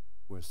 and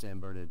we're in San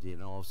Bernardino,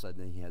 and all of a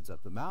sudden he heads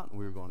up the mountain.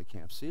 We were going to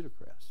Camp Cedar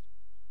Crest.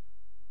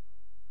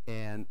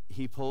 And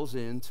he pulls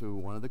into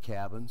one of the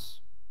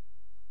cabins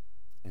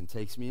and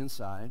takes me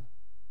inside,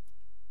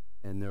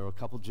 and there were a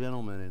couple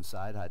gentlemen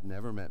inside I'd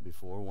never met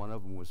before. One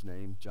of them was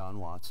named John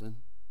Watson,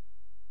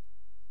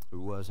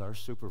 who was our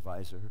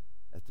supervisor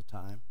at the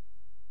time.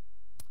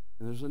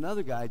 And there's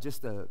another guy,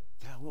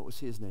 what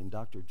was his name?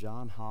 Dr.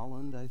 John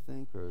Holland, I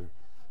think, or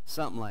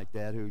something like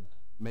that, who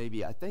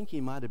I think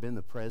he might have been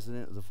the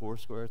president of the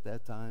Foursquare at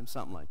that time,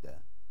 something like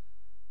that.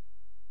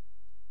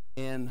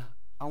 And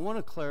I want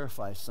to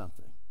clarify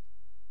something.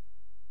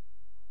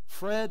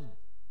 Fred,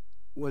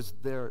 was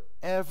there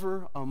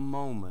ever a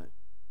moment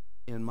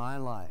in my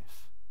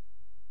life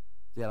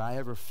that I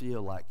ever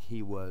feel like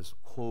he was,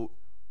 quote,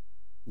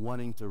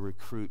 wanting to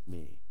recruit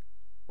me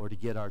or to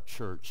get our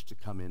church to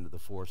come into the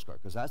Foursquare?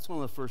 Because that's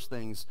one of the first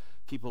things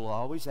people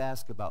always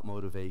ask about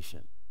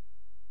motivation.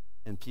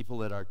 And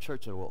people at our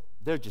church are, well,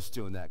 they're just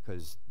doing that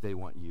because they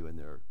want you in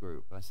their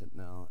group. I said,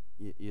 no,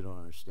 you don't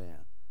understand.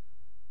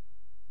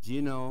 Do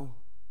you know,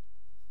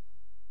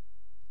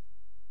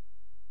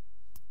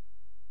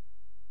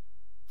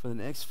 for the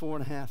next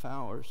 4.5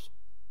 hours,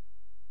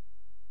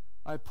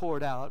 I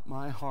poured out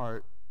my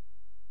heart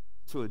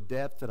to a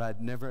depth that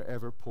I'd never,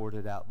 ever poured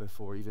it out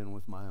before, even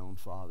with my own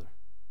father.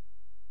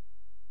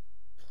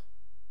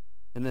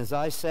 And as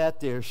I sat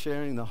there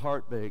sharing the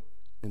heartbreak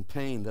and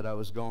pain that I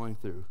was going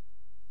through,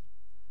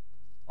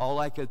 all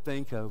I could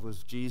think of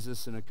was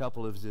Jesus and a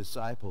couple of his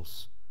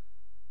disciples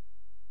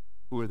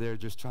who were there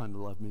just trying to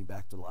love me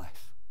back to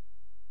life.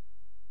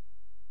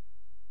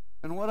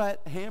 And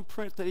what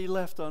handprint that he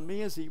left on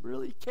me is he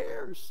really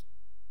cares.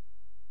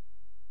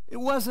 It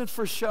wasn't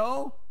for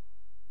show.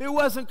 It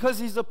wasn't because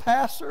he's a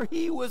pastor.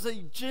 He was a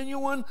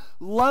genuine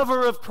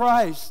lover of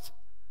Christ.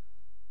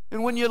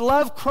 And when you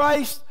love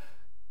Christ,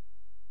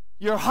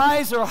 your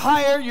highs are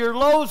higher, your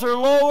lows are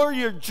lower,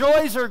 your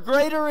joys are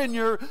greater, and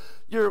your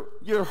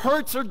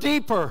hurts are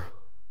deeper.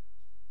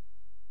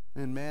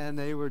 And man,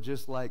 they were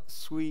just like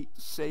sweet,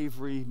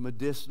 savory,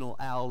 medicinal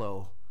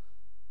aloe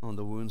on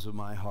the wounds of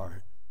my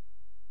heart.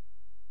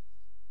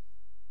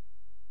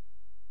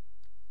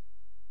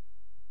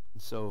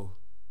 And so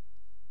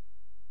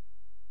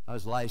I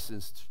was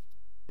licensed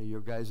at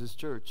your guys'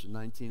 church in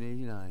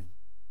 1989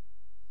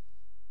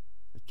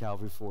 at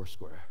Calvary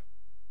Foursquare.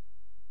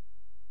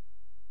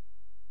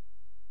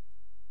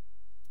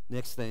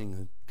 Next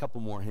thing, a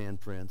couple more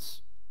handprints.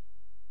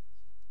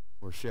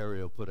 Or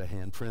Sherry will put a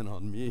handprint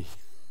on me.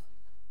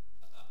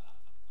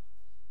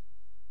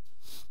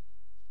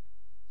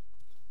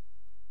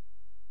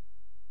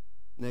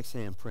 Next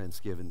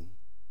handprint's given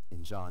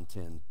in John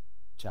 10,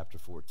 chapter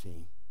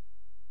 14.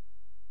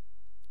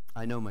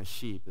 I know my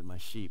sheep, and my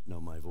sheep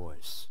know my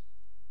voice.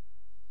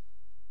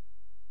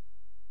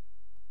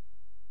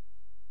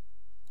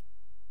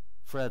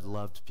 Fred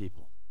loved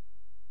people.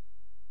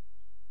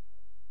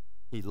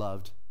 He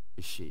loved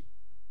his sheep.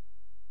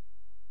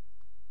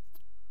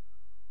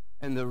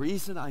 And the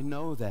reason I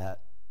know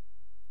that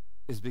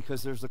is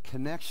because there's a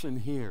connection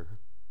here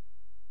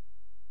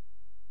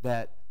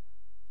that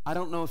I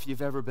don't know if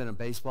you've ever been a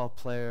baseball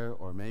player,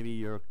 or maybe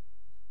you're a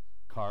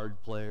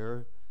card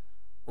player,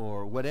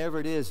 or whatever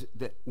it is,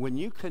 that when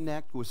you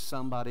connect with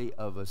somebody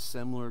of a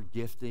similar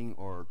gifting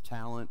or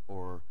talent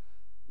or,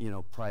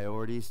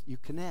 priorities, you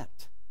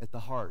connect at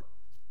the heart.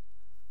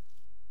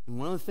 And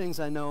one of the things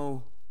I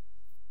know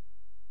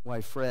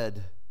why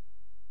Fred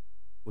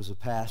was a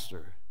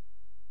pastor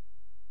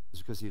is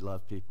because he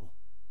loved people.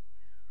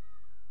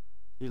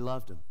 He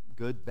loved them.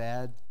 Good,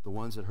 bad, the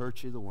ones that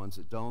hurt you, the ones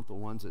that don't, the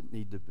ones that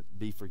need to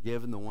be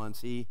forgiven, the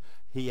ones he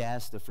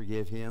asked to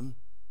forgive him.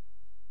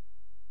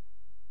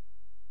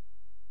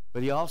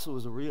 But he also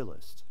was a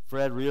realist.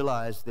 Fred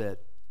realized that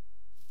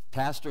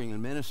pastoring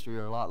and ministry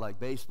are a lot like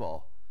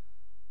baseball.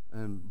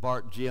 And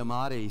Bart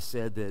Giamatti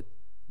said that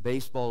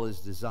baseball is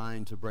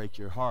designed to break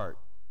your heart.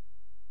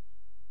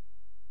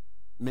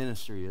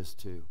 Ministry is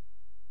too.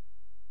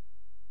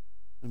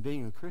 And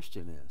being a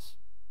Christian is.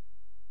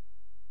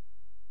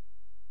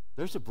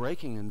 There's a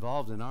breaking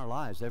involved in our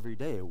lives every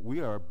day. We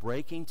are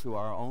breaking to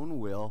our own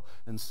will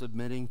and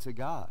submitting to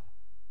God.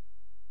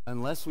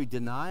 Unless we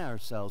deny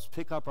ourselves,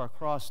 pick up our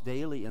cross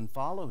daily and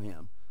follow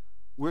him.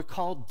 We're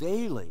called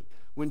daily.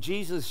 When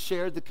Jesus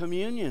shared the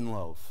communion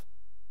loaf,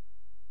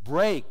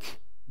 break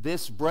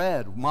this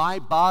bread, my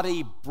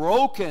body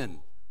broken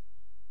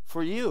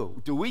for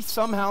you. Do we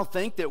somehow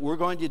think that we're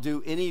going to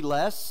do any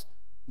less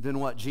than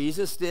what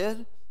Jesus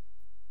did?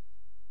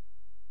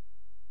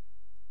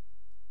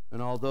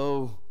 And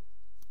although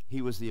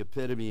he was the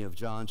epitome of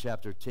John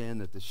chapter 10,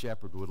 that the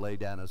shepherd would lay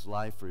down his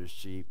life for his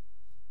sheep,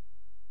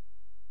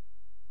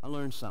 I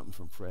learned something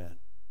from Fred.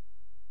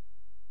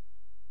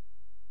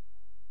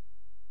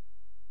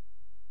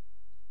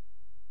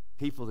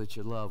 People that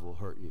you love will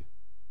hurt you.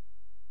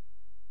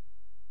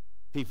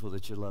 People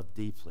that you love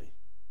deeply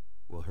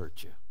will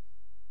hurt you.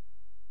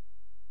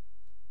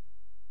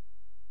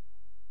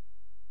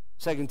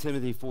 2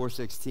 Timothy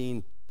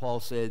 4:16, Paul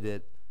said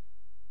that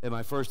at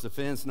my first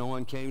offense, no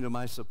one came to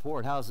my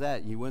support. How's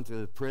that? You went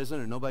to prison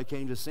and nobody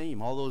came to see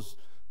him. All those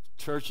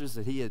churches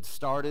that he had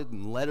started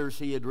and letters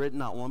he had written,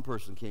 not one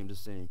person came to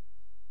see him.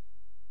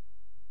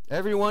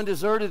 Everyone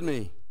deserted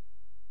me.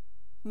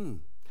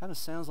 Kind of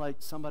sounds like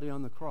somebody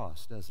on the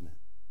cross, doesn't it?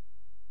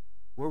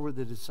 Where were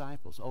the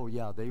disciples? Oh,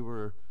 yeah, they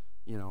were,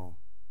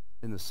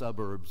 in the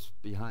suburbs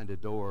behind a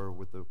door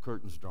with the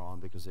curtains drawn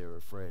because they were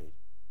afraid.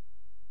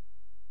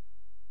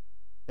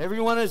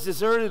 Everyone has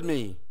deserted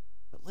me.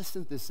 But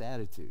listen to this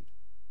attitude.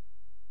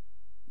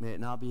 May it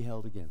not be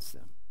held against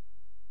them.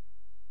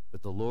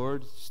 But the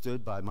Lord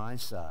stood by my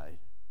side,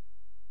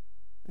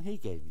 and he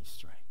gave me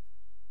strength.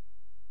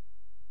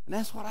 And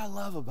that's what I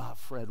love about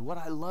Fred, what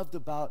I loved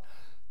about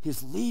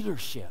his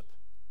leadership.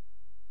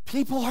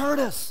 People hurt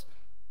us.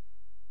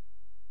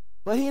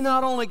 But he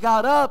not only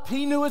got up,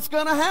 he knew it's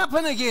going to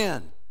happen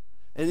again.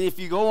 And if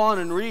you go on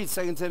and read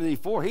 2 Timothy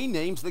 4, he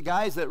names the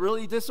guys that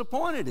really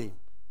disappointed him.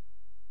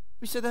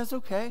 He said, that's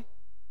okay.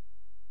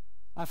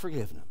 I've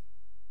forgiven him.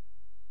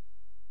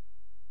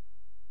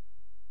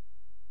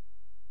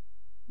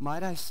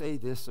 Might I say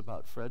this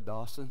about Fred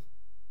Dawson?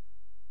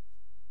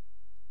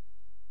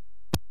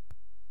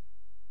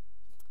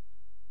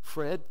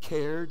 Fred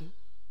cared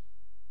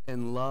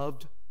and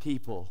loved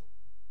people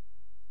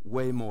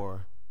way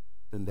more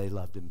than they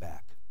loved him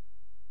back.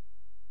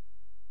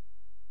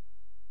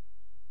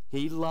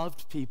 He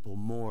loved people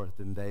more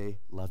than they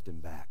loved him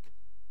back.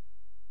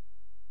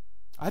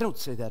 I don't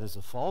say that as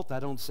a fault. I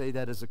don't say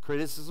that as a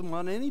criticism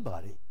on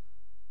anybody.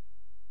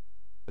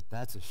 But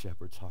that's a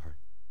shepherd's heart.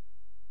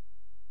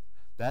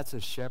 That's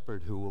a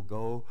shepherd who will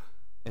go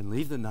and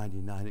leave the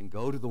 99 and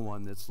go to the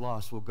one that's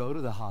lost, will go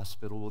to the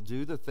hospital, will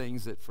do the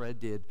things that Fred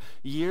did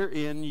year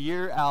in,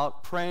 year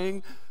out,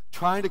 praying,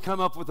 trying to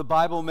come up with a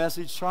Bible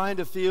message, trying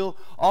to feel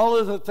all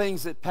of the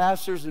things that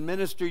pastors and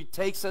ministry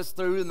takes us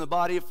through in the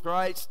body of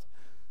Christ.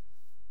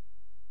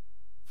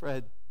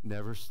 Fred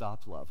never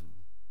stopped loving.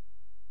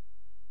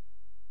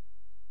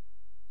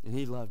 And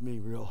he loved me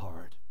real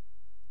hard.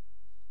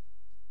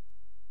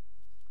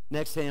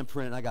 Next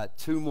handprint, I got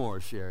two more,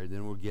 Sherry,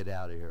 then we'll get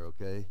out of here,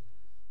 okay?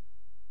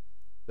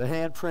 The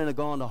handprint of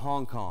going to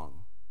Hong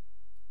Kong.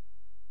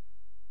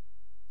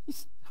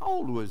 How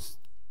old was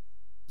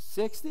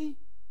 60?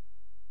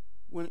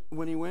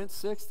 When he went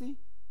 60?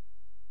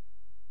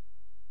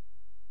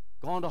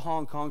 Going to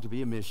Hong Kong to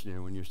be a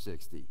missionary when you're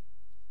 60.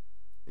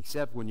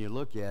 Except when you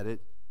look at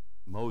it,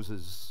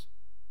 Moses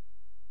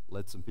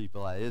led some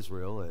people out of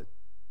Israel at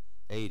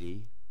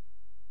 80.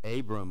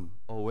 Abram,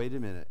 oh, wait a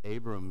minute.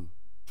 Abram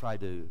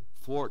tried to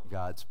thwart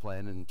God's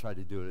plan and tried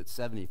to do it at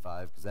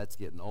 75 because that's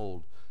getting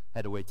old.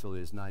 Had to wait till he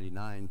was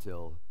 99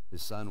 till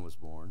his son was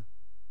born.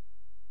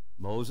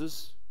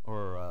 Moses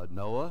or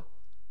Noah,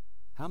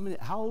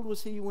 how old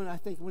was he when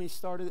he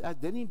started?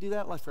 Didn't he do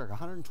that like for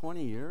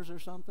 120 years or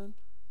something?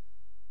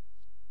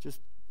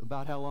 Just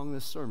about how long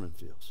this sermon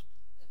feels.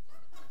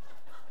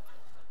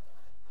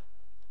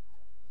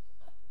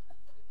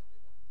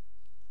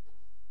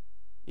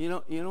 You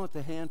know what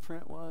the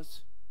handprint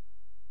was?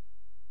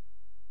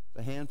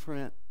 The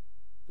handprint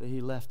that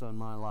he left on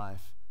my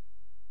life.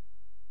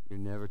 You're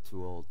never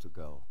too old to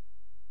go.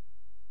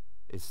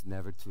 It's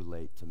never too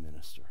late to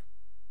minister.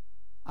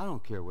 I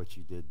don't care what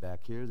you did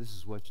back here. This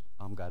is what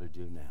I'm got to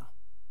do now.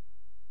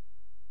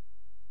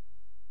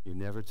 You're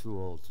never too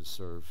old to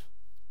serve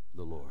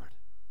the Lord.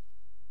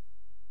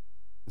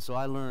 And so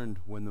I learned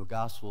when the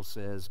gospel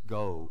says,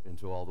 go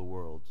into all the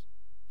world.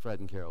 Fred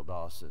and Carol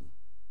Dawson,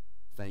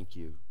 thank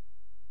you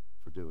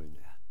for doing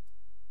that.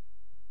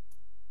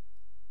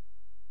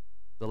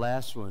 The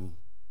last one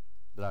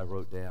that I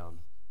wrote down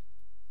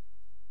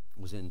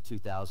was in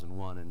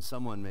 2001, and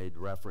someone made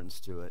reference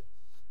to it.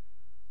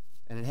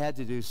 And it had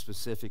to do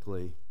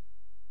specifically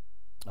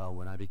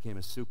when I became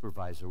a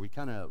supervisor. We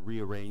kind of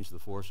rearranged the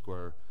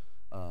Foursquare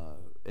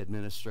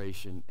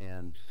administration,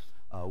 and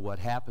what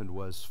happened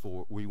was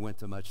we went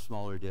to much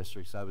smaller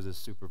districts. I was a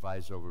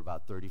supervisor over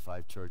about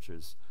 35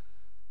 churches.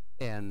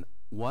 And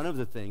one of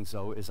the things,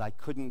 though, is I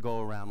couldn't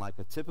go around like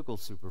a typical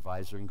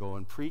supervisor and go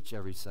and preach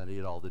every Sunday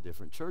at all the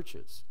different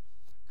churches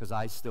because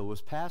I still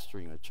was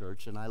pastoring a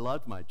church, and I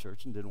loved my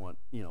church and didn't want,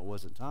 it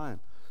wasn't time.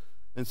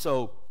 And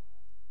so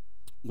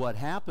what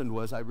happened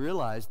was I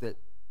realized that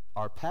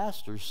our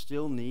pastors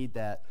still need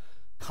that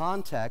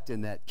contact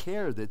and that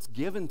care that's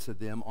given to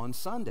them on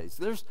Sundays.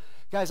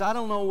 Guys, I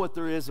don't know what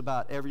there is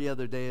about every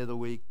other day of the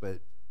week, but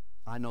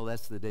I know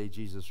that's the day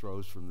Jesus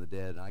rose from the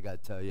dead, and I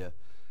got to tell you,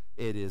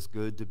 it is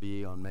good to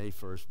be on May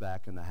 1st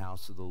back in the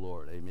house of the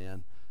Lord.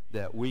 Amen.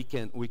 That we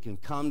can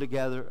come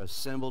together,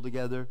 assemble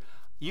together.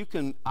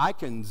 I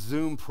can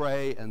Zoom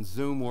pray and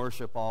Zoom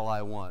worship all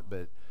I want,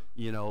 but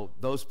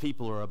those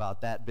people are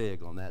about that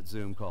big on that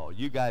Zoom call.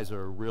 You guys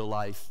are real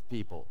life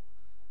people.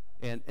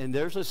 And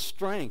there's a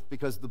strength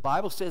because the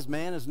Bible says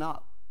man is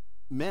not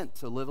meant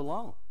to live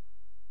alone.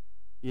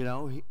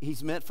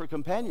 He's meant for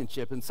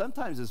companionship. And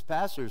sometimes as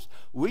pastors,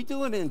 we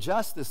do an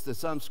injustice to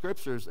some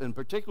scriptures, and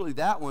particularly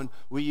that one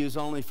we use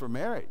only for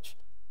marriage.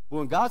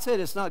 When God said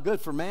it's not good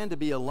for man to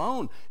be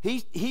alone,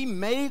 he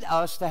made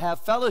us to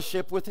have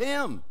fellowship with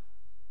him.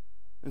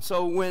 And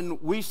so when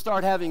we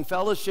start having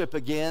fellowship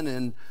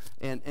again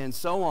and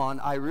so on,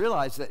 I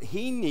realized that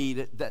he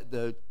needed, that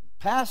the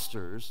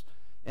pastors,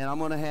 and I'm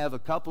going to have a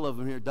couple of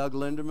them here. Doug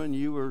Linderman,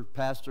 you were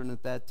pastoring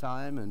at that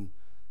time,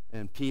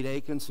 and Pete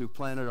Akins, who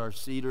planted our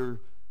Cedar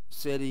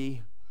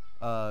City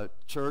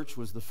church,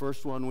 was the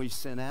first one we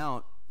sent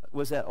out.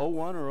 Was that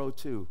 01 or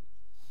 02?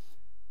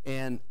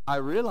 And I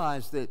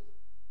realized that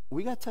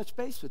we got to touch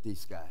base with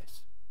these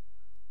guys.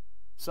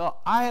 So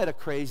I had a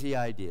crazy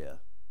idea.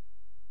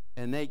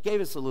 And they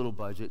gave us a little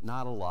budget,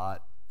 not a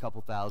lot, a couple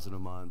thousand a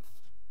month,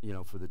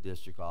 for the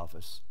district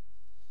office.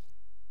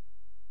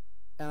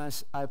 And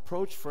I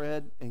approached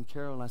Fred and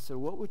Carol, and I said,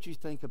 what would you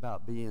think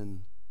about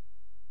being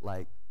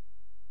like,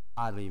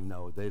 I don't even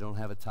know, they don't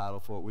have a title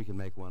for it, we can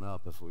make one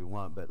up if we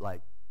want, but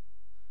like,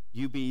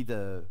 you be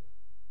the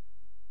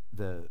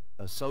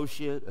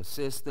associate,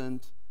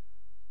 assistant,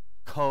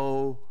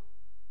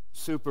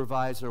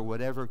 co-supervisor,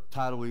 whatever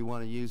title we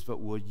want to use, but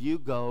will you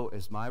go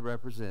as my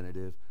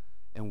representative,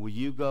 and will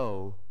you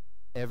go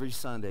every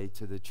Sunday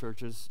to the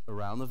churches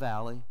around the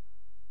valley,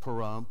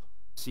 Pahrump,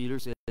 Cedar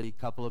City, a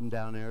couple of them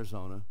down in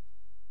Arizona,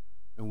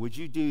 and would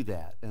you do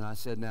that? And I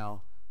said,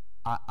 now,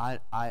 I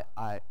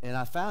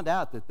found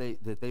out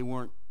that they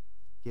weren't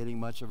getting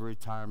much of a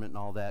retirement and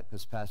all that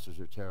because pastors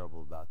are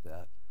terrible about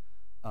that.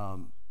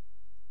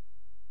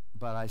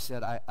 But I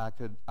said,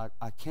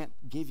 I can't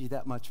give you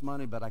that much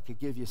money, but I could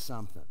give you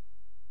something.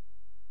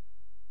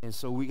 And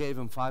so we gave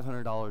them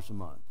 $500 a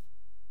month.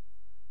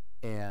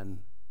 And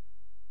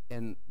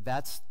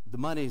that's, the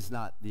money is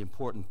not the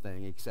important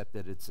thing, except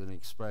that it's an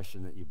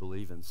expression that you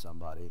believe in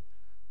somebody.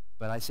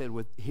 But I said,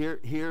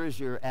 here is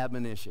your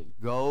admonition.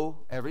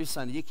 Go every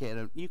Sunday.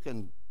 You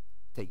can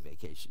take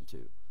vacation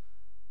too.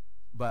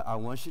 But I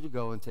want you to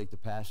go and take the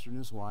pastor and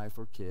his wife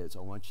or kids. I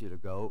want you to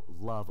go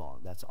love on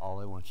them. That's all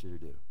I want you to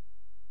do.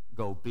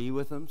 Go be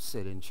with them,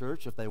 sit in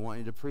church. If they want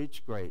you to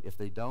preach, great. If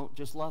they don't,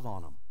 just love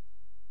on them.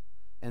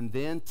 And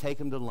then take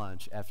them to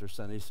lunch after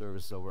Sunday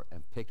service is over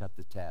and pick up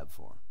the tab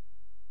for them.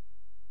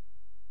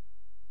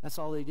 That's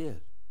all they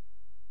did.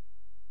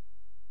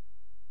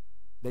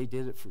 They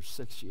did it for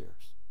 6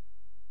 years.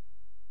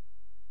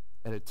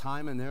 At a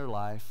time in their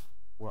life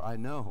where I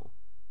know,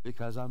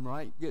 because I'm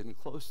getting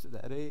close to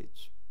that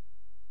age,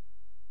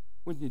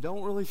 when you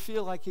don't really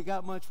feel like you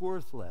got much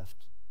worth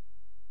left.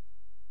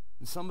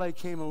 And somebody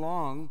came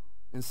along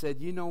and said,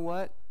 you know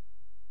what?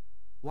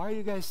 Why are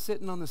you guys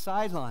sitting on the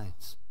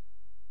sidelines?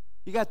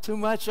 You got too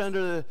much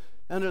under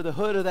the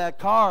hood of that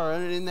car,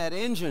 in that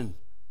engine.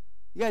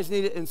 You guys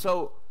need it. And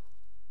so,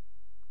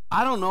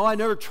 I don't know. I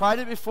never tried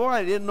it before.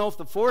 I didn't know if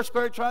the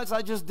Foursquare tried it, so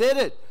I just did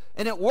it.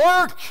 And it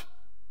worked.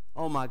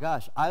 Oh, my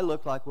gosh. I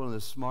look like one of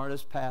the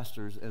smartest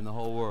pastors in the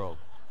whole world.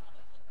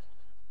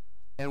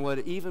 And what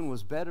even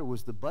was better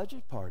was the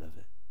budget part of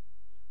it.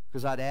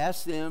 Because I'd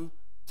ask them,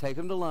 take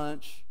them to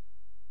lunch,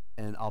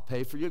 and I'll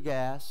pay for your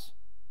gas,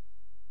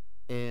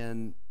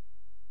 and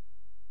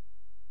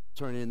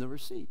turn in the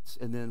receipts,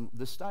 and then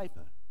the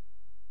stipend.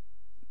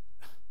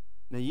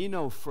 Now, you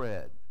know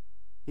Fred.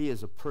 He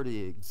is a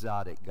pretty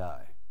exotic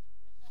guy.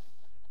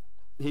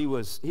 He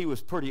was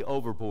pretty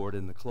overboard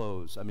in the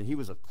clothes. I mean, he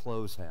was a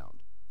clothes hound.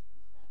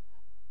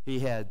 He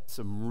had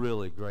some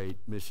really great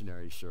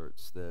missionary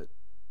shirts that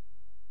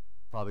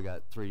probably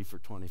got 3 for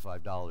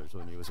 $25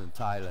 when he was in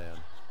Thailand.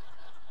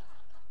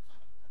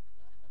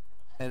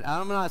 And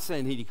I'm not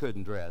saying he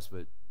couldn't dress,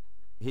 but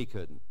he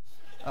couldn't.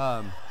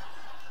 And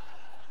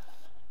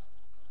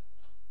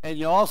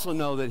you also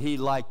know that he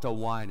liked to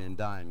wine and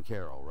dine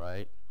Carol,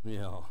 right? You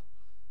know.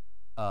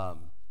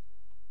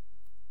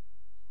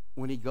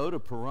 When you go to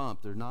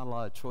Pahrump, there's not a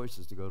lot of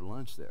choices to go to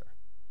lunch there.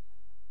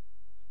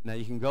 Now,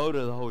 you can go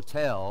to the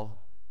hotel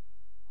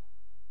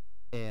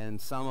and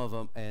some of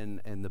them,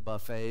 and the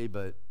buffet,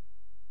 but,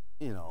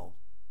 you know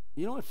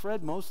what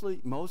Fred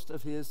most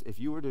of his, if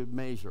you were to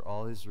measure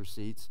all his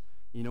receipts,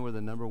 you know where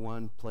the number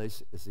one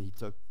place is he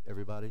took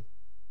everybody?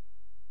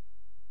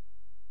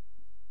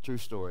 True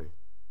story,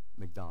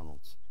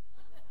 McDonald's.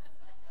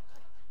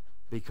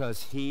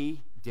 Because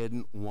he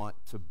didn't want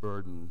to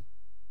burden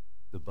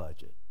the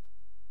budget.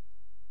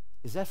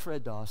 Is that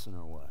Fred Dawson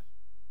or what?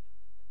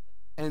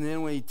 And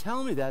then when he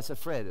tell me that, I said,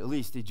 Fred, at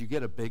least did you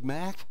get a Big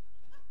Mac?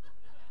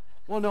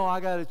 Well, no,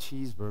 I got a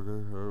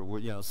cheeseburger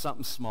or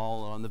something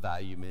small on the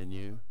value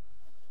menu.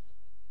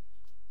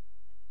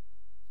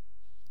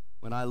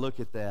 When I look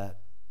at that,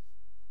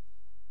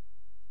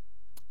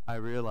 I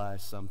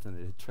realize something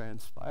that had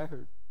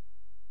transpired.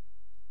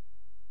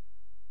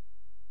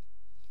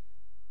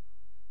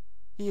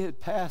 He had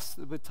passed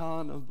the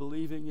baton of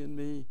believing in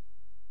me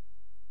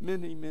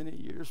many, many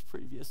years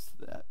previous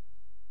to that.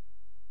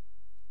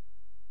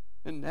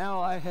 And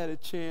now I had a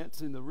chance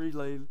in the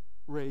relay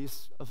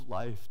race of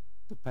life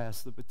to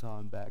pass the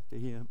baton back to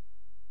him.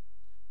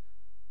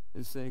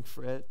 And saying,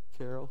 Fred,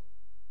 Carol,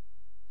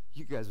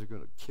 you guys are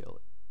going to kill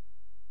it.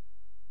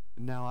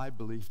 And now I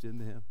believed in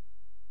them.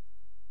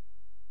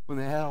 When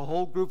they had a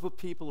whole group of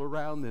people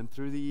around them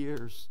through the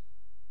years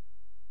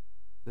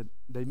that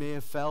they may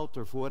have felt,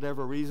 or for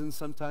whatever reason,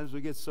 sometimes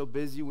we get so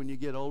busy when you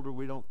get older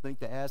we don't think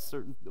to ask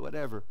certain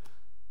whatever.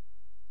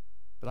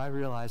 But I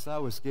realized I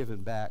was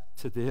giving back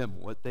to them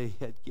what they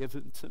had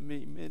given to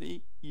me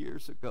many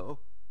years ago.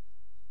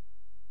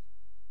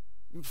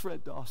 And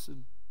Fred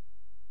Dawson,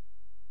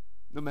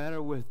 no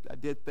matter what, I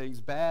did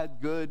things bad,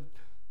 good,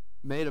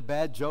 made a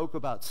bad joke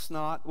about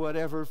snot,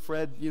 whatever.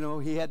 Fred,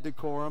 he had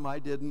decorum, I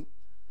didn't.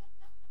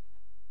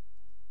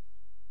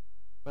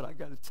 But I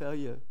got to tell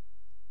you,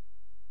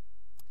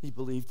 he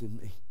believed in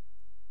me.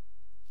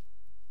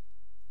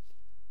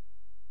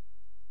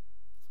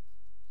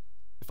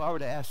 If I were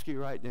to ask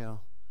you right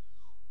now,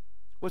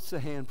 what's the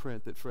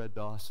handprint that Fred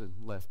Dawson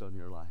left on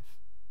your life?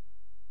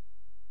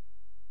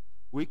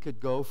 We could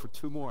go for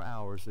 2 more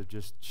hours of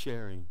just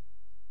sharing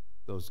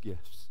those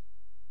gifts.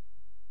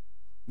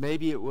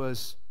 Maybe it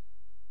was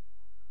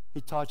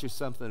he taught you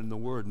something in the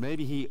Word.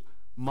 Maybe he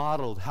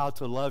modeled how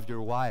to love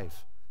your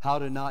wife, how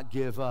to not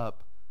give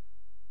up.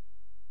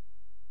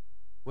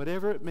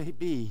 Whatever it may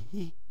be,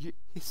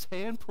 his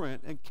handprint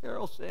and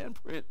Carol's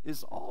handprint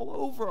is all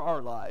over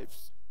our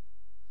lives.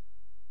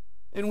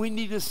 And we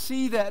need to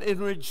see that and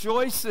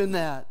rejoice in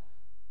that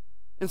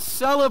and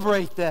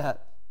celebrate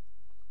that.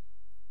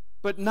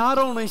 But not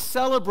only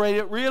celebrate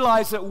it,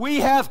 realize that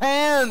we have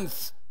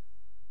hands.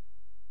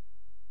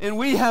 And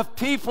we have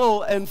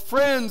people and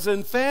friends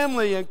and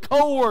family and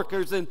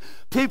co-workers and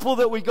people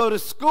that we go to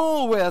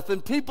school with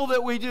and people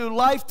that we do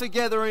life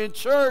together in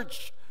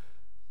church.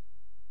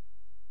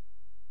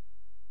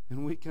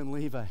 And we can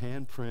leave a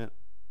handprint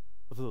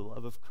of the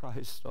love of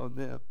Christ on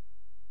them.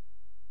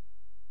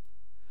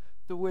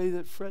 The way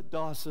that Fred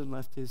Dawson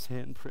left his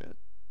handprint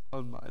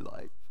on my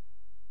life.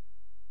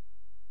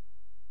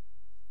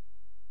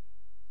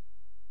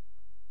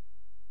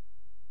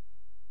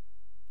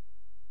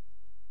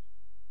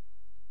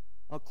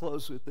 I'll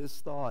close with this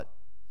thought.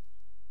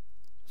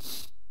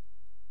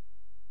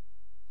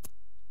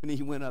 When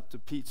he went up to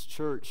Pete's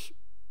church,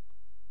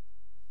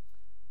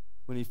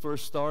 when he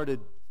first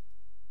started,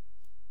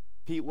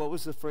 Pete, what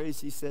was the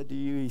phrase he said to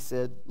you? He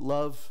said,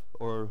 love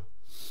or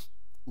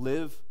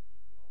live.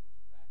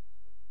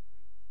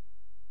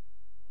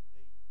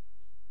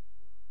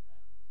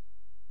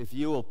 If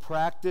you will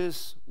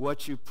practice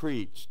what you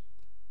preach,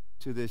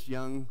 to this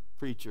young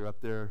preacher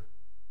up there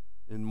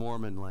in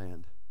Mormon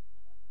land,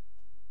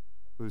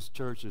 whose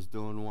church is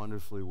doing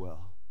wonderfully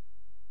well.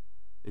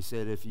 He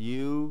said, if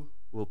you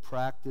will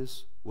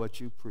practice what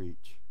you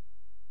preach,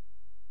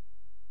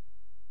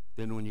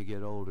 then when you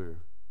get older,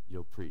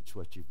 you'll preach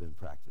what you've been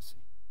practicing.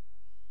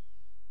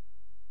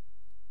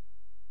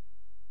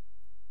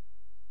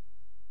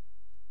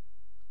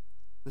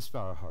 Let's bow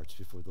our hearts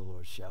before the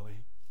Lord, shall we?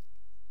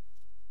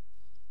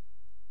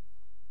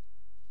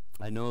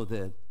 I know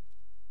that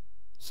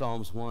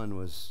Psalms 1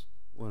 was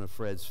one of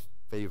Fred's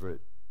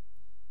favorite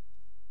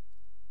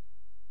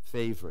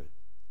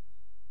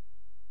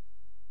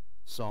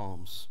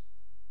Psalms.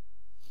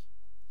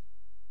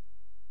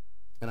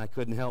 And I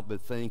couldn't help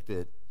but think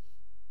that,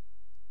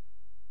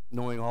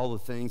 knowing all the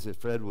things that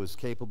Fred was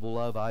capable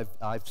of,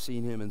 I've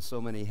seen him in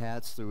so many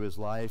hats through his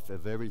life,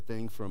 of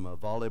everything from a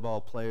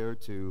volleyball player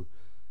to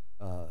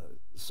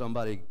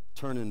somebody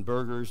turning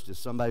burgers to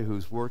somebody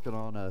who's working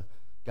on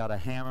got a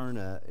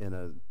hammer and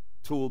a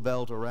tool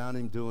belt around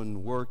him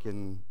doing work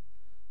in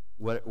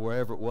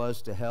wherever it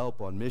was to help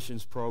on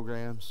missions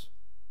programs.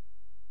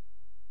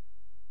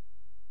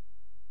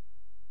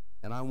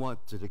 And I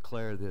want to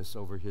declare this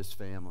over his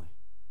family.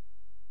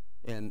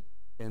 And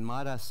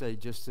might I say,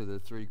 just to the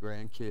 3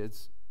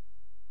 grandkids,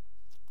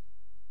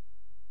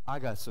 I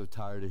got so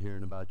tired of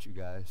hearing about you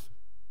guys.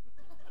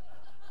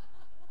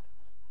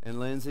 And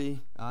Lindsay,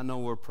 I know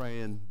we're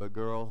praying, but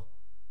girl,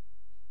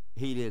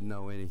 he didn't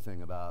know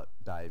anything about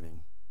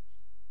diving,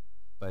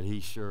 but he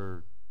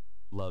sure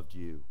loved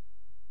you.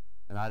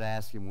 And I'd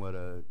ask him what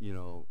and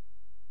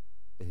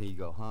he'd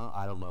go, huh?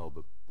 I don't know,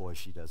 but boy,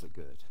 she does it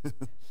good.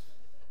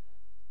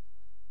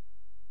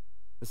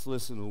 Let's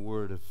listen to the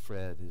word of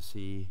Fred as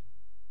he,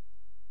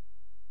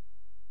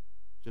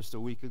 just a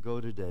week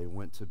ago today,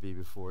 went to be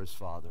before his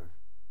father.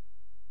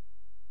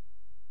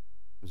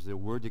 As the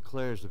word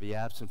declares, to be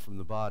absent from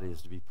the body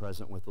is to be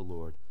present with the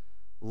Lord.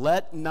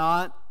 Let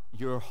not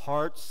your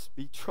hearts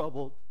be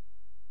troubled.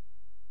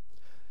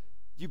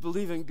 You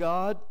believe in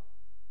God?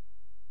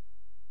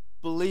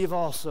 Believe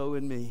also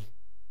in me.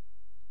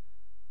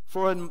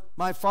 For in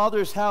my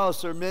Father's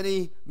house are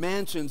many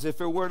mansions.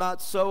 If it were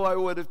not so, I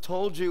would have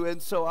told you.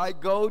 And so I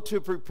go to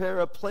prepare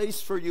a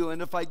place for you.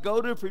 And if I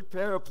go to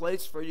prepare a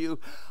place for you,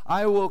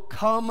 I will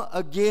come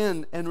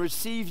again and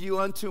receive you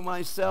unto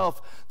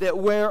myself, that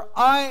where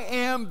I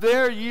am,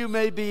 there you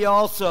may be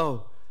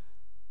also.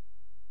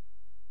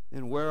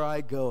 And where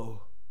I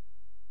go,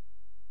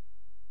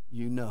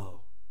 you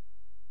know,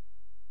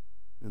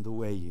 and the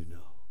way you know.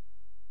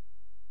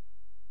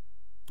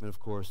 And of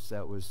course,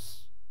 that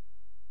was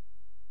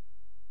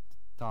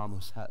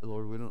Thomas.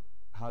 Lord,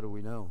 how do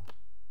we know?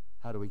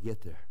 How do we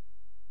get there?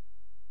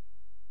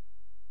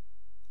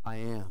 I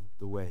am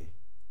the way,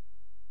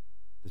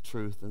 the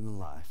truth, and the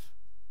life.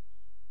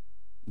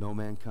 No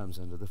man comes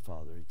unto the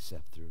Father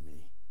except through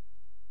me.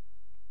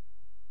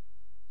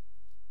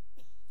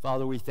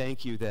 Father, we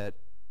thank you that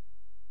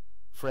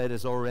Fred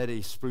is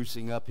already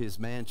sprucing up his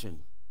mansion,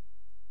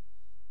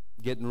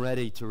 getting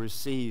ready to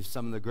receive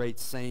some of the great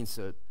saints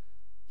that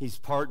he's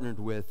partnered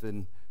with,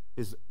 and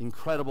his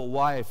incredible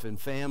wife and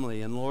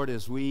family. And Lord,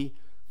 as we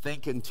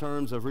think in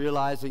terms of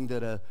realizing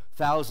that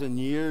 1,000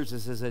 years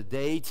is as a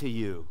day to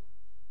you,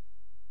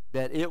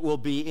 that it will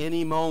be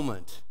any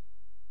moment,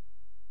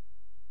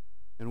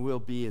 and we'll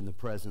be in the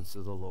presence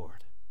of the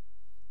Lord.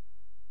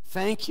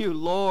 Thank you,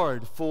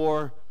 Lord,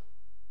 for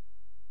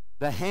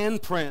the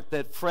handprint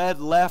that Fred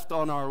left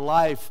on our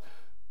life.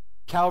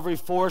 Calvary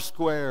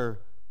Foursquare,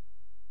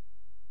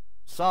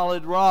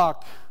 Solid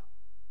Rock,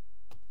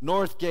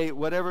 NORTHGATE,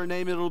 whatever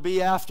name it'll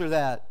be after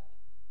that.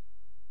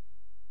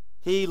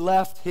 He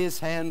left his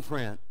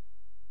handprint.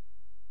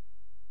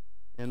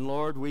 And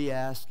Lord, we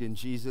ask in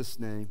Jesus'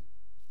 name,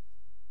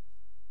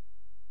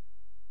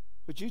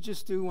 would you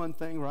just do one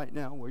thing right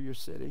now where you're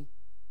sitting?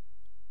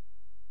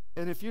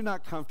 And if you're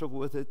not comfortable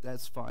with it,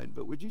 that's fine.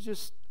 But would you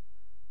just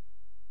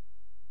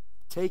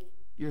take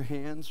your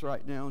hands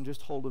right now and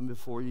just hold them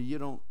before you? You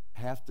don't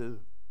have to.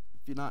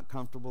 If you're not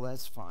comfortable,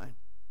 that's fine.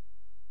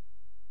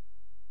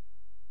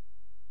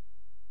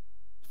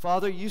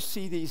 Father, you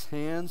see these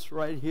hands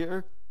right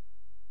here?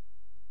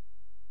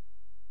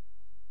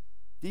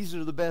 These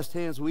are the best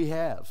hands we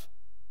have.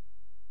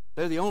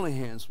 They're the only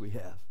hands we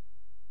have.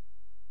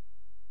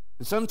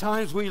 And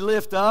sometimes we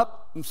lift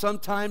up, and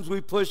sometimes we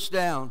push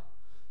down.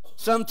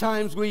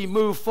 Sometimes we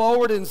move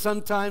forward, and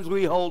sometimes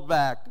we hold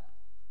back.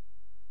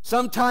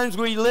 Sometimes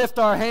we lift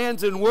our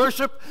hands in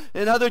worship,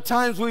 and other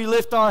times we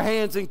lift our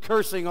hands in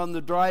cursing on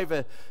the drive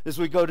as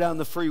we go down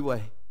the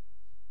freeway.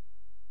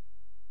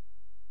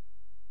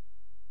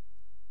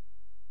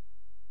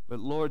 But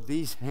Lord,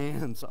 these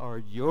hands are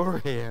your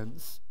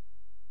hands.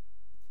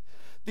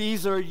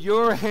 These are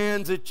your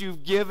hands that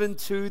you've given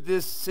to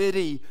this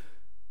city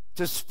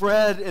to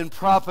spread and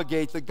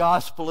propagate the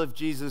gospel of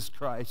Jesus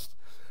Christ.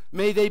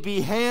 May they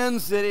be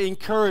hands that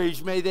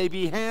encourage. May they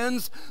be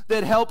hands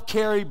that help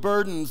carry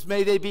burdens.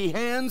 May they be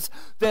hands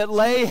that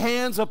lay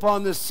hands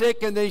upon the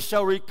sick and they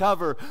shall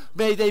recover.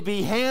 May they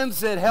be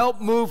hands that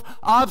help move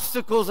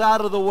obstacles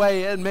out of the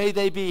way. And may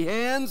they be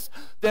hands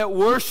that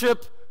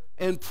worship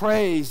and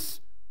praise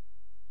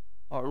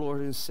our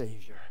Lord and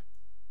Savior.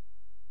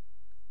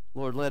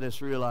 Lord, let us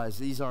realize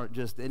these aren't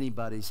just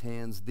anybody's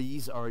hands.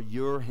 These are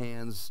your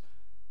hands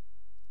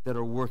that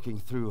are working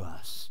through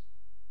us.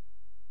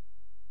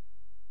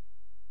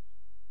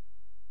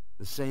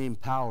 the same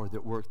power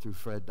that worked through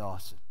Fred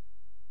Dawson.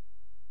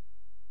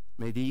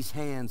 May these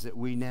hands that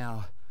we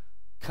now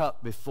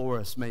cup before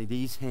us, may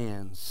these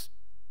hands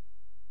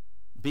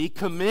be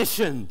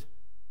commissioned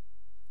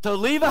to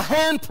leave a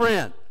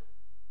handprint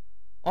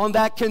on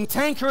that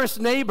cantankerous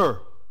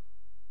neighbor,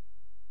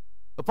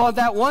 upon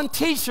that one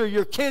teacher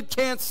your kid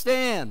can't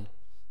stand,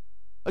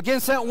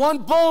 against that one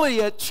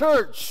bully at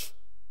church,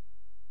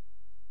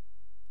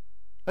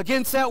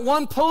 against that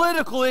one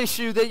political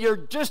issue that you're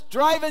just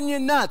driving you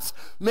nuts.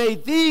 May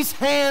these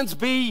hands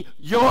be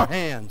your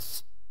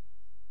hands.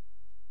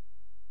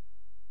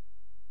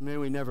 May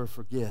we never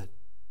forget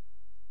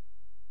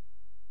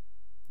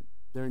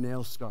their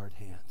nail-scarred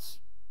hands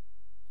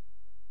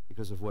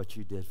because of what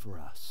you did for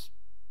us.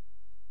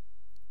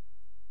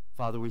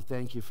 Father, we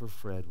thank you for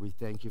Fred. We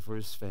thank you for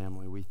his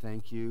family. We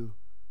thank you.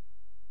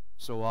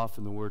 So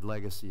often the word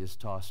legacy is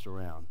tossed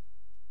around.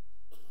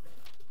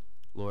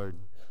 Lord,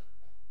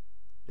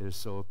 it is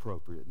so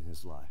appropriate in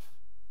his life.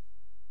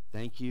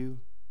 Thank you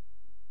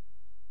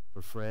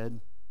for Fred,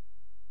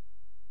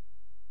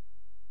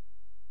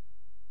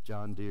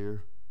 John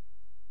Deere,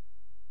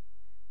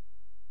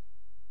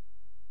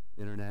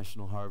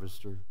 International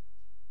Harvester,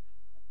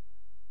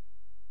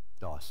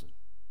 Dawson.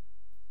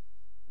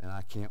 And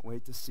I can't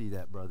wait to see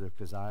that brother,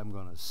 because I'm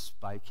going to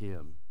spike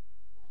him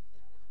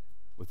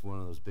with one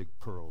of those big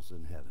pearls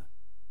in heaven.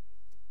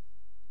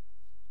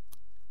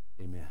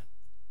 Amen.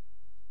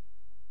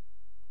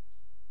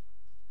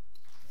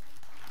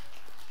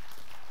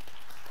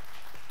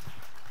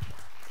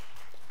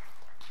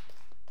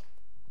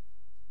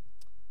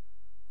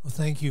 Well,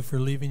 thank you for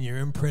leaving your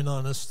imprint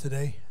on us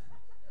today,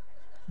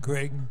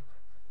 Greg.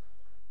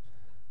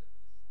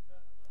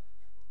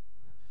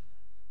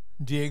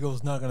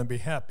 Diego's not going to be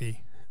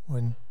happy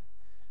when...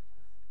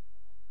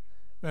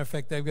 Matter of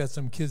fact, I've got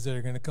some kids that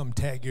are going to come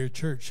tag your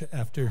church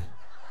after...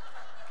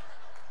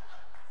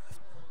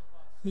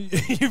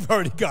 You've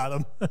already got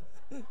them.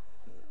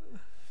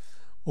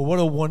 Well, what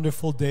a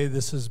wonderful day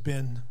this has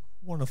been.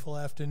 Wonderful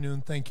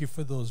afternoon. Thank you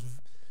for those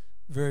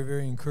very,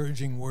 very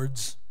encouraging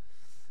words.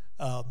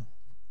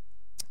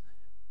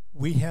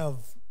 We have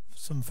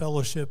some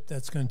fellowship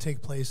that's going to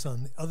take place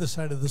on the other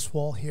side of this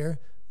wall here.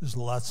 There's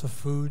lots of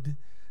food.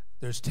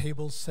 There's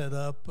tables set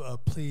up.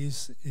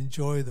 Please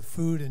enjoy the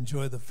food,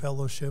 enjoy the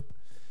fellowship.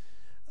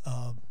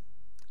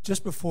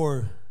 Just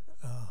before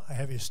I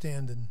have you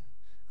stand, and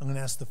I'm going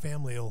to ask the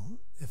family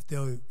if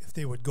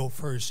they would go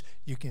first.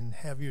 You can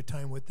have your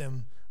time with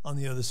them on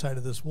the other side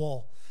of this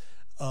wall.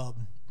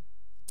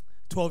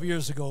 12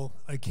 years ago,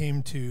 I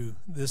came to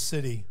this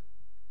city.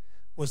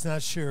 Was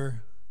not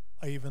sure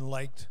I even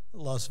liked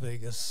Las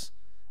Vegas.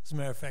 As a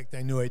matter of fact,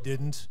 I knew I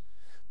didn't.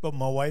 But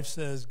my wife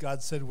says,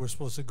 God said we're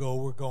supposed to go,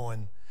 we're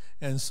going.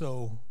 And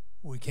so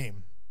we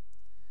came.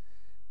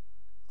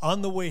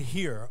 On the way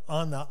here,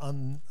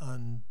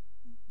 on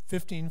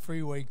 15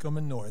 freeway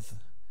coming north,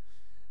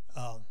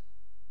 I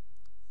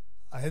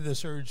had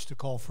this urge to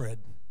call Fred.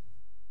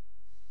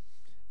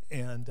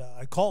 And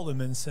I called him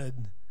and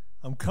said,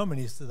 I'm coming.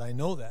 He said, I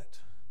know that.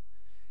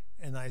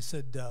 And I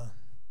said,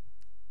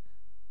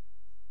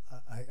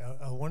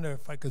 I wonder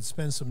if I could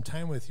spend some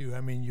time with you.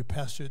 I mean, you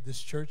pastored this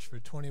church for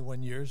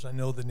 21 years. I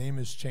know the name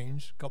has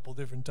changed a couple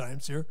different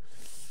times here.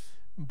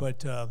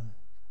 But I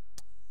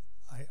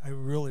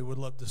really would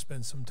love to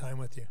spend some time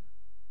with you.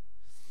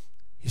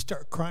 He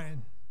started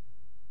crying.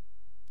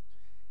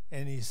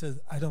 And he says,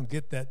 I don't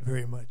get that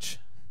very much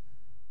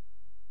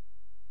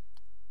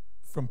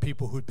from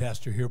people who'd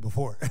pastor here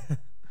before.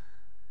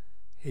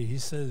 He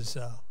says,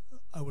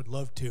 I would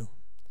love to.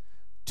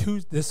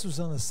 This was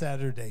on a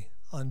Saturday.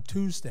 On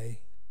Tuesday,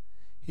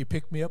 he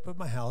picked me up at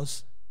my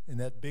house in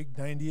that big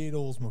 98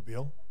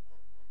 Oldsmobile.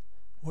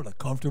 What a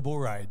comfortable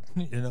ride,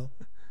 you know.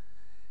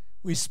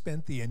 We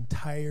spent the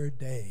entire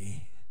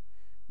day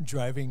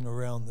driving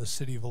around the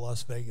city of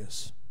Las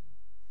Vegas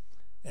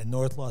and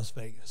North Las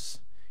Vegas.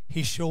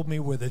 He showed me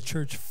where the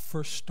church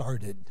first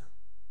started.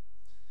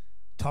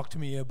 Talked to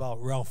me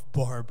about Ralph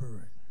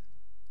Barber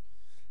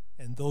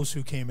and those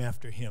who came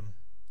after him.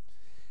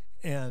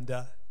 And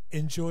I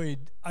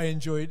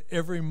enjoyed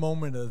every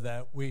moment of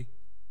that. We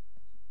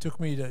took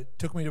me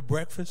to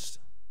breakfast.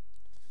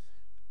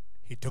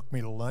 He took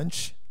me to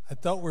lunch. I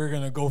thought we were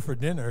going to go for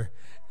dinner,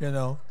 you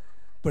know.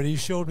 But he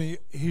showed me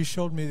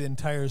the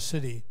entire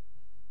city.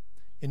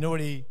 You know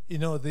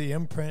what the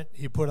imprint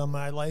he put on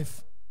my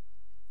life?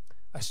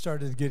 I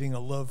started getting a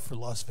love for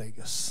Las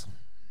Vegas.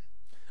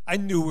 I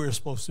knew we were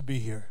supposed to be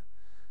here,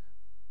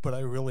 but I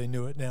really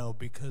knew it now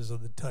because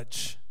of the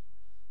touch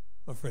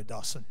of Fred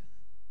Dawson.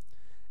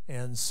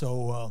 And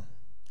so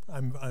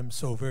I'm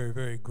so very,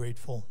 very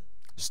grateful.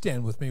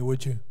 Stand with me,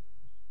 would you?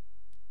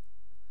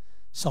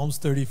 Psalms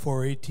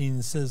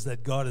 34:18 says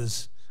that God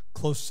is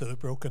close to the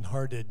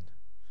brokenhearted,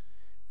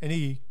 and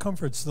he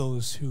comforts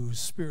those whose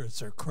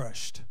spirits are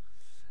crushed.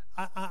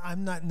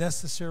 I'm not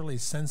necessarily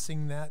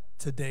sensing that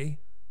today.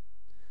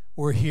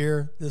 We're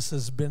here. This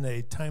has been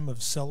a time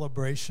of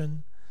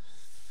celebration.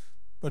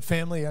 But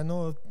family, I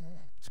know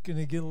it's going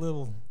to get a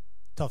little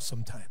tough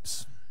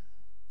sometimes.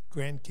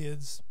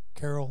 Grandkids,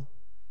 Carol,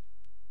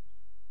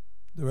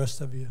 the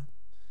rest of you.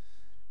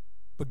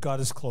 But God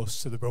is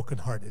close to the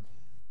brokenhearted.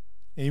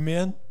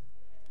 Amen.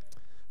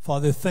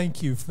 Father,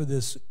 thank you for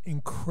this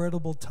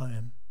incredible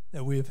time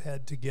that we have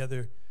had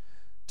together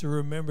to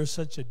remember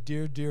such a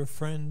dear, dear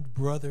friend,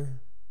 brother,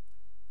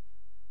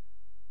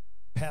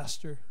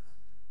 pastor,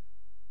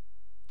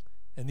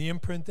 and the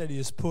imprint that he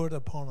has put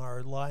upon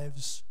our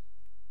lives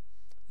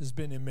has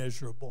been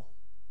immeasurable.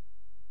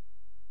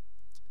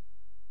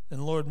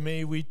 And Lord,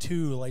 may we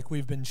too, like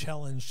we've been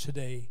challenged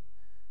today,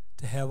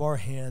 to have our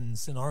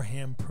hands and our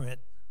handprint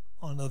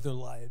on other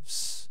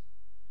lives.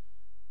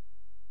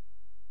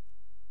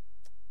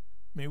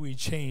 May we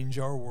change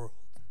our world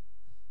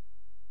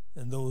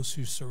and those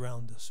who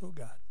surround us, oh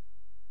God.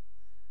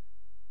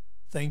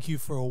 Thank you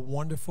for a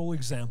wonderful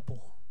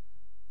example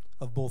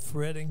of both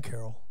Fred and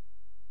Carol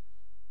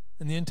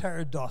and the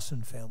entire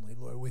Dawson family,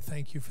 Lord. We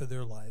thank you for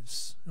their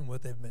lives and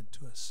what they've meant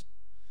to us.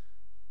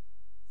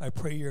 I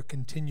pray your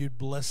continued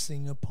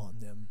blessing upon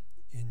them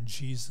in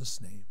Jesus'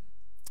 name.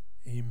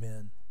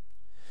 Amen.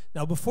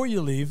 Now, before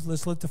you leave,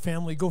 let's let the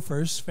family go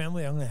first.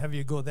 Family, I'm going to have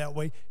you go that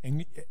way.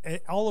 And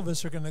all of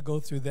us are going to go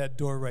through that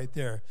door right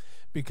there,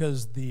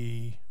 because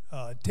the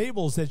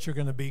tables that you're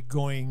going to be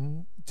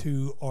going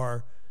to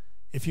are,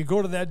 if you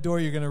go to that door,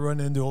 you're going to run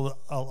into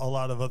a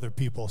lot of other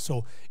people.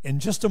 So in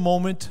just a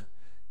moment,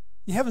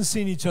 you haven't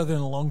seen each other in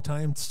a long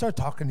time. Start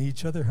talking to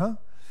each other, huh?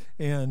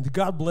 And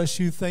God bless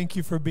you. Thank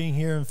you for being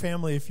here. And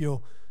family, if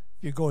you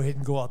go ahead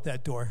and go out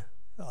that door,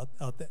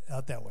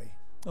 out that way.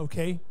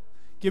 Okay?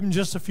 Give them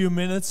just a few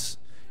minutes,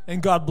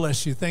 and God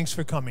bless you. Thanks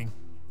for coming.